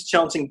he keeps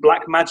chanting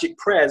black magic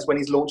prayers when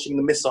he's launching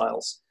the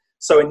missiles.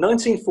 So in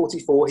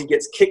 1944, he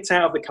gets kicked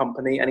out of the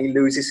company and he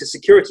loses his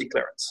security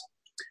clearance.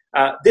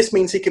 This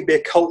means he can be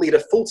a cult leader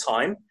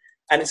full-time,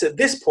 and it's at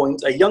this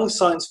point a young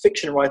science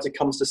fiction writer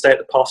comes to stay at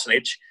the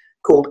parsonage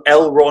called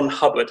L. Ron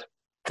Hubbard.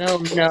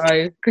 Oh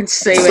no, can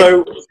see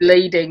where it's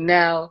leading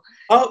now.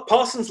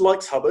 Parsons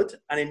likes Hubbard,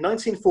 and in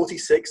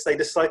 1946 they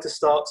decide to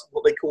start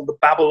what they call the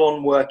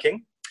Babylon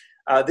Working.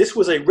 This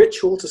was a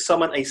ritual to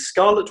summon a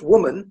scarlet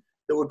woman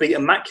that would be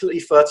immaculately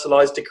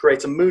fertilized to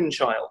create a moon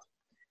child.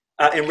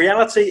 In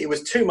reality, it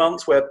was 2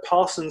 months where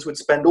Parsons would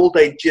spend all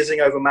day jizzing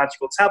over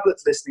magical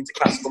tablets, listening to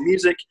classical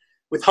music,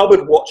 with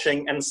Hubbard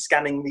watching and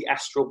scanning the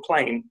astral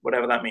plane,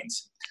 whatever that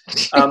means.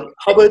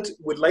 Hubbard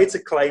would later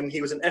claim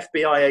he was an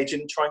FBI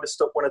agent trying to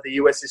stop one of the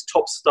US's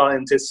top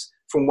scientists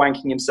from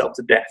wanking himself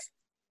to death.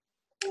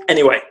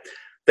 Anyway,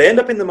 they end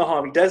up in the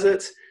Mojave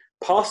Desert.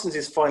 Parsons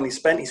is finally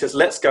spent. He says,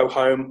 let's go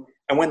home.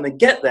 And when they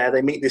get there,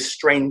 they meet this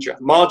stranger,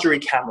 Marjorie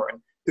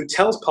Cameron, who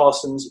tells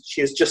Parsons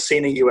she has just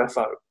seen a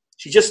UFO.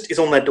 She just is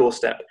on their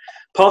doorstep.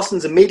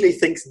 Parsons immediately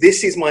thinks,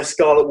 this is my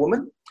Scarlet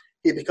Woman.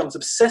 He becomes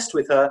obsessed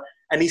with her,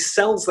 and he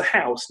sells the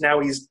house. Now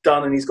he's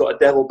done, and he's got a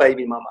devil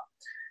baby mama.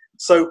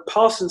 So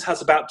Parsons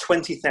has about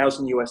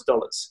 $20,000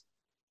 US.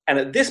 And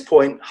at this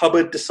point,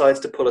 Hubbard decides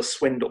to pull a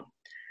swindle.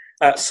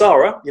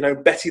 Sarah,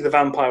 Betty the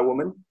vampire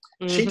woman,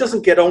 she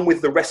doesn't get on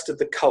with the rest of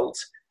the cult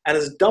and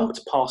has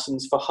dumped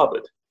Parsons for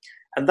Hubbard.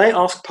 And they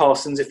ask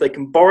Parsons if they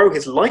can borrow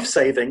his life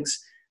savings,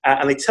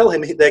 and they tell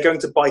him they're going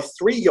to buy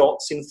 3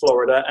 yachts in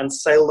Florida and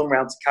sail them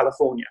around to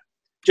California.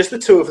 Just the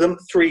 2 of them,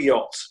 3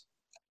 yachts.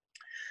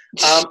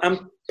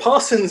 And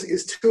Parsons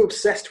is too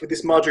obsessed with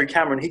this Marjorie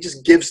Cameron, he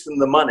just gives them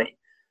the money.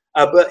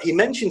 But he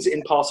mentions it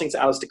in passing to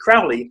Aleister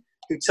Crowley,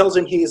 who tells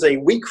him he is a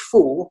weak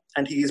fool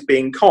and he is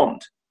being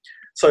conned.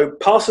 So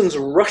Parsons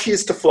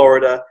rushes to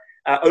Florida,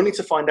 only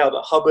to find out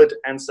that Hubbard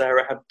and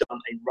Sarah have done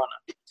a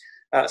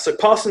runner. So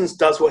Parsons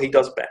does what he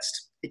does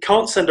best. He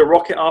can't send a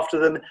rocket after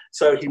them,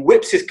 so he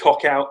whips his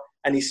cock out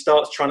and he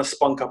starts trying to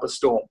spunk up a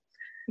storm.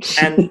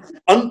 And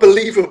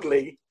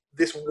unbelievably,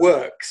 this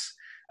works.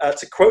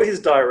 To quote his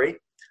diary,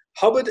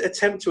 Hubbard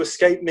attempted to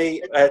escape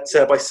me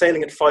by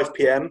sailing at 5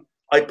 p.m.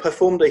 I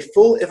performed a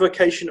full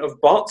evocation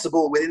of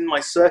Bartzabal within my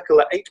circle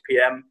at 8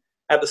 p.m.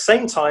 At the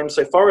same time,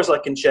 so far as I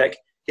can check,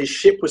 his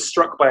ship was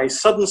struck by a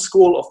sudden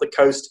squall off the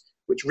coast,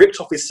 which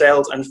ripped off his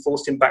sails and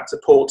forced him back to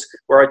port,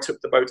 where I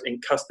took the boat in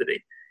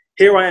custody.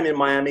 Here I am in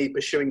Miami,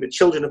 pursuing the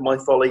children of my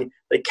folly.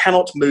 They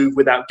cannot move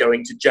without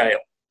going to jail.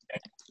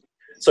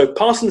 So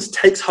Parsons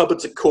takes Hubbard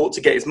to court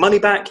to get his money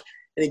back,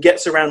 and he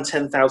gets around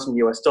 $10,000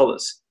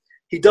 US.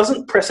 He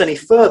doesn't press any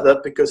further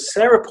because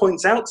Sarah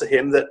points out to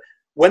him that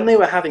when they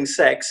were having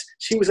sex,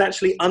 she was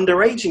actually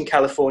underage in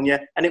California,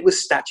 and it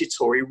was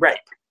statutory rape.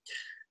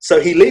 So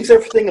he leaves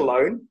everything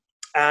alone,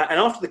 and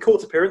after the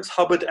court appearance,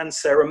 Hubbard and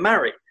Sarah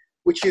marry,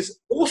 which is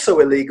also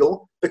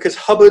illegal because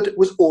Hubbard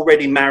was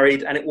already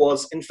married, and it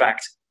was, in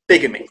fact,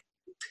 bigamy.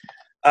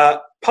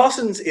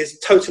 Parsons is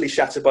totally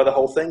shattered by the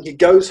whole thing. He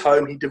goes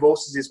home, he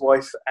divorces his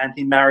wife, and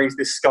he marries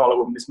this Scarlet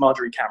Woman, this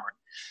Marjorie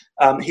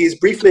Cameron. He is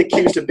briefly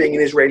accused of being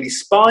an Israeli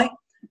spy,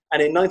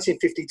 And in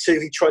 1952,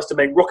 he tries to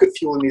make rocket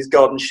fuel in his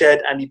garden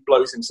shed, and he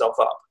blows himself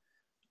up.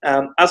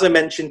 As I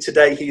mentioned,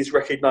 today he is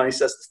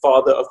recognized as the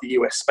father of the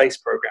US space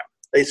program.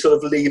 They sort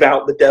of leave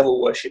out the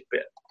devil worship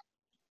bit.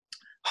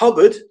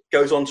 Hubbard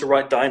goes on to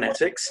write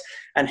Dianetics,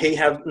 and he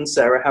and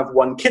Sarah have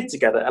one kid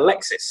together,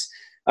 Alexis.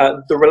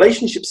 The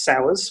relationship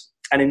sours,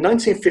 and in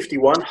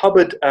 1951,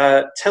 Hubbard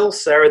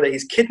tells Sarah that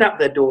he's kidnapped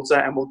their daughter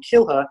and will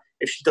kill her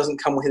if she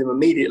doesn't come with him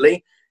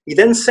immediately. He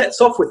then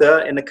sets off with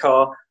her in a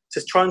car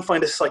to try and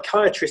find a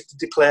psychiatrist to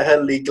declare her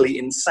legally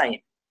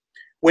insane.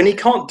 When he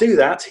can't do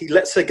that, he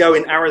lets her go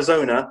in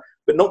Arizona,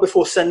 but not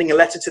before sending a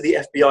letter to the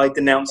FBI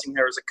denouncing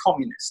her as a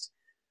communist.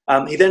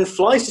 He then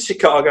flies to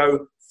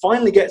Chicago,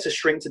 finally gets a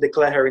shrink to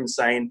declare her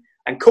insane,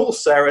 and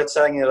calls Sarah,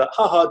 telling her that,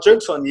 haha,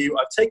 joke's on you,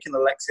 I've taken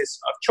Alexis,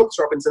 I've chopped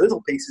her up into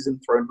little pieces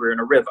and thrown her in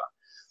a river.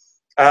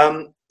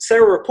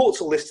 Sarah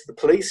reports all this to the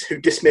police, who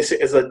dismiss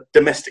it as a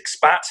domestic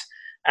spat.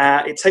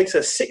 It takes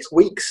her 6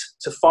 weeks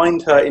to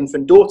find her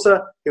infant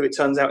daughter, who it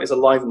turns out is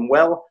alive and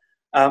well.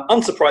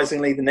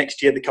 Unsurprisingly, the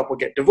next year the couple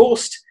get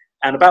divorced,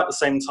 and about the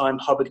same time,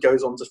 Hubbard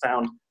goes on to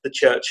found the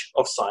Church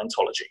of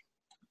Scientology.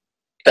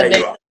 There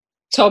you are.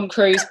 Tom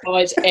Cruise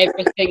buys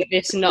everything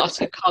this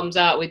nutter comes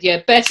out with.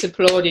 Yeah, Beth's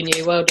applauding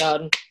you. Well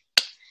done.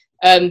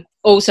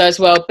 Also, as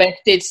well, Beth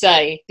did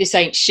say, this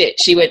ain't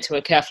shit. She went to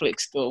a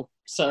Catholic school.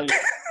 So,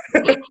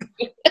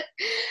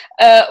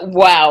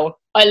 wow.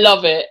 I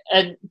love it.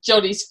 And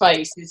Johnny's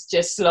face is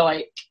just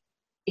like,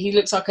 he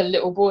looks like a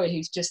little boy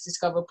who's just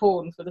discovered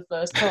porn for the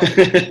first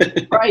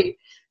time. Great.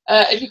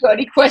 Have you got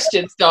any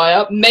questions,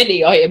 Dyer?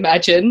 Many, I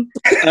imagine.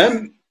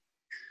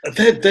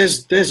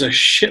 There's a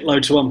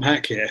shitload to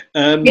unpack here.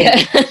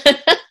 Yeah.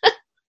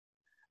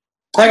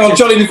 Hang on,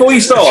 Johnny, before you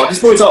start,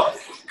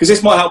 because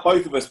this might help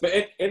both of us, but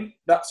in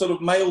that sort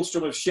of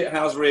maelstrom of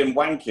shithousery and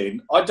wanking,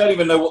 I don't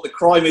even know what the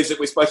crime is that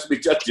we're supposed to be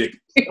judging.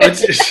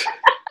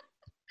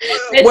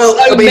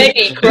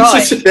 Many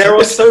crimes. There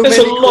are so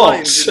many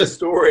crimes in the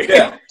story.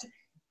 Yeah.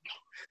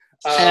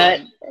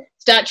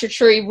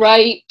 Statutory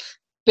rape,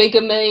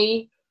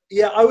 bigamy.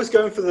 Yeah, I was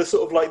going for the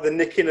sort of like the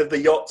nicking of the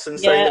yachts and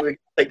saying that we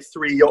take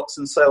 3 yachts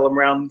and sail them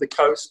around the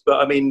coast. But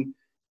I mean,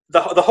 the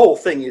whole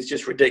thing is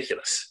just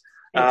ridiculous.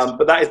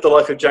 But that is the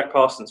life of Jack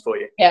Parsons for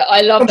you. Yeah,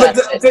 I love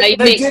that. They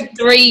nicked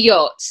 3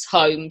 yachts,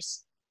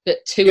 Holmes,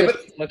 that 2 of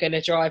them were going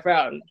to drive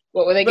around.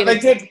 What were they going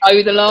to do?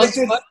 The last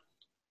one?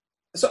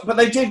 But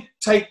they did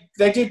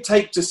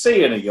take to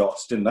sea in a yacht,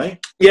 didn't they?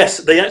 Yes,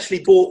 they actually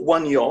bought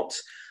 1 yacht.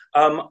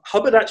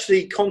 Hubbard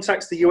actually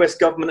contacts the US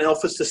government and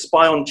offers to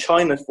spy on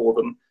China for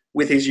them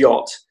with his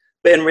yacht.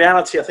 But in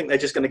reality, I think they're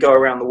just going to go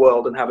around the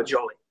world and have a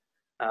jolly.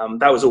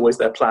 That was always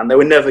their plan. They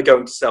were never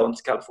going to sell them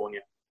to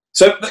California.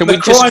 So the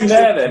crime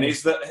there then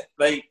is that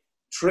they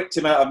tricked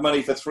him out of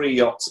money for 3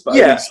 yachts, but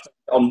at least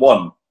on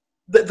 1.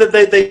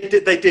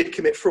 They did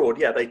commit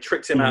fraud. Yeah, they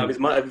tricked him out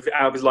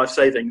of his life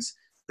savings.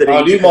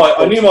 I knew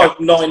my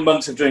 9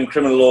 months of doing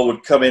criminal law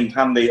would come in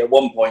handy at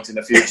one point in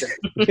the future.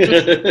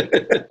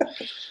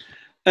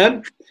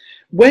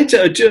 Where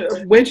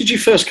did you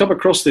first come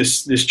across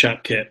this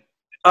chap, Kit?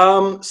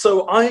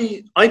 So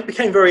I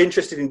became very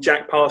interested in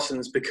Jack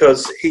Parsons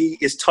because he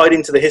is tied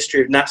into the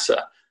history of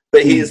NASA,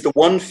 but he is the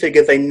one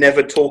figure they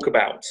never talk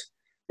about.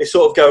 They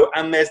sort of go,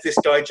 and there's this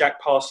guy, Jack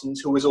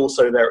Parsons, who was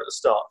also there at the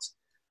start.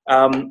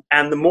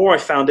 And the more I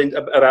found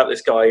about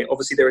this guy,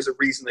 obviously there is a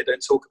reason they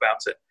don't talk about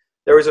it.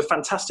 There is a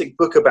fantastic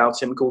book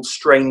about him called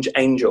Strange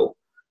Angel,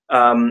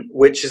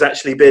 which has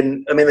actually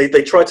been, I mean,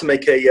 they tried to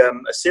make a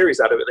series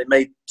out of it. They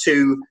made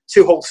two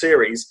whole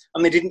series,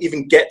 and they didn't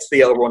even get to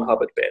the L. Ron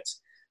Hubbard bit.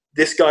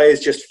 This guy is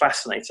just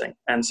fascinating,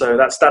 and so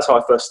that's how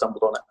I first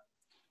stumbled on it.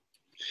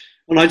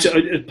 Well,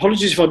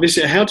 apologies if I missed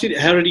it. How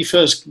did he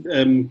first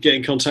get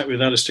in contact with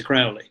Aleister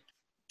Crowley?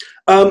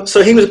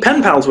 So he was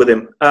pen pals with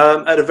him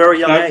at a very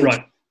young age.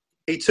 Right.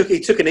 He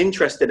took an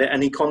interest in it,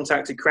 and he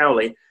contacted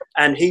Crowley,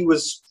 and he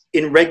was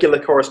in regular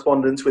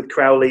correspondence with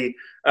Crowley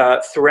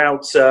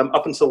throughout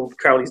up until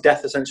Crowley's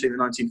death, essentially in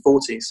the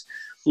 1940s.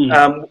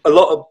 A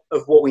lot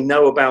of what we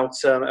know about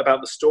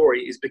the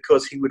story is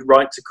because he would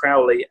write to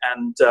Crowley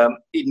and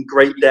in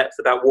great depth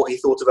about what he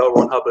thought of L.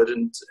 Ron Hubbard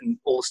and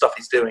all the stuff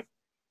he's doing.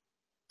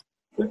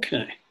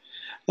 Okay.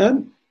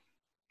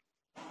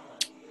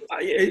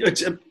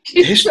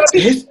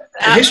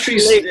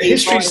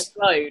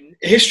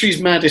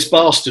 History's maddest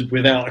bastard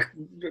without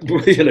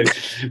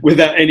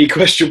any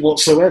question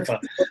whatsoever.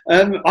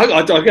 I'm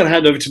going to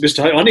hand over to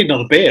Mr. Hay. I need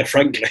another beer,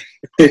 frankly.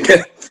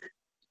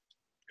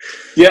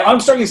 Yeah, I'm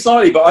struggling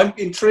slightly, but I'm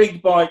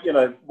intrigued by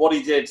what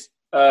he did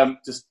to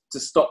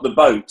stop the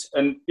boat.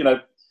 And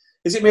are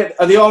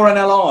the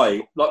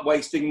RNLI like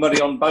wasting money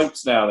on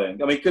boats now?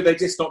 Then I mean, could they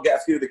just not get a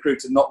few of the crew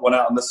to knock one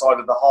out on the side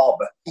of the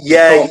harbour?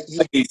 Yeah,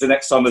 the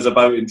next time there's a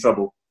boat in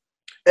trouble.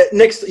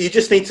 Next, you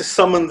just need to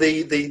summon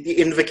the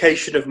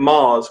invocation of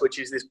Mars, which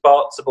is this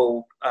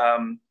Bartzable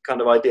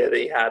kind of idea that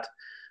he had.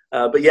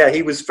 But yeah,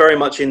 he was very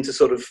much into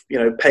sort of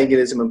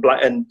paganism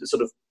and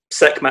sort of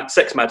sex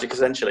magic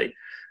essentially.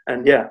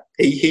 And yeah,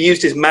 he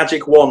used his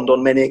magic wand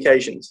on many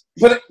occasions.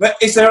 But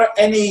is there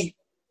any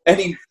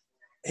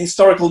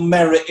historical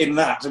merit in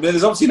that? I mean,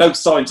 there's obviously no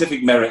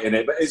scientific merit in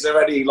it, but is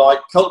there any like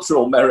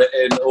cultural merit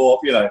in, or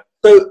you know?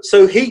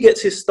 So he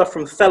gets his stuff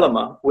from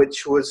Thelema,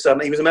 which was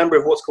he was a member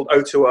of what's called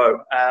O2O,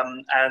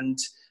 and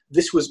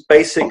this was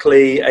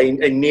basically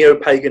a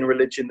neo-pagan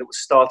religion that was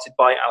started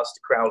by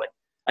Aleister Crowley,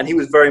 and he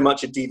was very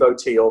much a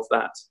devotee of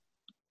that.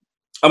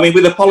 I mean,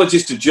 with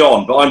apologies to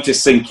John, but I'm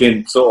just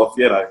thinking sort of,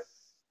 you know,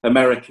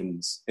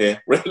 Americans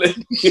here, really.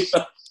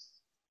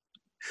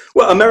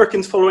 Well,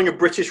 Americans following a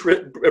British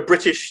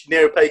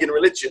neo-pagan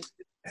religion.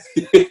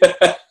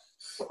 Yeah.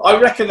 I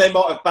reckon they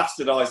might have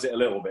bastardised it a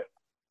little bit.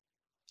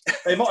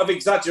 They might have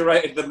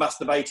exaggerated the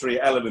masturbatory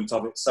element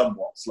of it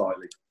somewhat,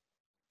 slightly.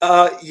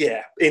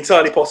 Yeah,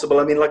 entirely possible.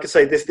 I mean, like I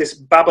say, this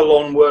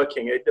Babylon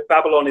working.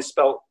 Babylon is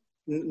spelt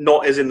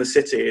not as in the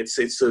city. It's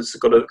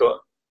got a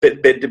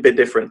bit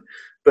different.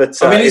 But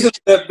I mean, isn't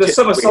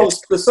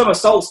the summer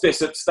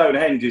solstice at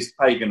Stonehenge is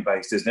pagan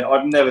based, isn't it?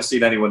 I've never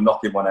seen anyone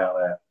knocking one out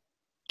there.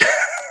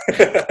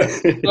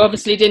 You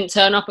obviously didn't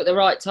turn up at the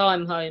right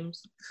time,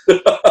 Holmes.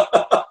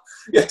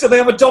 Yeah, do they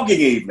have a dogging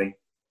evening?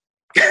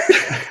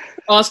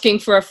 Asking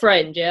for a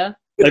friend, yeah?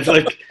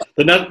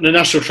 The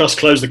National Trust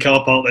closed the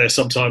car park there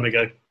some time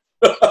ago.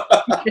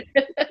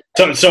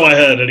 So I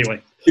heard,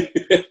 anyway.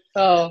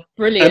 Oh,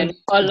 brilliant.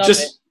 I love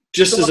it.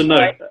 Just as a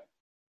note,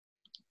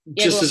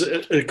 as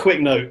a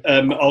quick note,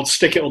 I'll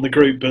stick it on the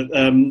group, but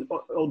on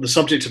the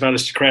subject of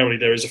Aleister Crowley,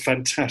 there is a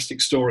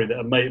fantastic story that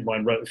a mate of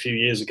mine wrote a few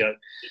years ago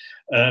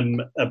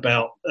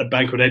about a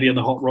Banquet Eddie and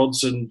the Hot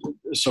Rods and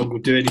a song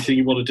called Do Anything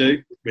You Want to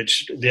Do,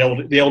 which the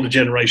older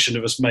generation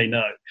of us may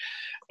know.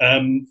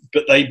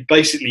 But they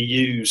basically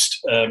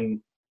used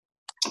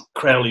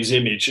Crowley's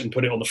image and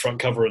put it on the front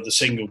cover of the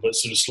single, but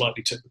sort of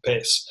slightly took the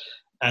piss.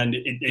 And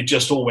it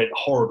just all went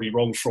horribly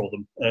wrong for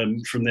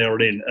them from there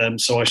on in.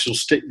 So I shall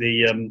stick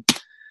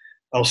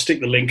I'll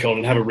stick the link on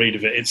and have a read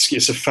of it.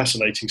 It's a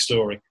fascinating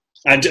story.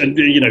 And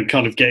you know,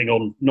 kind of getting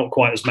on, not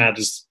quite as mad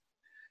as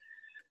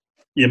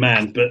your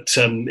man, but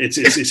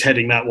it's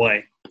heading that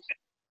way.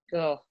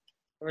 Oh,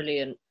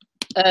 brilliant.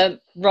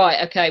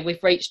 Right, okay,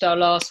 we've reached our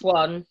last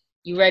one.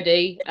 You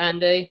ready,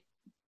 Andy?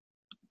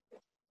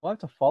 I have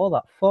to follow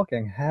that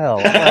fucking hell.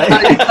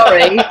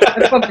 Sorry,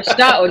 I pumped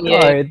that on you.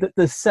 Sorry,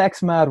 the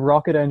sex-mad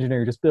rocket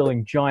engineer just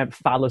building giant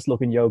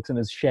phallus-looking yolks in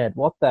his shed.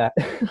 What the?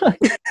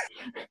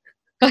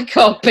 I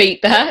can't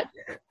beat that.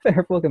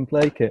 Fair fucking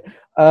play, kit.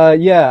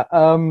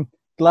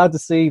 Glad to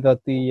see that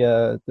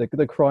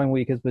the crime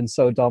week has been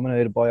so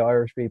dominated by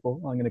Irish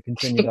people. I'm going to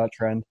continue that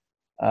trend.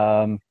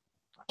 I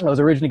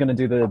was originally going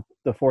to do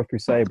the Fourth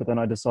Crusade, but then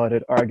I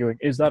decided, arguing,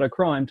 is that a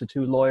crime, to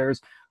two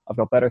lawyers? I've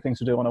got better things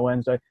to do on a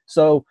Wednesday.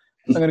 So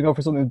I'm going to go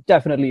for something that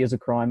definitely is a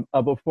crime.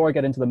 But before I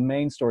get into the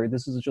main story,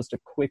 this is just a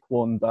quick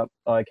one that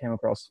I came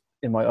across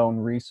in my own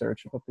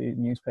research. I've got the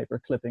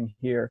newspaper clipping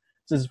here.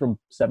 This is from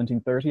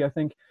 1730, I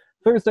think.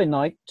 Thursday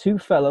night, two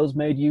fellows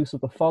made use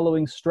of the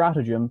following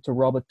stratagem to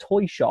rob a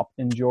toy shop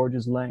in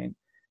George's Lane.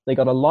 They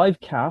got a live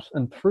cat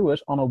and threw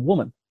it on a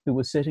woman who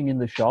was sitting in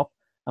the shop,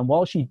 and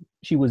while she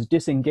was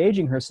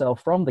disengaging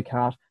herself from the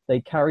cat, they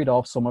carried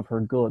off some of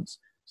her goods.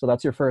 So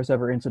that's your first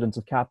ever incidence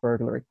of cat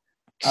burglary.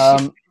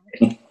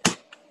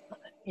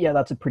 Yeah,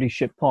 that's a pretty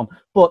shit pun.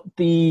 But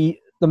the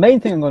main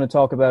thing I'm going to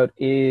talk about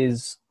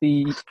is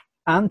the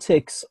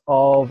antics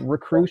of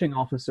recruiting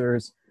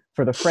officers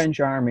for the French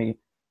army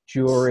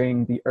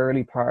during the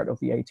early part of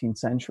the 18th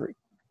century.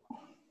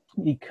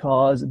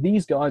 Because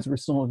these guys were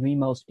some of the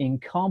most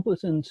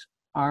incompetent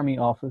army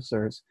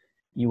officers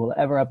you will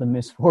ever have the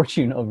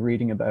misfortune of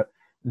reading about.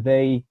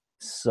 They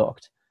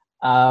sucked.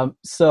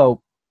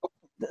 So,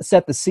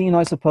 set the scene,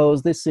 I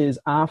suppose. This is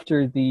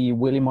after the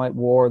Williamite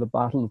War, the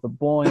Battle of the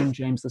Boyne.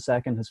 James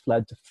II has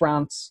fled to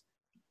France,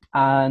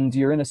 and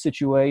you're in a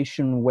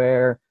situation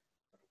where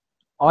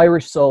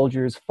Irish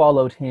soldiers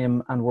followed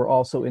him and were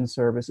also in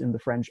service in the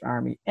French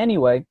army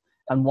anyway,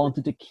 and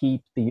wanted to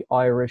keep the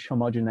Irish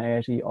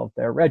homogeneity of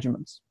their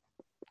regiments.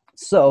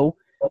 So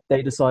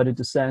they decided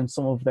to send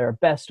some of their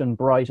best and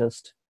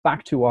brightest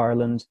back to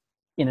Ireland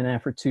in an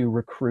effort to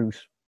recruit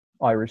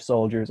Irish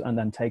soldiers and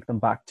then take them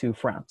back to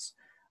France.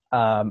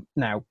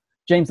 Now,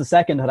 James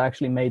II had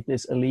actually made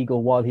this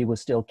illegal while he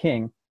was still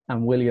king,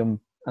 and William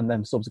and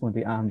then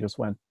subsequently Anne just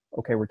went,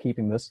 okay, we're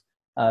keeping this.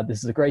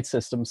 This is a great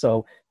system.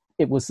 So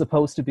it was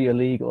supposed to be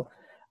illegal.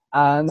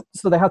 And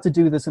so they had to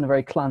do this in a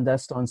very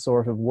clandestine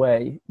sort of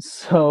way.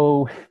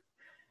 So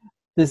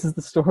this is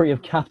the story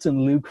of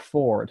Captain Luke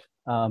Ford,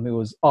 who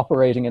was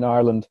operating in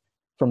Ireland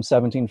from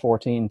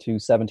 1714 to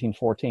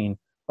 1714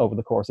 over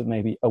the course of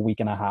maybe a week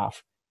and a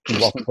half. He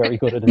wasn't very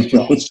good at his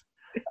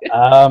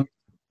job.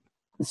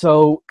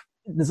 So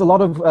there's a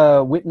lot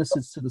of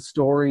witnesses to the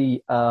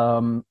story.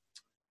 One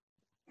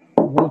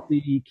of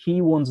the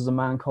key ones is a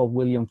man called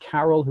William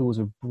Carroll, who was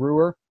a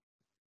brewer.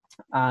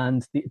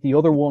 And the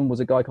other one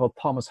was a guy called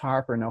Thomas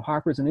Harper. Now,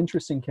 Harper's an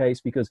interesting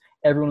case because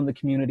everyone in the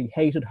community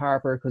hated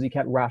Harper because he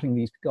kept ratting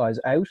these guys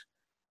out.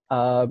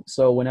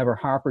 So whenever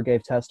Harper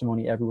gave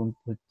testimony, everyone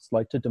would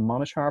like to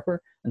demolish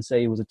Harper and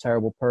say he was a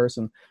terrible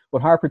person.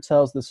 But Harper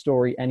tells the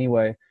story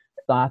anyway,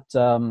 that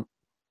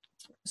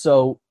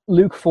So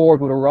Luke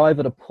Ford would arrive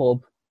at a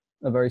pub,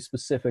 a very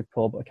specific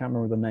pub. I can't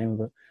remember the name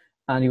of it.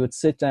 And he would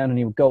sit down and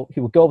he would go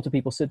up to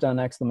people, sit down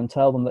next to them, and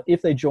tell them that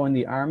if they joined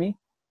the army,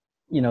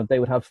 they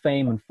would have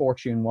fame and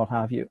fortune, what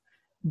have you.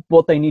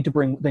 But they need to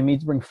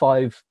bring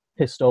 5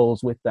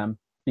 pistols with them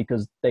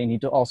because they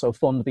need to also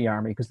fund the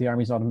army because the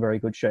army's not in very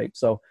good shape.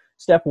 So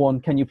step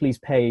 1, can you please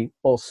pay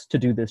us to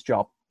do this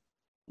job?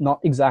 Not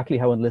exactly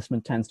how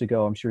enlistment tends to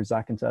go. I'm sure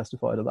Zach can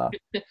testify to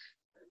that.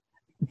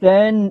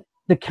 Then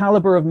the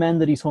caliber of men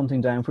that he's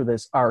hunting down for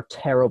this are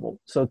terrible.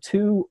 So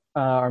 2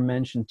 are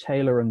mentioned,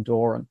 Taylor and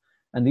Doran.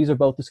 And these are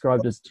both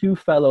described as 2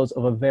 fellows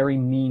of a very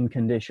mean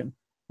condition,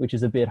 which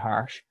is a bit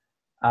harsh.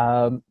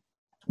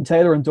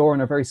 Taylor and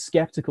Doran are very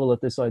skeptical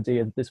at this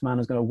idea that this man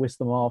is going to whisk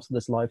them off to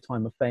this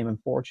lifetime of fame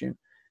and fortune.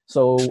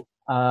 So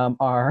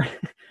our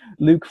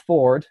Luke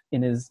Ford,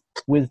 in his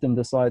wisdom,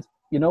 decides,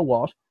 you know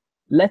what?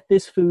 Let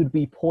this food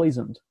be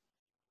poisoned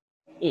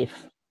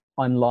if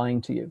I'm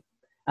lying to you.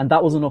 And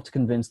that was enough to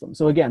convince them.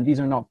 So again, these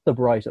are not the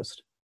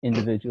brightest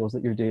individuals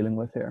that you're dealing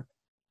with here.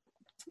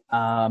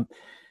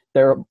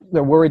 They're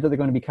worried that they're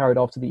going to be carried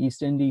off to the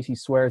East Indies. He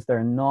swears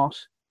they're not.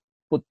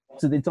 But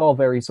it's all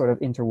very sort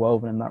of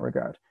interwoven in that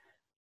regard.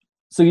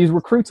 So he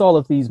recruits all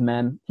of these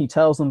men. He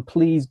tells them,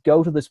 please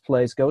go to this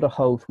place, go to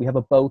Howth. We have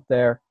a boat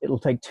there. It'll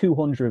take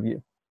 200 of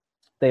you.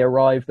 They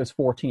arrive. There's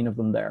 14 of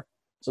them there.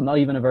 So not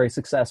even a very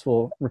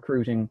successful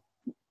recruiting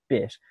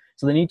bit.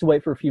 So they need to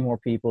wait for a few more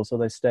people, so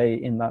they stay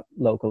in that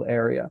local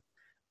area.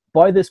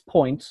 By this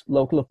point,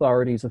 local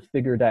authorities have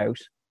figured out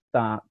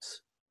that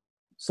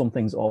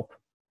something's up,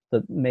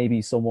 that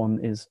maybe someone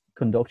is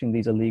conducting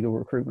these illegal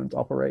recruitment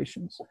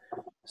operations.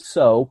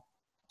 So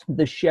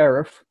the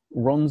sheriff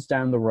runs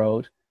down the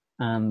road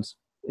and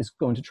is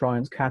going to try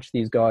and catch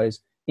these guys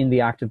in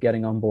the act of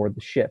getting on board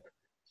the ship.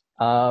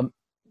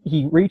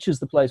 He reaches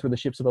the place where the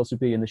ship's supposed to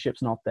be, and the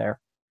ship's not there.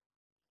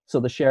 So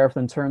the sheriff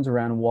then turns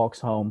around and walks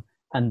home,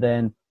 and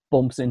then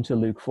bumps into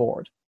Luke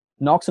Ford,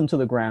 knocks him to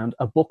the ground.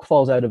 A book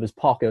falls out of his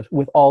pocket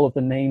with all of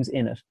the names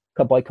in it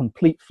by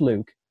complete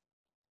fluke.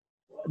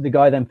 The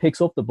guy then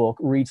picks up the book,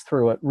 reads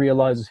through it,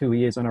 realizes who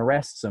he is, and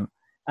arrests him.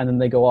 And then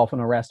they go off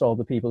and arrest all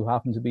the people who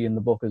happen to be in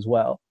the book as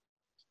well.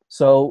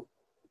 So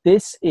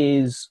this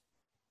is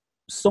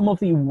some of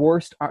the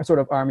worst sort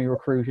of army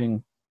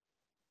recruiting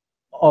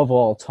of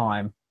all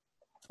time.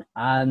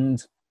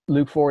 And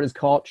Luke Ford is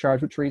caught,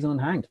 charged with treason,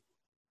 and hanged.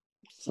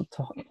 It's a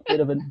bit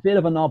of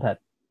a knobhead.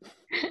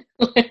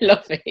 I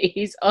love it.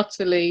 He's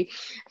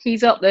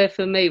up there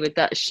for me with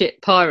that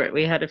shit pirate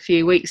we had a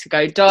few weeks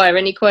ago. Dyer,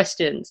 any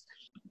questions?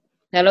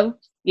 Hello?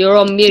 You're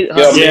on mute.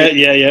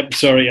 Yeah.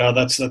 Sorry,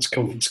 that's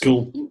conference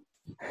call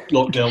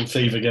lockdown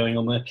fever going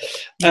on there.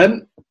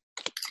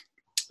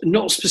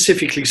 Not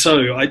specifically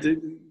so.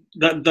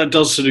 That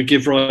does sort of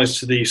give rise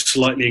to the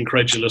slightly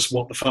incredulous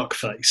what the fuck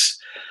face.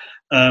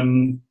 No,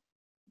 I'm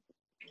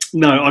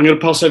going to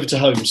pass over to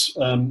Holmes.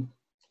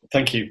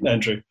 Thank you,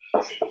 Andrew.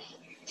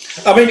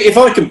 I mean, if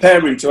I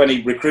compare him to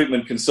any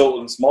recruitment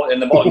consultants in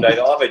the modern day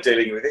that I've been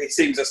dealing with, he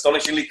seems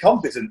astonishingly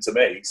competent to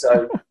me.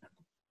 So,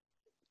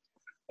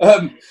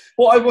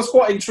 what I was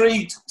quite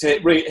intrigued to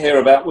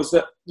hear about was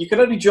that you could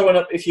only join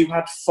up if you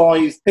had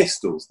 5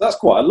 pistols. That's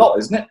quite a lot,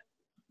 isn't it?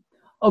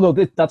 Although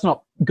that's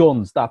not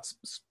guns,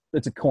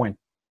 it's a coin.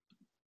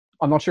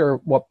 I'm not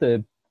sure what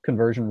the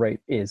conversion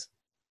rate is.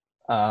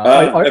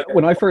 Okay.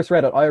 When I first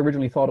read it, I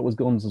originally thought it was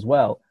guns as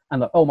well.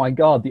 And oh my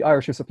God, the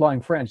Irish are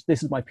supplying French.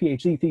 This is my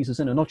PhD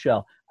thesis in a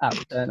nutshell.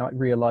 And I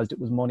realized it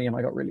was money, and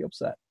I got really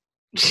upset.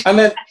 And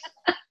then,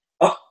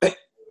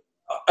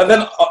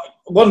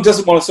 one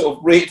doesn't want to sort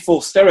of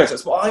reinforce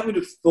stereotypes, but I would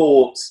have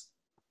thought,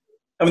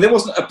 I mean, there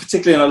wasn't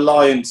particularly an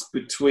alliance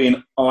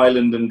between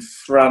Ireland and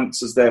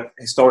France as there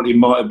historically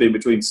might have been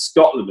between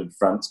Scotland and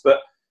France,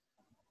 but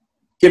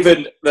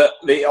given that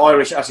the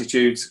Irish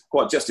attitudes,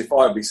 quite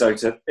justifiably so,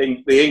 to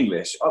the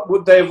English,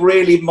 would they have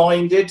really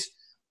minded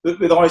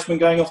with Irishmen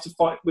going off to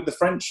fight with the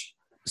French?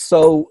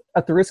 So,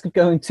 at the risk of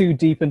going too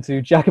deep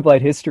into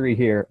Jacobite history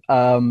here,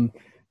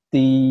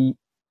 the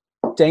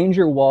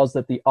danger was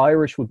that the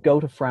Irish would go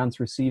to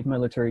France, receive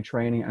military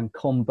training, and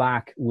come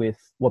back with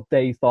what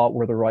they thought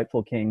were the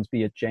rightful kings,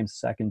 be it James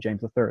II,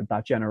 James III,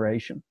 that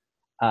generation.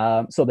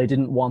 So they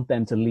didn't want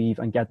them to leave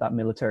and get that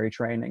military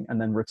training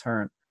and then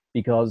return.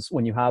 Because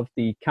when you have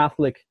the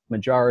Catholic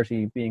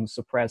majority being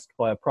suppressed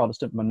by a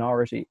Protestant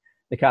minority,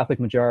 the Catholic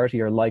majority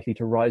are likely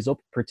to rise up,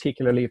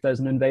 particularly if there's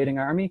an invading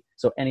army.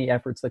 So any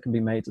efforts that can be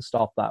made to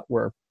stop that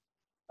were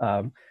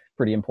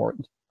pretty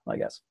important, I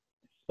guess.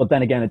 But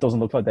then again, it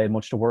doesn't look like they had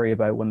much to worry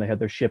about when they had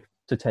their ship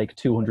to take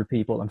 200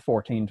 people and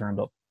 14 turned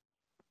up.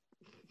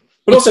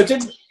 But also,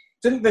 didn't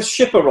the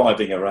ship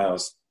arriving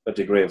arouse a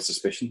degree of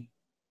suspicion?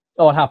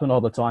 Oh, it happened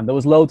all the time. There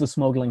was loads of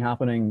smuggling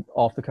happening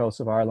off the coast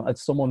of Ireland.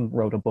 Someone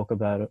wrote a book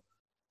about it.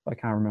 I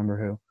can't remember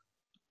who.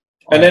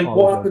 And then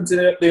what happened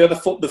to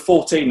the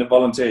 14 that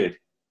volunteered?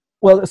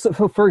 Well,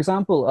 so for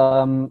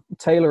example,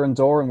 Taylor and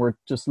Doran were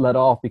just let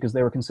off because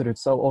they were considered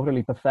so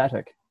utterly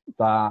pathetic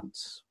that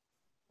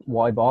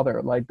why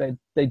bother? Like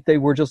they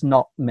were just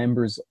not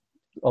members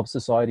of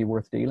society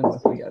worth dealing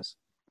with, I guess.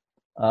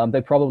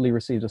 They probably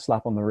received a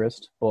slap on the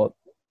wrist, but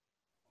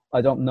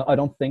I don't know. I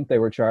don't think they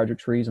were charged with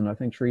treason. I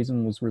think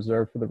treason was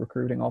reserved for the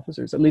recruiting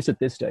officers, at least at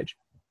this stage.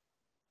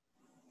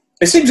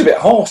 It seems a bit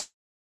harsh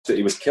that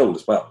he was killed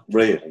as well,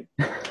 really.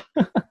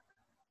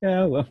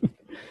 Yeah, well,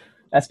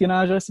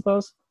 espionage, I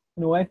suppose,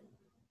 in a way.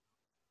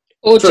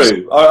 Or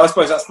true. I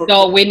suppose that's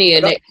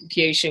Darwinian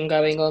execution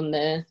going on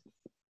there.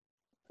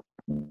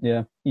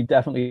 Yeah, he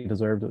definitely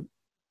deserved it.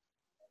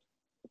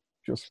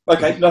 Just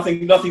okay.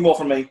 Nothing more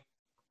from me.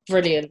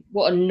 Brilliant.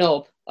 What a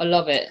knob. I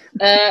love it.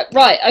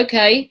 Right,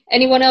 okay.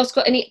 Anyone else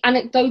got any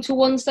anecdotal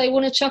ones they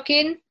want to chuck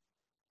in?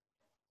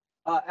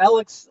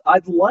 Alex,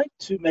 I'd like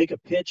to make a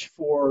pitch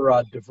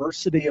for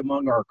diversity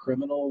among our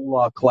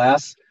criminal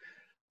class.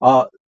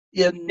 And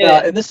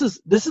this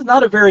is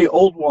not a very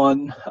old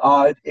one.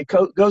 It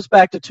goes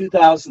back to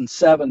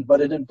 2007,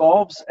 but it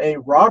involves a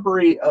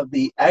robbery of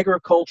the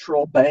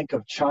Agricultural Bank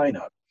of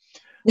China.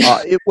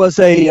 It was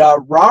a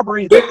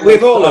robbery.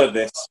 We've all heard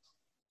this.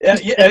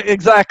 Yeah,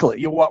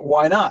 exactly.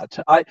 Why not?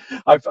 I'm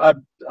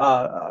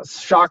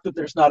shocked that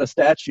there's not a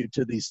statute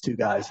to these two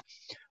guys.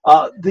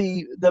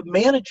 The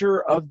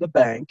manager of the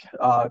bank,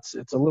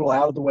 it's a little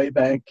out of the way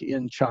bank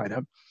in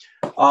China,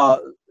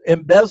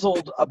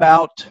 embezzled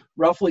about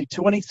roughly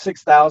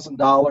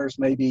 $26,000,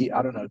 maybe,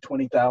 I don't know,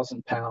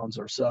 20,000 pounds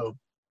or so.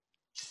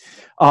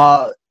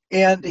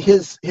 And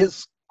his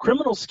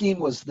criminal scheme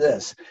was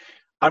this: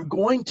 I'm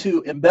going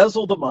to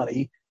embezzle the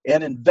money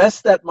and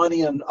invest that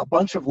money in a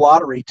bunch of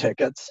lottery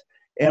tickets.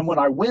 And when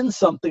I win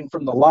something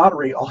from the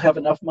lottery, I'll have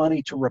enough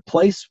money to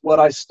replace what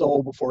I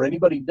stole before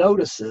anybody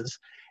notices,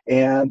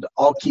 and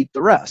I'll keep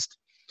the rest.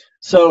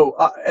 So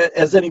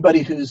as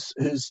anybody who's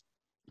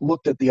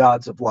looked at the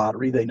odds of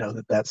lottery, they know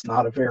that that's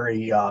not a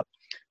very a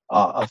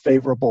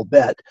favorable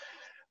bet.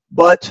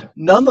 But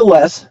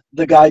nonetheless,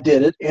 the guy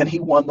did it, and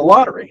he won the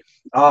lottery.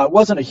 It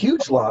wasn't a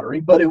huge lottery,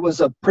 but it was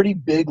a pretty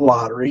big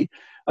lottery,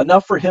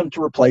 enough for him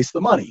to replace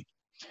the money.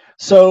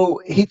 So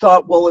he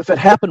thought, well, if it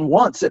happened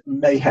once, it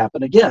may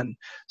happen again.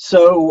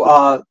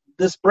 So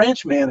this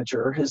branch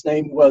manager, his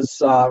name was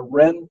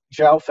Ren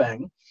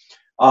Xiaofeng,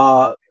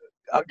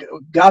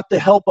 got the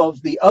help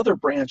of the other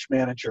branch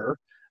manager,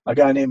 a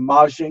guy named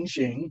Ma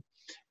Jingxing,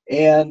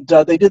 and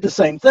they did the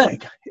same thing.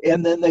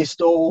 And then they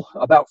stole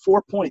about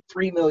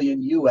 4.3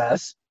 million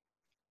US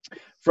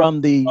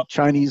from the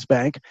Chinese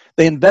bank.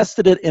 They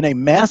invested it in a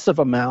massive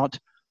amount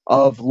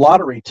of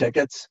lottery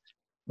tickets,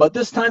 but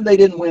this time they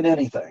didn't win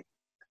anything.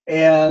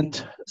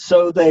 And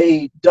so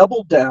they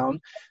doubled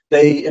down.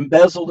 They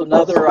embezzled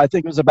another, I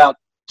think it was about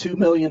 $2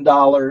 million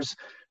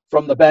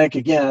from the bank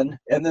again,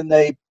 and then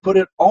they put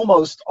it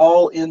almost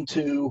all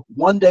into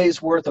one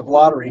day's worth of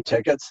lottery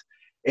tickets,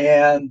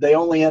 and they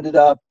only ended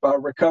up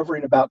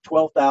recovering about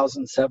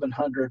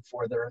 $12,700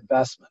 for their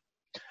investment.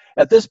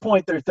 At this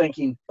point, they're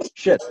thinking,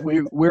 shit,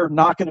 we're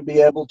not going to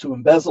be able to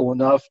embezzle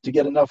enough to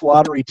get enough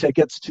lottery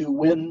tickets to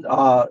win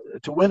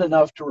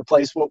enough to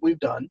replace what we've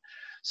done.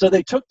 So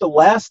they took the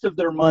last of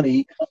their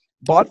money,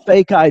 bought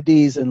fake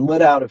IDs, and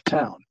lit out of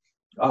town.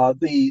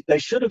 They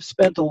should have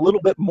spent a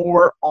little bit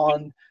more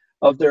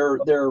of their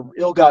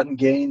ill-gotten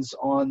gains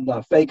on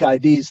fake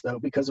IDs, though,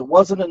 because it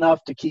wasn't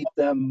enough to keep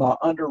them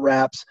under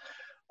wraps.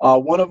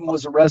 One of them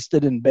was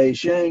arrested in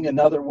Beijing.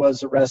 Another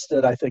was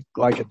arrested, I think,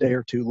 like a day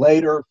or two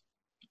later.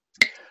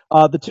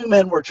 The two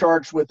men were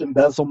charged with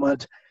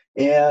embezzlement,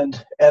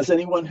 and as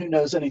anyone who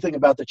knows anything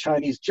about the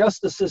Chinese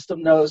justice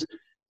system knows,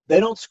 they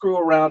don't screw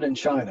around in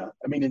China.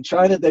 I mean, in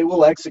China, they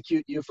will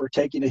execute you for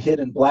taking a hit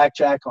in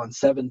blackjack on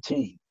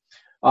 17.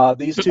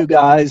 These two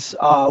guys,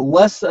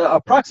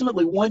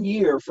 approximately 1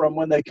 year from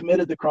when they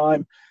committed the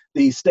crime,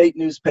 the state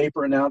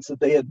newspaper announced that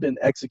they had been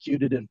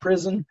executed in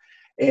prison.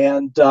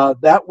 And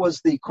that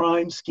was the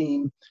crime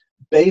scheme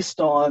based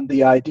on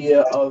the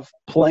idea of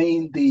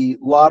playing the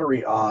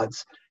lottery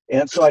odds.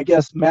 And so I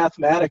guess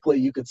mathematically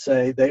you could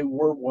say they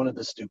were one of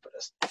the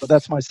stupidest. But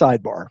that's my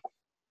sidebar.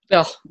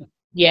 Oh,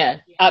 yeah,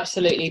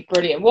 absolutely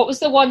brilliant. What was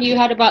the one you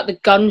had about the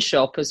gun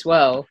shop as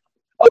well?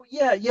 Oh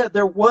yeah.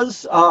 There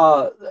was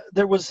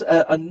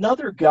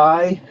another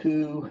guy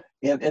who,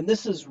 and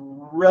this is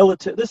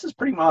relative. This is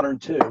pretty modern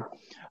too.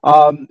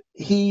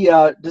 He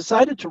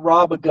decided to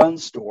rob a gun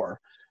store.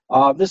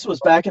 This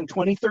was back in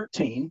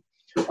 2013.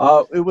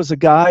 It was a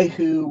guy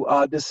who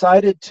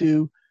decided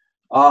to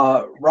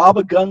rob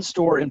a gun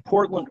store in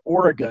Portland,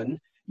 Oregon,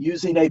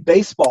 using a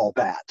baseball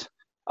bat.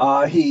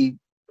 He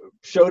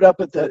showed up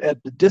at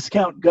the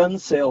discount gun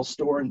sales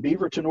store in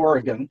Beaverton,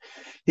 Oregon.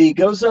 He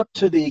goes up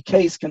to the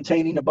case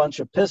containing a bunch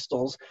of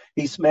pistols.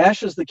 He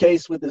smashes the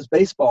case with his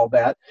baseball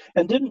bat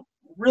and didn't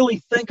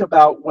really think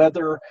about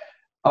whether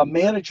a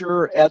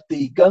manager at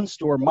the gun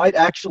store might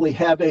actually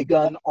have a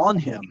gun on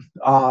him.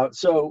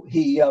 So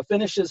he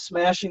finishes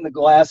smashing the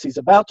glass. He's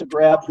about to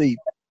grab the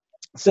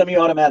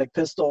semi-automatic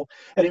pistol,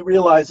 and he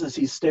realizes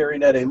he's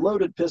staring at a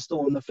loaded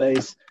pistol in the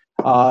face.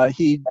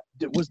 He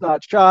was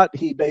not shot.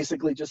 He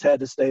basically just had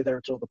to stay there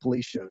until the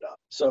police showed up.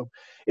 So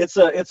it's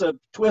a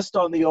twist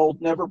on the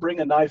old "never bring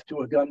a knife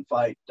to a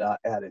gunfight"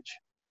 adage.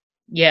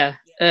 Yeah,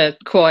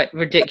 quite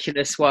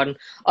ridiculous one.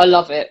 I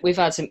love it. We've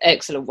had some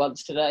excellent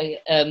ones today.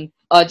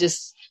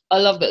 I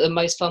love that the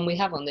most fun we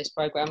have on this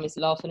programme is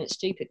laughing at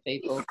stupid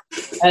people.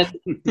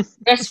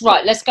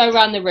 Let's go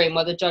around the room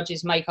while the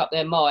judges make up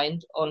their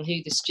mind on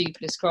who the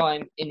stupidest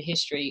crime in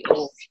history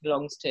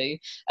belongs to.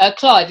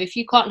 Clive, if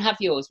you can't have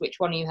yours, which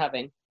one are you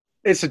having?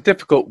 It's a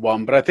difficult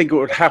one, but I think it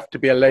would have to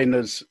be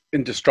Elena's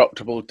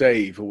Indestructible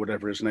Dave, or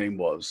whatever his name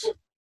was.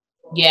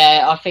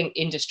 Yeah, I think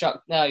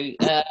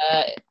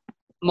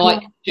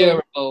Mike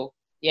Durable.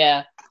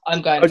 Yeah,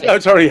 I'm going for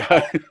sorry.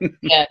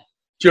 Yeah.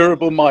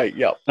 Durable Mike,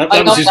 yeah.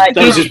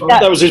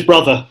 That was his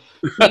brother.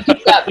 You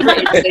did that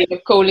brilliantly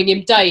of calling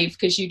him Dave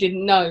because you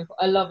didn't know.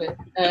 I love it.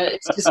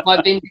 It's just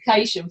my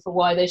vindication for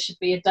why there should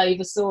be a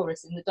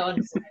Davosaurus in the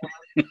dinosaur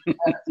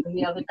from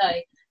the other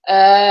day.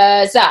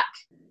 Zach?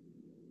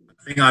 I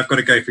think I've got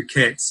to go for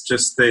Kit.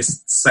 Just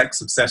this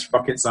sex-obsessed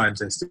rocket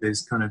scientist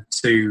is kind of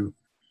too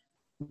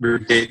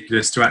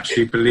ridiculous to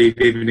actually believe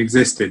even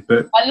existed.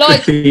 But I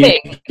like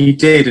he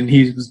did, and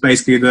he was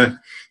basically the...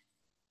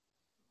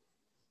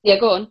 Yeah,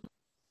 go on.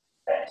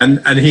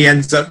 And he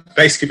ends up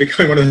basically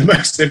becoming one of the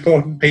most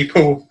important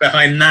people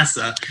behind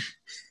NASA.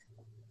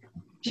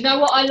 Do you know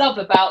what I love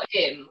about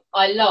him?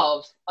 I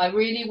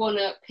really want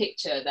to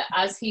picture that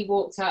as he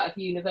walked out of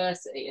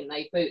university and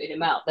they booted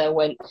him out, they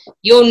went,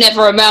 "You'll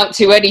never amount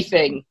to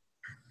anything."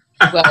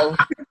 Well,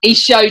 he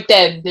showed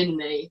them,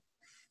 didn't he?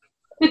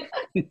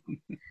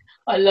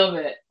 I love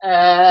it.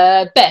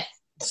 Beth?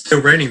 It's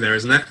still raining there,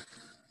 isn't it?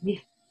 Yeah.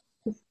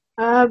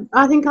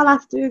 I think I'll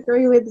have to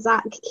agree with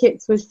Zach.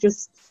 Kit was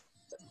just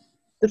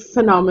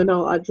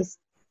phenomenal. I just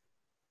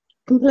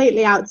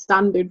completely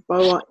outstanding by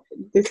what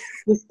this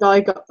guy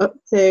got up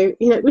to.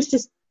 You know, it was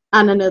just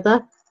and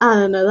another.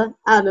 So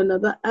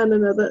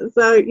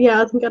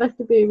yeah, I think I'd have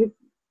to be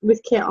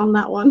with Kit on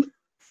that one.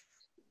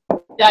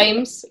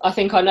 James, I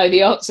think I know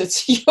the answer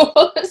to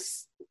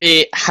yours.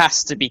 It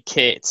has to be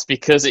Kit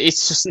because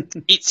it's just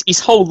his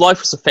whole life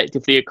was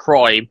effectively a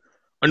crime,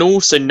 and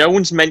also no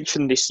one's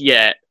mentioned this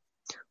yet,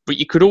 but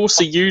you could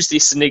also use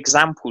this as an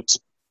example to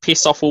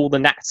piss off all the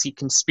Nazi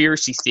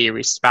conspiracy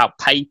theorists about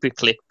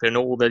paperclip and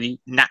all the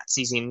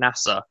Nazis in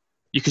NASA.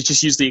 You could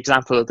just use the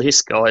example of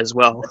this guy as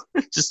well,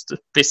 just to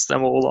piss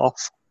them all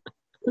off.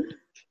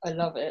 I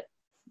love it.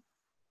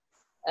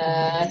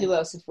 Who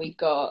else have we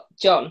got?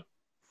 John?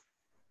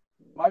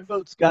 My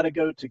vote's got to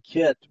go to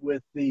Kit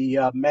with the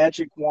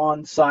magic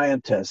wand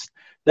scientist.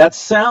 That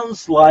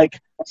sounds like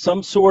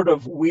some sort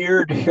of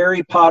weird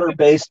Harry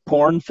Potter-based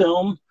porn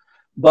film.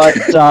 But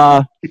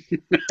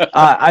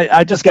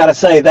I just got to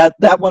say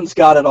that one's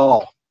got it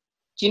all.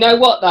 Do you know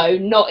what, though?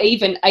 Not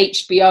even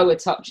HBO are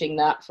touching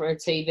that for a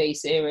TV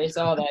series,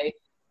 are they?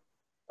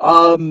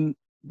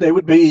 They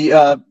would be,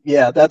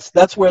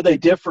 that's where they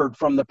differed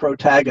from the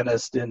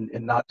protagonist in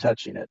not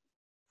touching it.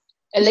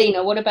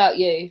 Alina, what about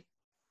you?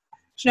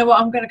 Do you know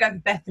what? I'm going to go for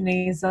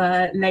Bethany's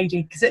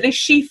lady, because at least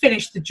she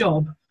finished the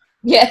job.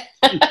 Yeah.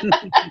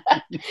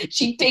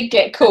 She did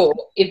get caught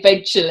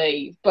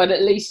eventually, but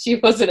at least she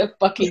wasn't a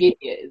fucking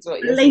idiot, is what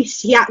you're saying. At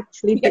least she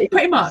actually did.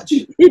 Pretty much.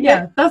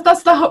 Yeah,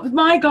 that's the whole,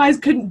 my guys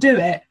couldn't do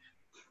it,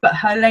 but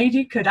her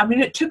lady could. I mean,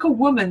 it took a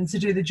woman to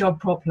do the job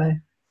properly.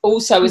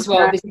 Also, as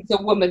well, this is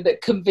a woman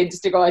that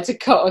convinced a guy to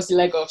cut his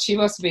leg off. She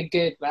must have been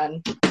good,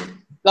 man.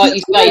 Like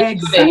you say,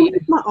 exactly.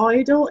 My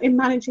idol in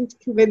managing to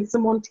convince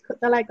someone to cut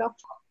their leg off.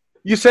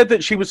 You said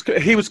that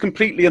he was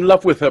completely in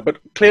love with her, but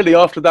clearly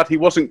after that he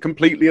wasn't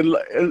completely in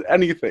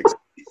anything.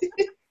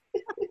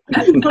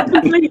 Not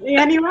completely,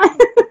 anyway.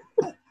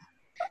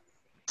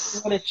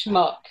 What a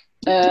schmuck.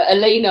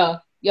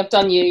 Alina, I've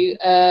done you.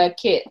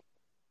 Kit?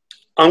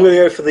 I'm going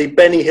to go for the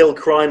Benny Hill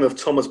crime of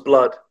Thomas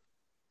Blood.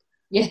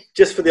 Yeah.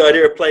 Just for the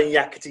idea of playing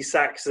yakety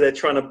sax, so they're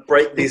trying to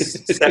break this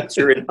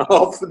statue in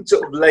half and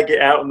sort of leg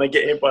it out, and they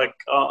get hit by a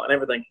car and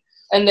everything.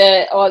 And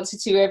the answer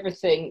to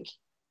everything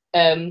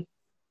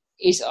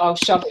is I'll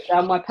shove it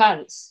down my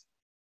pants.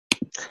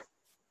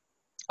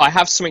 I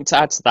have something to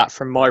add to that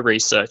from my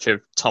research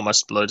of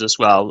Thomas Blood as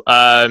well.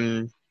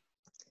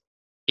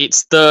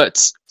 It's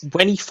that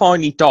when he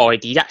finally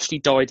died, he actually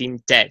died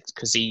in debt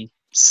because he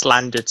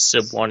slandered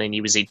someone and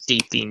he was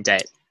deeply in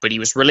debt. But he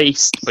was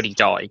released, but he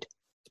died.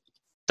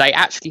 They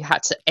actually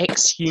had to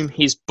exhume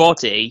his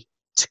body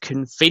to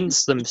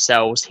convince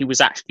themselves he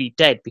was actually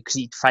dead because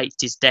he'd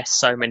faked his death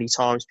so many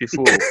times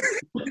before.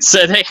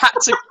 So they had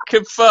to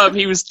confirm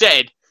he was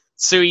dead.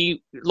 So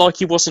he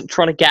wasn't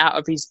trying to get out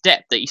of his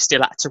debt that he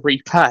still had to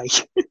repay.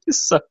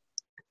 So,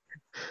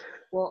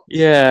 what?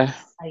 Yeah.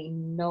 A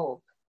knob.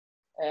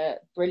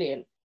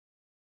 Brilliant.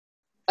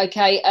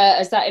 Okay,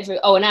 is that every...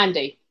 Oh, and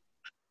Andy.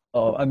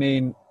 Oh, I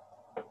mean,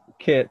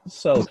 Kit,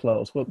 so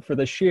close. But for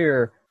the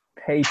sheer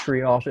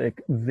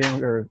patriotic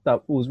vigor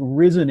that was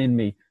risen in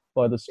me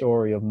by the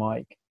story of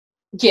Mike.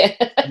 Yeah,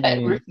 I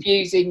mean,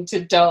 refusing to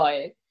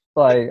die.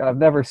 Like, I've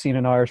never seen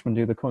an Irishman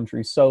do the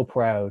country so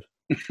proud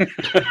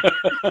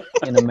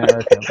in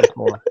America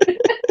before.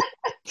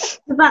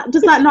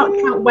 Does that not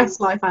count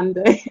Westlife,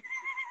 Andy?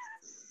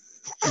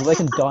 Well, they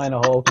can die in a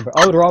hole.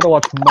 I would rather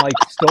watch Mike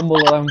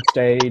stumble on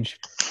stage,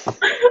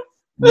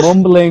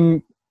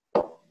 mumbling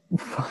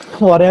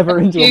whatever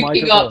into a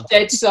Puking microphone. up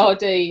dead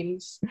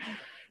sardines.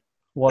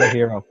 What a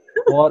hero.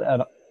 What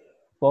a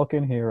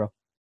fucking hero.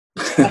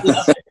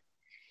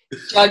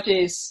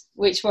 Judges,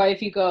 which way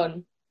have you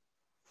gone?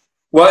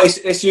 Well,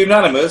 it's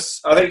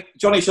unanimous. I think,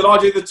 Johnny, shall I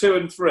do the 2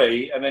 and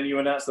 3 and then you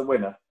announce the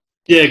winner?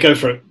 Yeah, go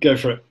for it. Go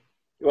for it.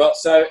 Well,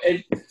 so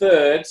in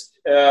third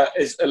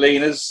is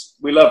Alina's.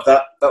 We love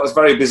that. That was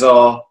very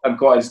bizarre and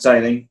quite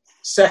entertaining.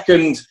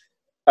 Second,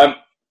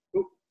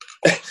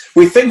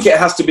 we think it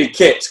has to be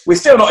Kit. We're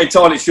still not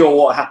entirely sure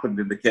what happened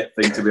in the Kit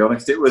thing, to be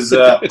honest. It was,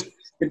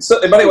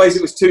 in many ways,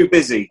 it was too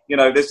busy. You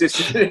know, there's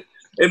just,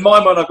 in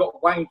my mind, I've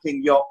got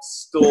wanking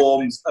yachts,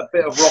 storms, a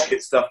bit of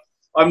rocket stuff.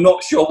 I'm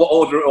not sure what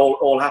order it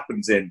all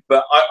happens in,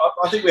 but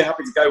I think we're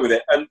happy to go with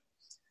it. And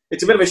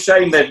it's a bit of a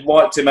shame they've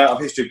wiped him out of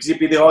history because he'd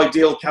be the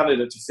ideal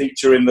candidate to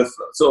feature in the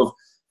sort of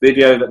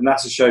video that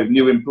NASA showed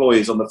new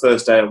employees on the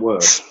first day at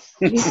work.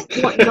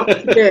 What not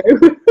to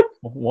do.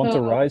 Want to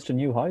rise to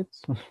new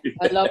heights?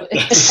 I love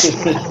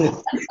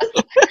it.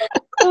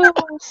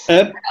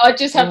 I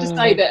just have to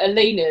say that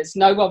Alina's,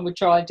 no one would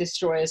try and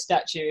destroy a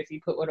statue if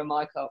you put one of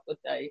my up, would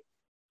they?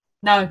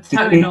 No,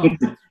 totally not.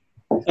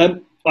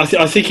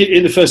 I think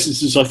in the first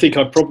instance, I think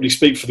I'd probably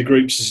speak for the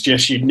group to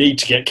suggest you need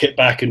to get Kit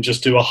back and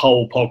just do a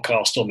whole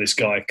podcast on this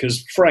guy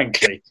because,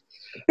 frankly,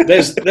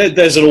 there's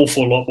an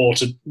awful lot more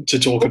to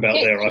talk about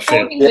there, I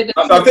feel.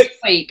 I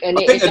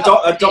think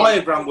a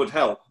diagram would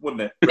help,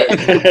 wouldn't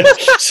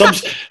it?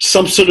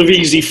 some sort of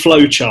easy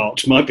flow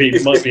chart might be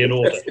in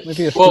order.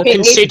 Well,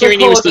 considering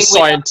he was the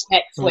scientist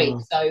next week,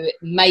 so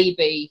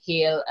maybe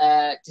he'll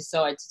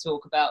decide to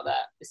talk about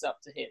that. It's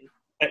up to him.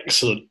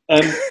 Excellent.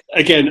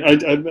 Again,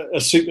 a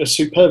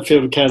superb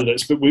field of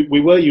candidates, but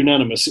we were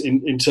unanimous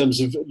in terms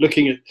of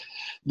looking at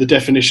the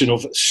definition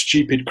of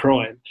stupid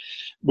crime.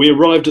 We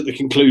arrived at the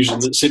conclusion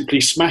that simply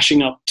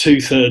smashing up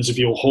 2/3 of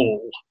your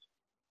hall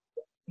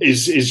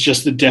is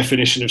just the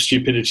definition of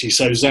stupidity.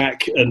 So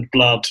Zach and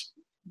Blood,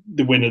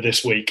 the winner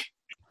this week.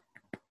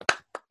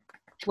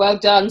 Well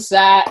done,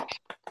 Zach.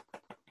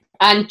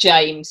 And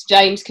James.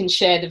 James can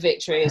share the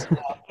victory as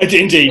well.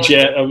 Indeed,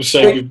 yeah. I was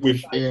saying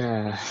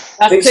yeah.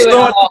 It's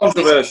not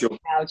controversial.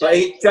 Now, but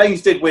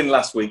James did win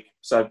last week,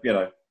 so, you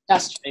know.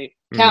 That's true.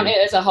 Count it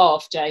as a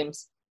half,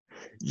 James.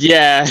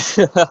 Yeah,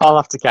 I'll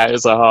have to count it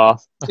as a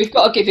half. We've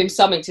got to give him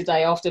something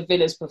today after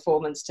Villa's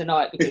performance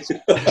tonight because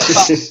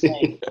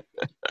they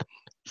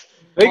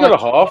got a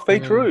half. They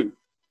drew.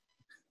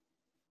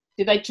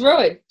 Did they draw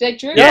it? They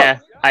drew. Yeah,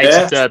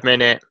 83rd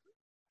minute.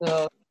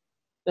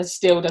 That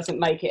still doesn't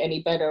make it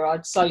any better.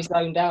 I'd so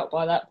zoned out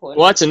by that point.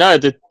 Well, I don't know.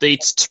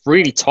 It's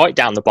really tight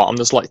down the bottom.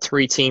 There's like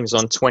 3 teams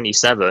on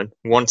 27,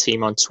 1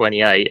 team on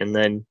 28, and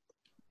then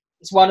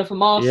it's one of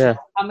them. Arsenal.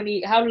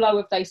 Yeah. How low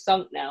have they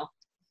sunk now?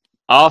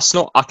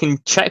 Arsenal. I can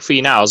check for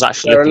you now. I was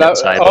actually looking at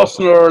the table.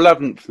 Arsenal are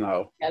 11th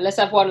now. Yeah, let's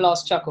have one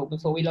last chuckle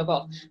before we log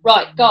off.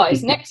 Right,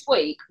 guys. Next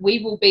week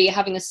we will be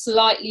having a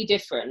slightly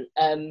different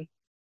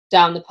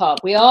down the pub.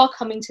 We are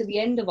coming to the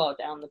end of our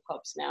down the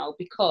pubs now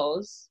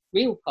because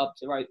real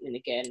pubs are opening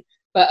again.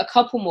 But a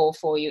couple more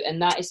for you,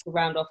 and that is to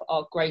round off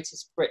our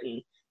Greatest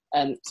Britain.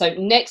 So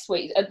next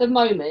week, at the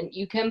moment,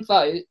 you can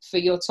vote for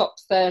your top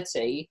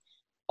 30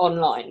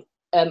 online.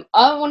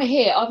 I want to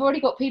hear, I've already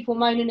got people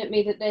moaning at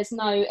me that there's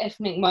no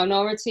ethnic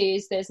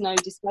minorities, there's no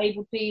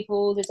disabled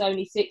people, there's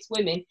only 6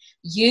 women.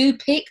 You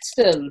picked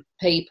them,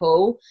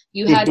 people.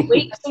 You had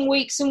weeks and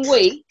weeks and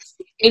weeks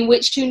in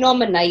which to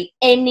nominate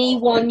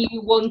anyone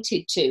you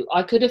wanted to.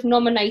 I could have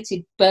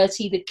nominated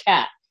Bertie the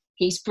cat.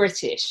 He's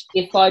British,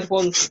 if I'd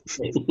wanted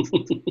to.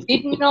 You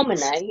didn't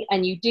nominate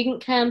and you didn't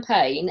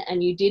campaign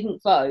and you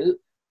didn't vote.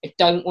 I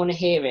don't want to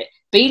hear it.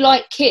 Be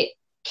like Kit.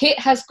 Kit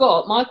has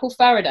got Michael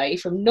Faraday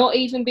from not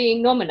even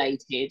being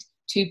nominated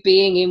to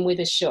being in with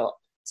a shot.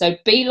 So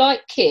be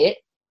like Kit,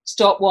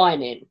 stop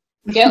whining.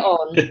 Get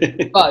on,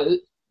 vote.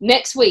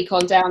 Next week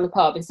on Down the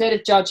Pub, instead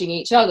of judging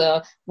each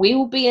other, we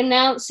will be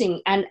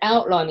announcing and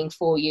outlining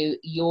for you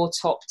your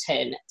top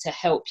 10 to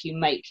help you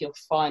make your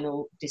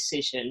final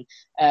decision.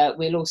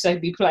 We'll also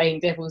be playing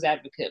Devil's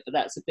Advocate, but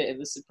that's a bit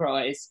of a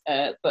surprise.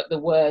 But the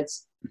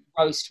words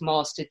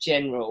Roastmaster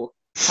General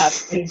have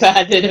been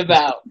bandied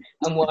about,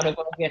 and one of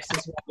our guests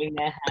is rubbing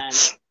their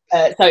hands.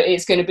 So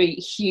it's going to be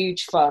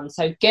huge fun.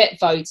 So get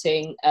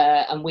voting,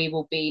 and we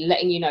will be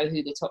letting you know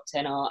who the top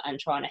 10 are and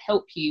trying to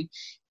help you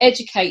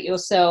educate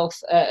yourself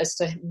as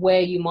to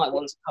where you might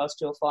want to cast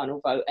your final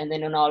vote. And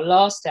then on our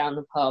last Down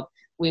the Pub,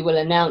 we will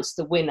announce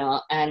the winner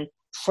and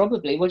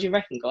probably, what do you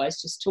reckon,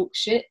 guys? Just talk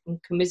shit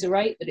and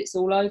commiserate that it's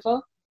all over?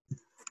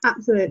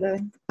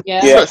 Absolutely.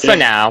 Yeah. For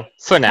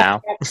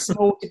now.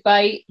 Small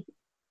debate.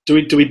 Do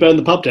we burn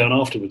the pub down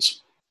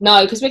afterwards?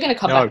 No, because we're going to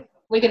come back.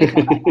 We're going to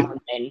come back now and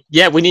then.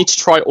 Yeah, we need to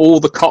try all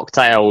the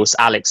cocktails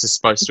Alex is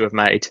supposed to have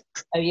made.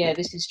 Oh yeah,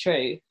 this is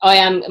true.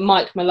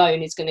 Mike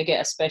Malone is going to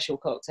get a special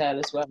cocktail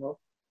as well.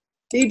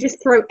 You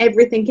just throw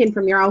everything in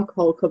from your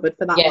alcohol cupboard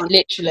for that one. Yeah,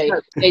 literally.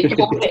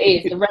 All it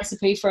is, the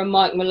recipe from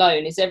Mike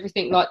Malone is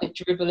everything like the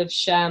dribble of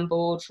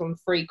Chambord from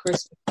 3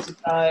 Christmases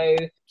ago.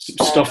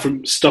 Stuff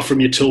from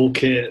your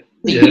toolkit.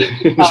 Yeah.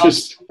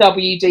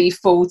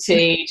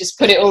 WD-40. Just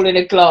put it all in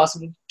a glass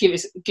and give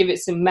it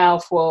some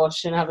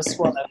mouthwash and have a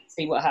swallow and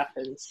see what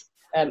happens.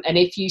 And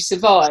if you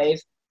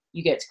survive,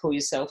 you get to call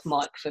yourself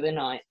Mike for the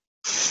night.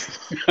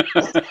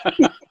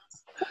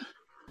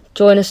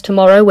 Join us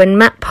tomorrow when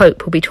Matt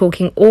Pope will be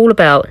talking all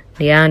about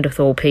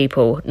Neanderthal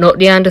people. Not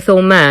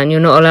Neanderthal man, you're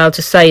not allowed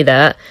to say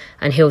that,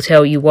 and he'll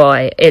tell you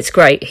why. It's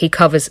great. He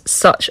covers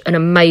such an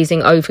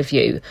amazing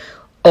overview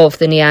of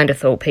the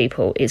Neanderthal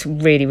people. It's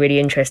really, really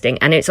interesting,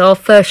 and it's our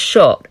first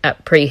shot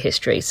at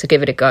prehistory, so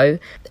give it a go.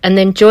 And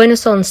then join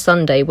us on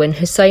Sunday when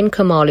Hussein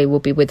Kamali will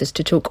be with us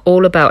to talk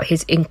all about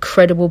his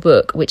incredible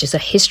book, which is a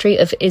history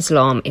of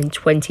Islam in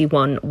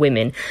 21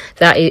 women.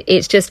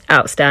 It's just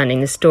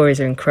outstanding. The stories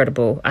are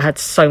incredible. I had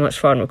so much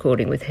fun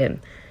recording with him.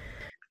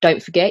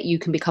 Don't forget, you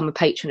can become a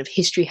patron of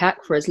History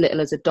Hack for as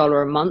little as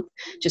 $1 a month.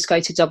 Just go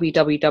to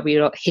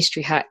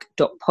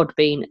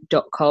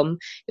www.historyhack.podbean.com.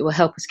 It will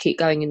help us keep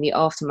going in the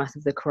aftermath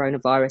of the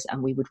coronavirus,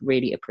 and we would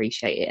really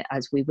appreciate it,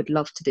 as we would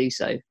love to do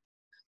so.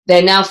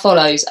 There now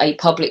follows a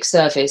public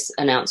service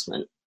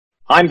announcement.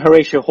 I'm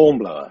Horatio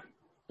Hornblower.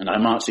 And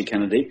I'm Archie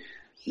Kennedy.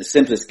 The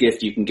simplest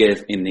gift you can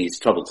give in these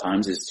troubled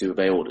times is to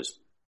obey orders.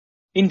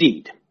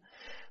 Indeed.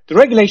 The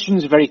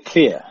regulations are very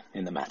clear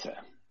in the matter.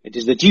 It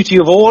is the duty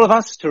of all of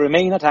us to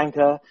remain at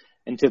anchor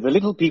until the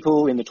little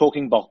people in the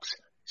talking box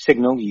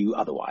signal you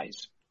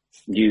otherwise.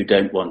 You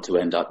don't want to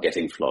end up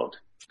getting flogged.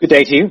 Good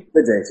day to you.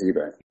 Good day to you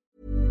both.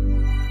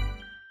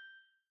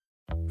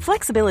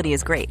 Flexibility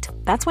is great.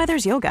 That's why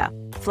there's yoga.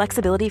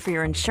 Flexibility for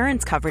your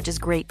insurance coverage is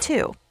great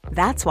too.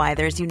 That's why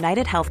there's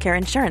United Healthcare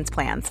Insurance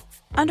Plans.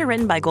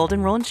 Underwritten by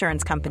Golden Rule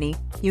Insurance Company,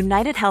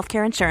 United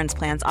Healthcare Insurance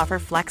Plans offer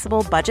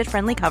flexible,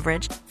 budget-friendly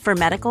coverage for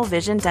medical,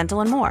 vision, dental,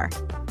 and more.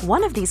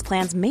 One of these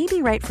plans may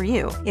be right for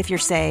you if you're,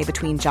 say,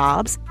 between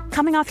jobs,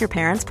 coming off your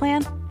parents'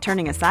 plan,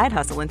 turning a side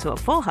hustle into a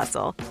full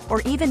hustle, or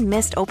even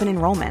missed open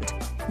enrollment.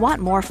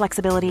 Want more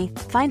flexibility?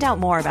 Find out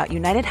more about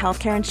United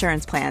Healthcare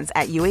Insurance Plans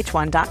at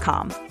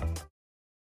uh1.com.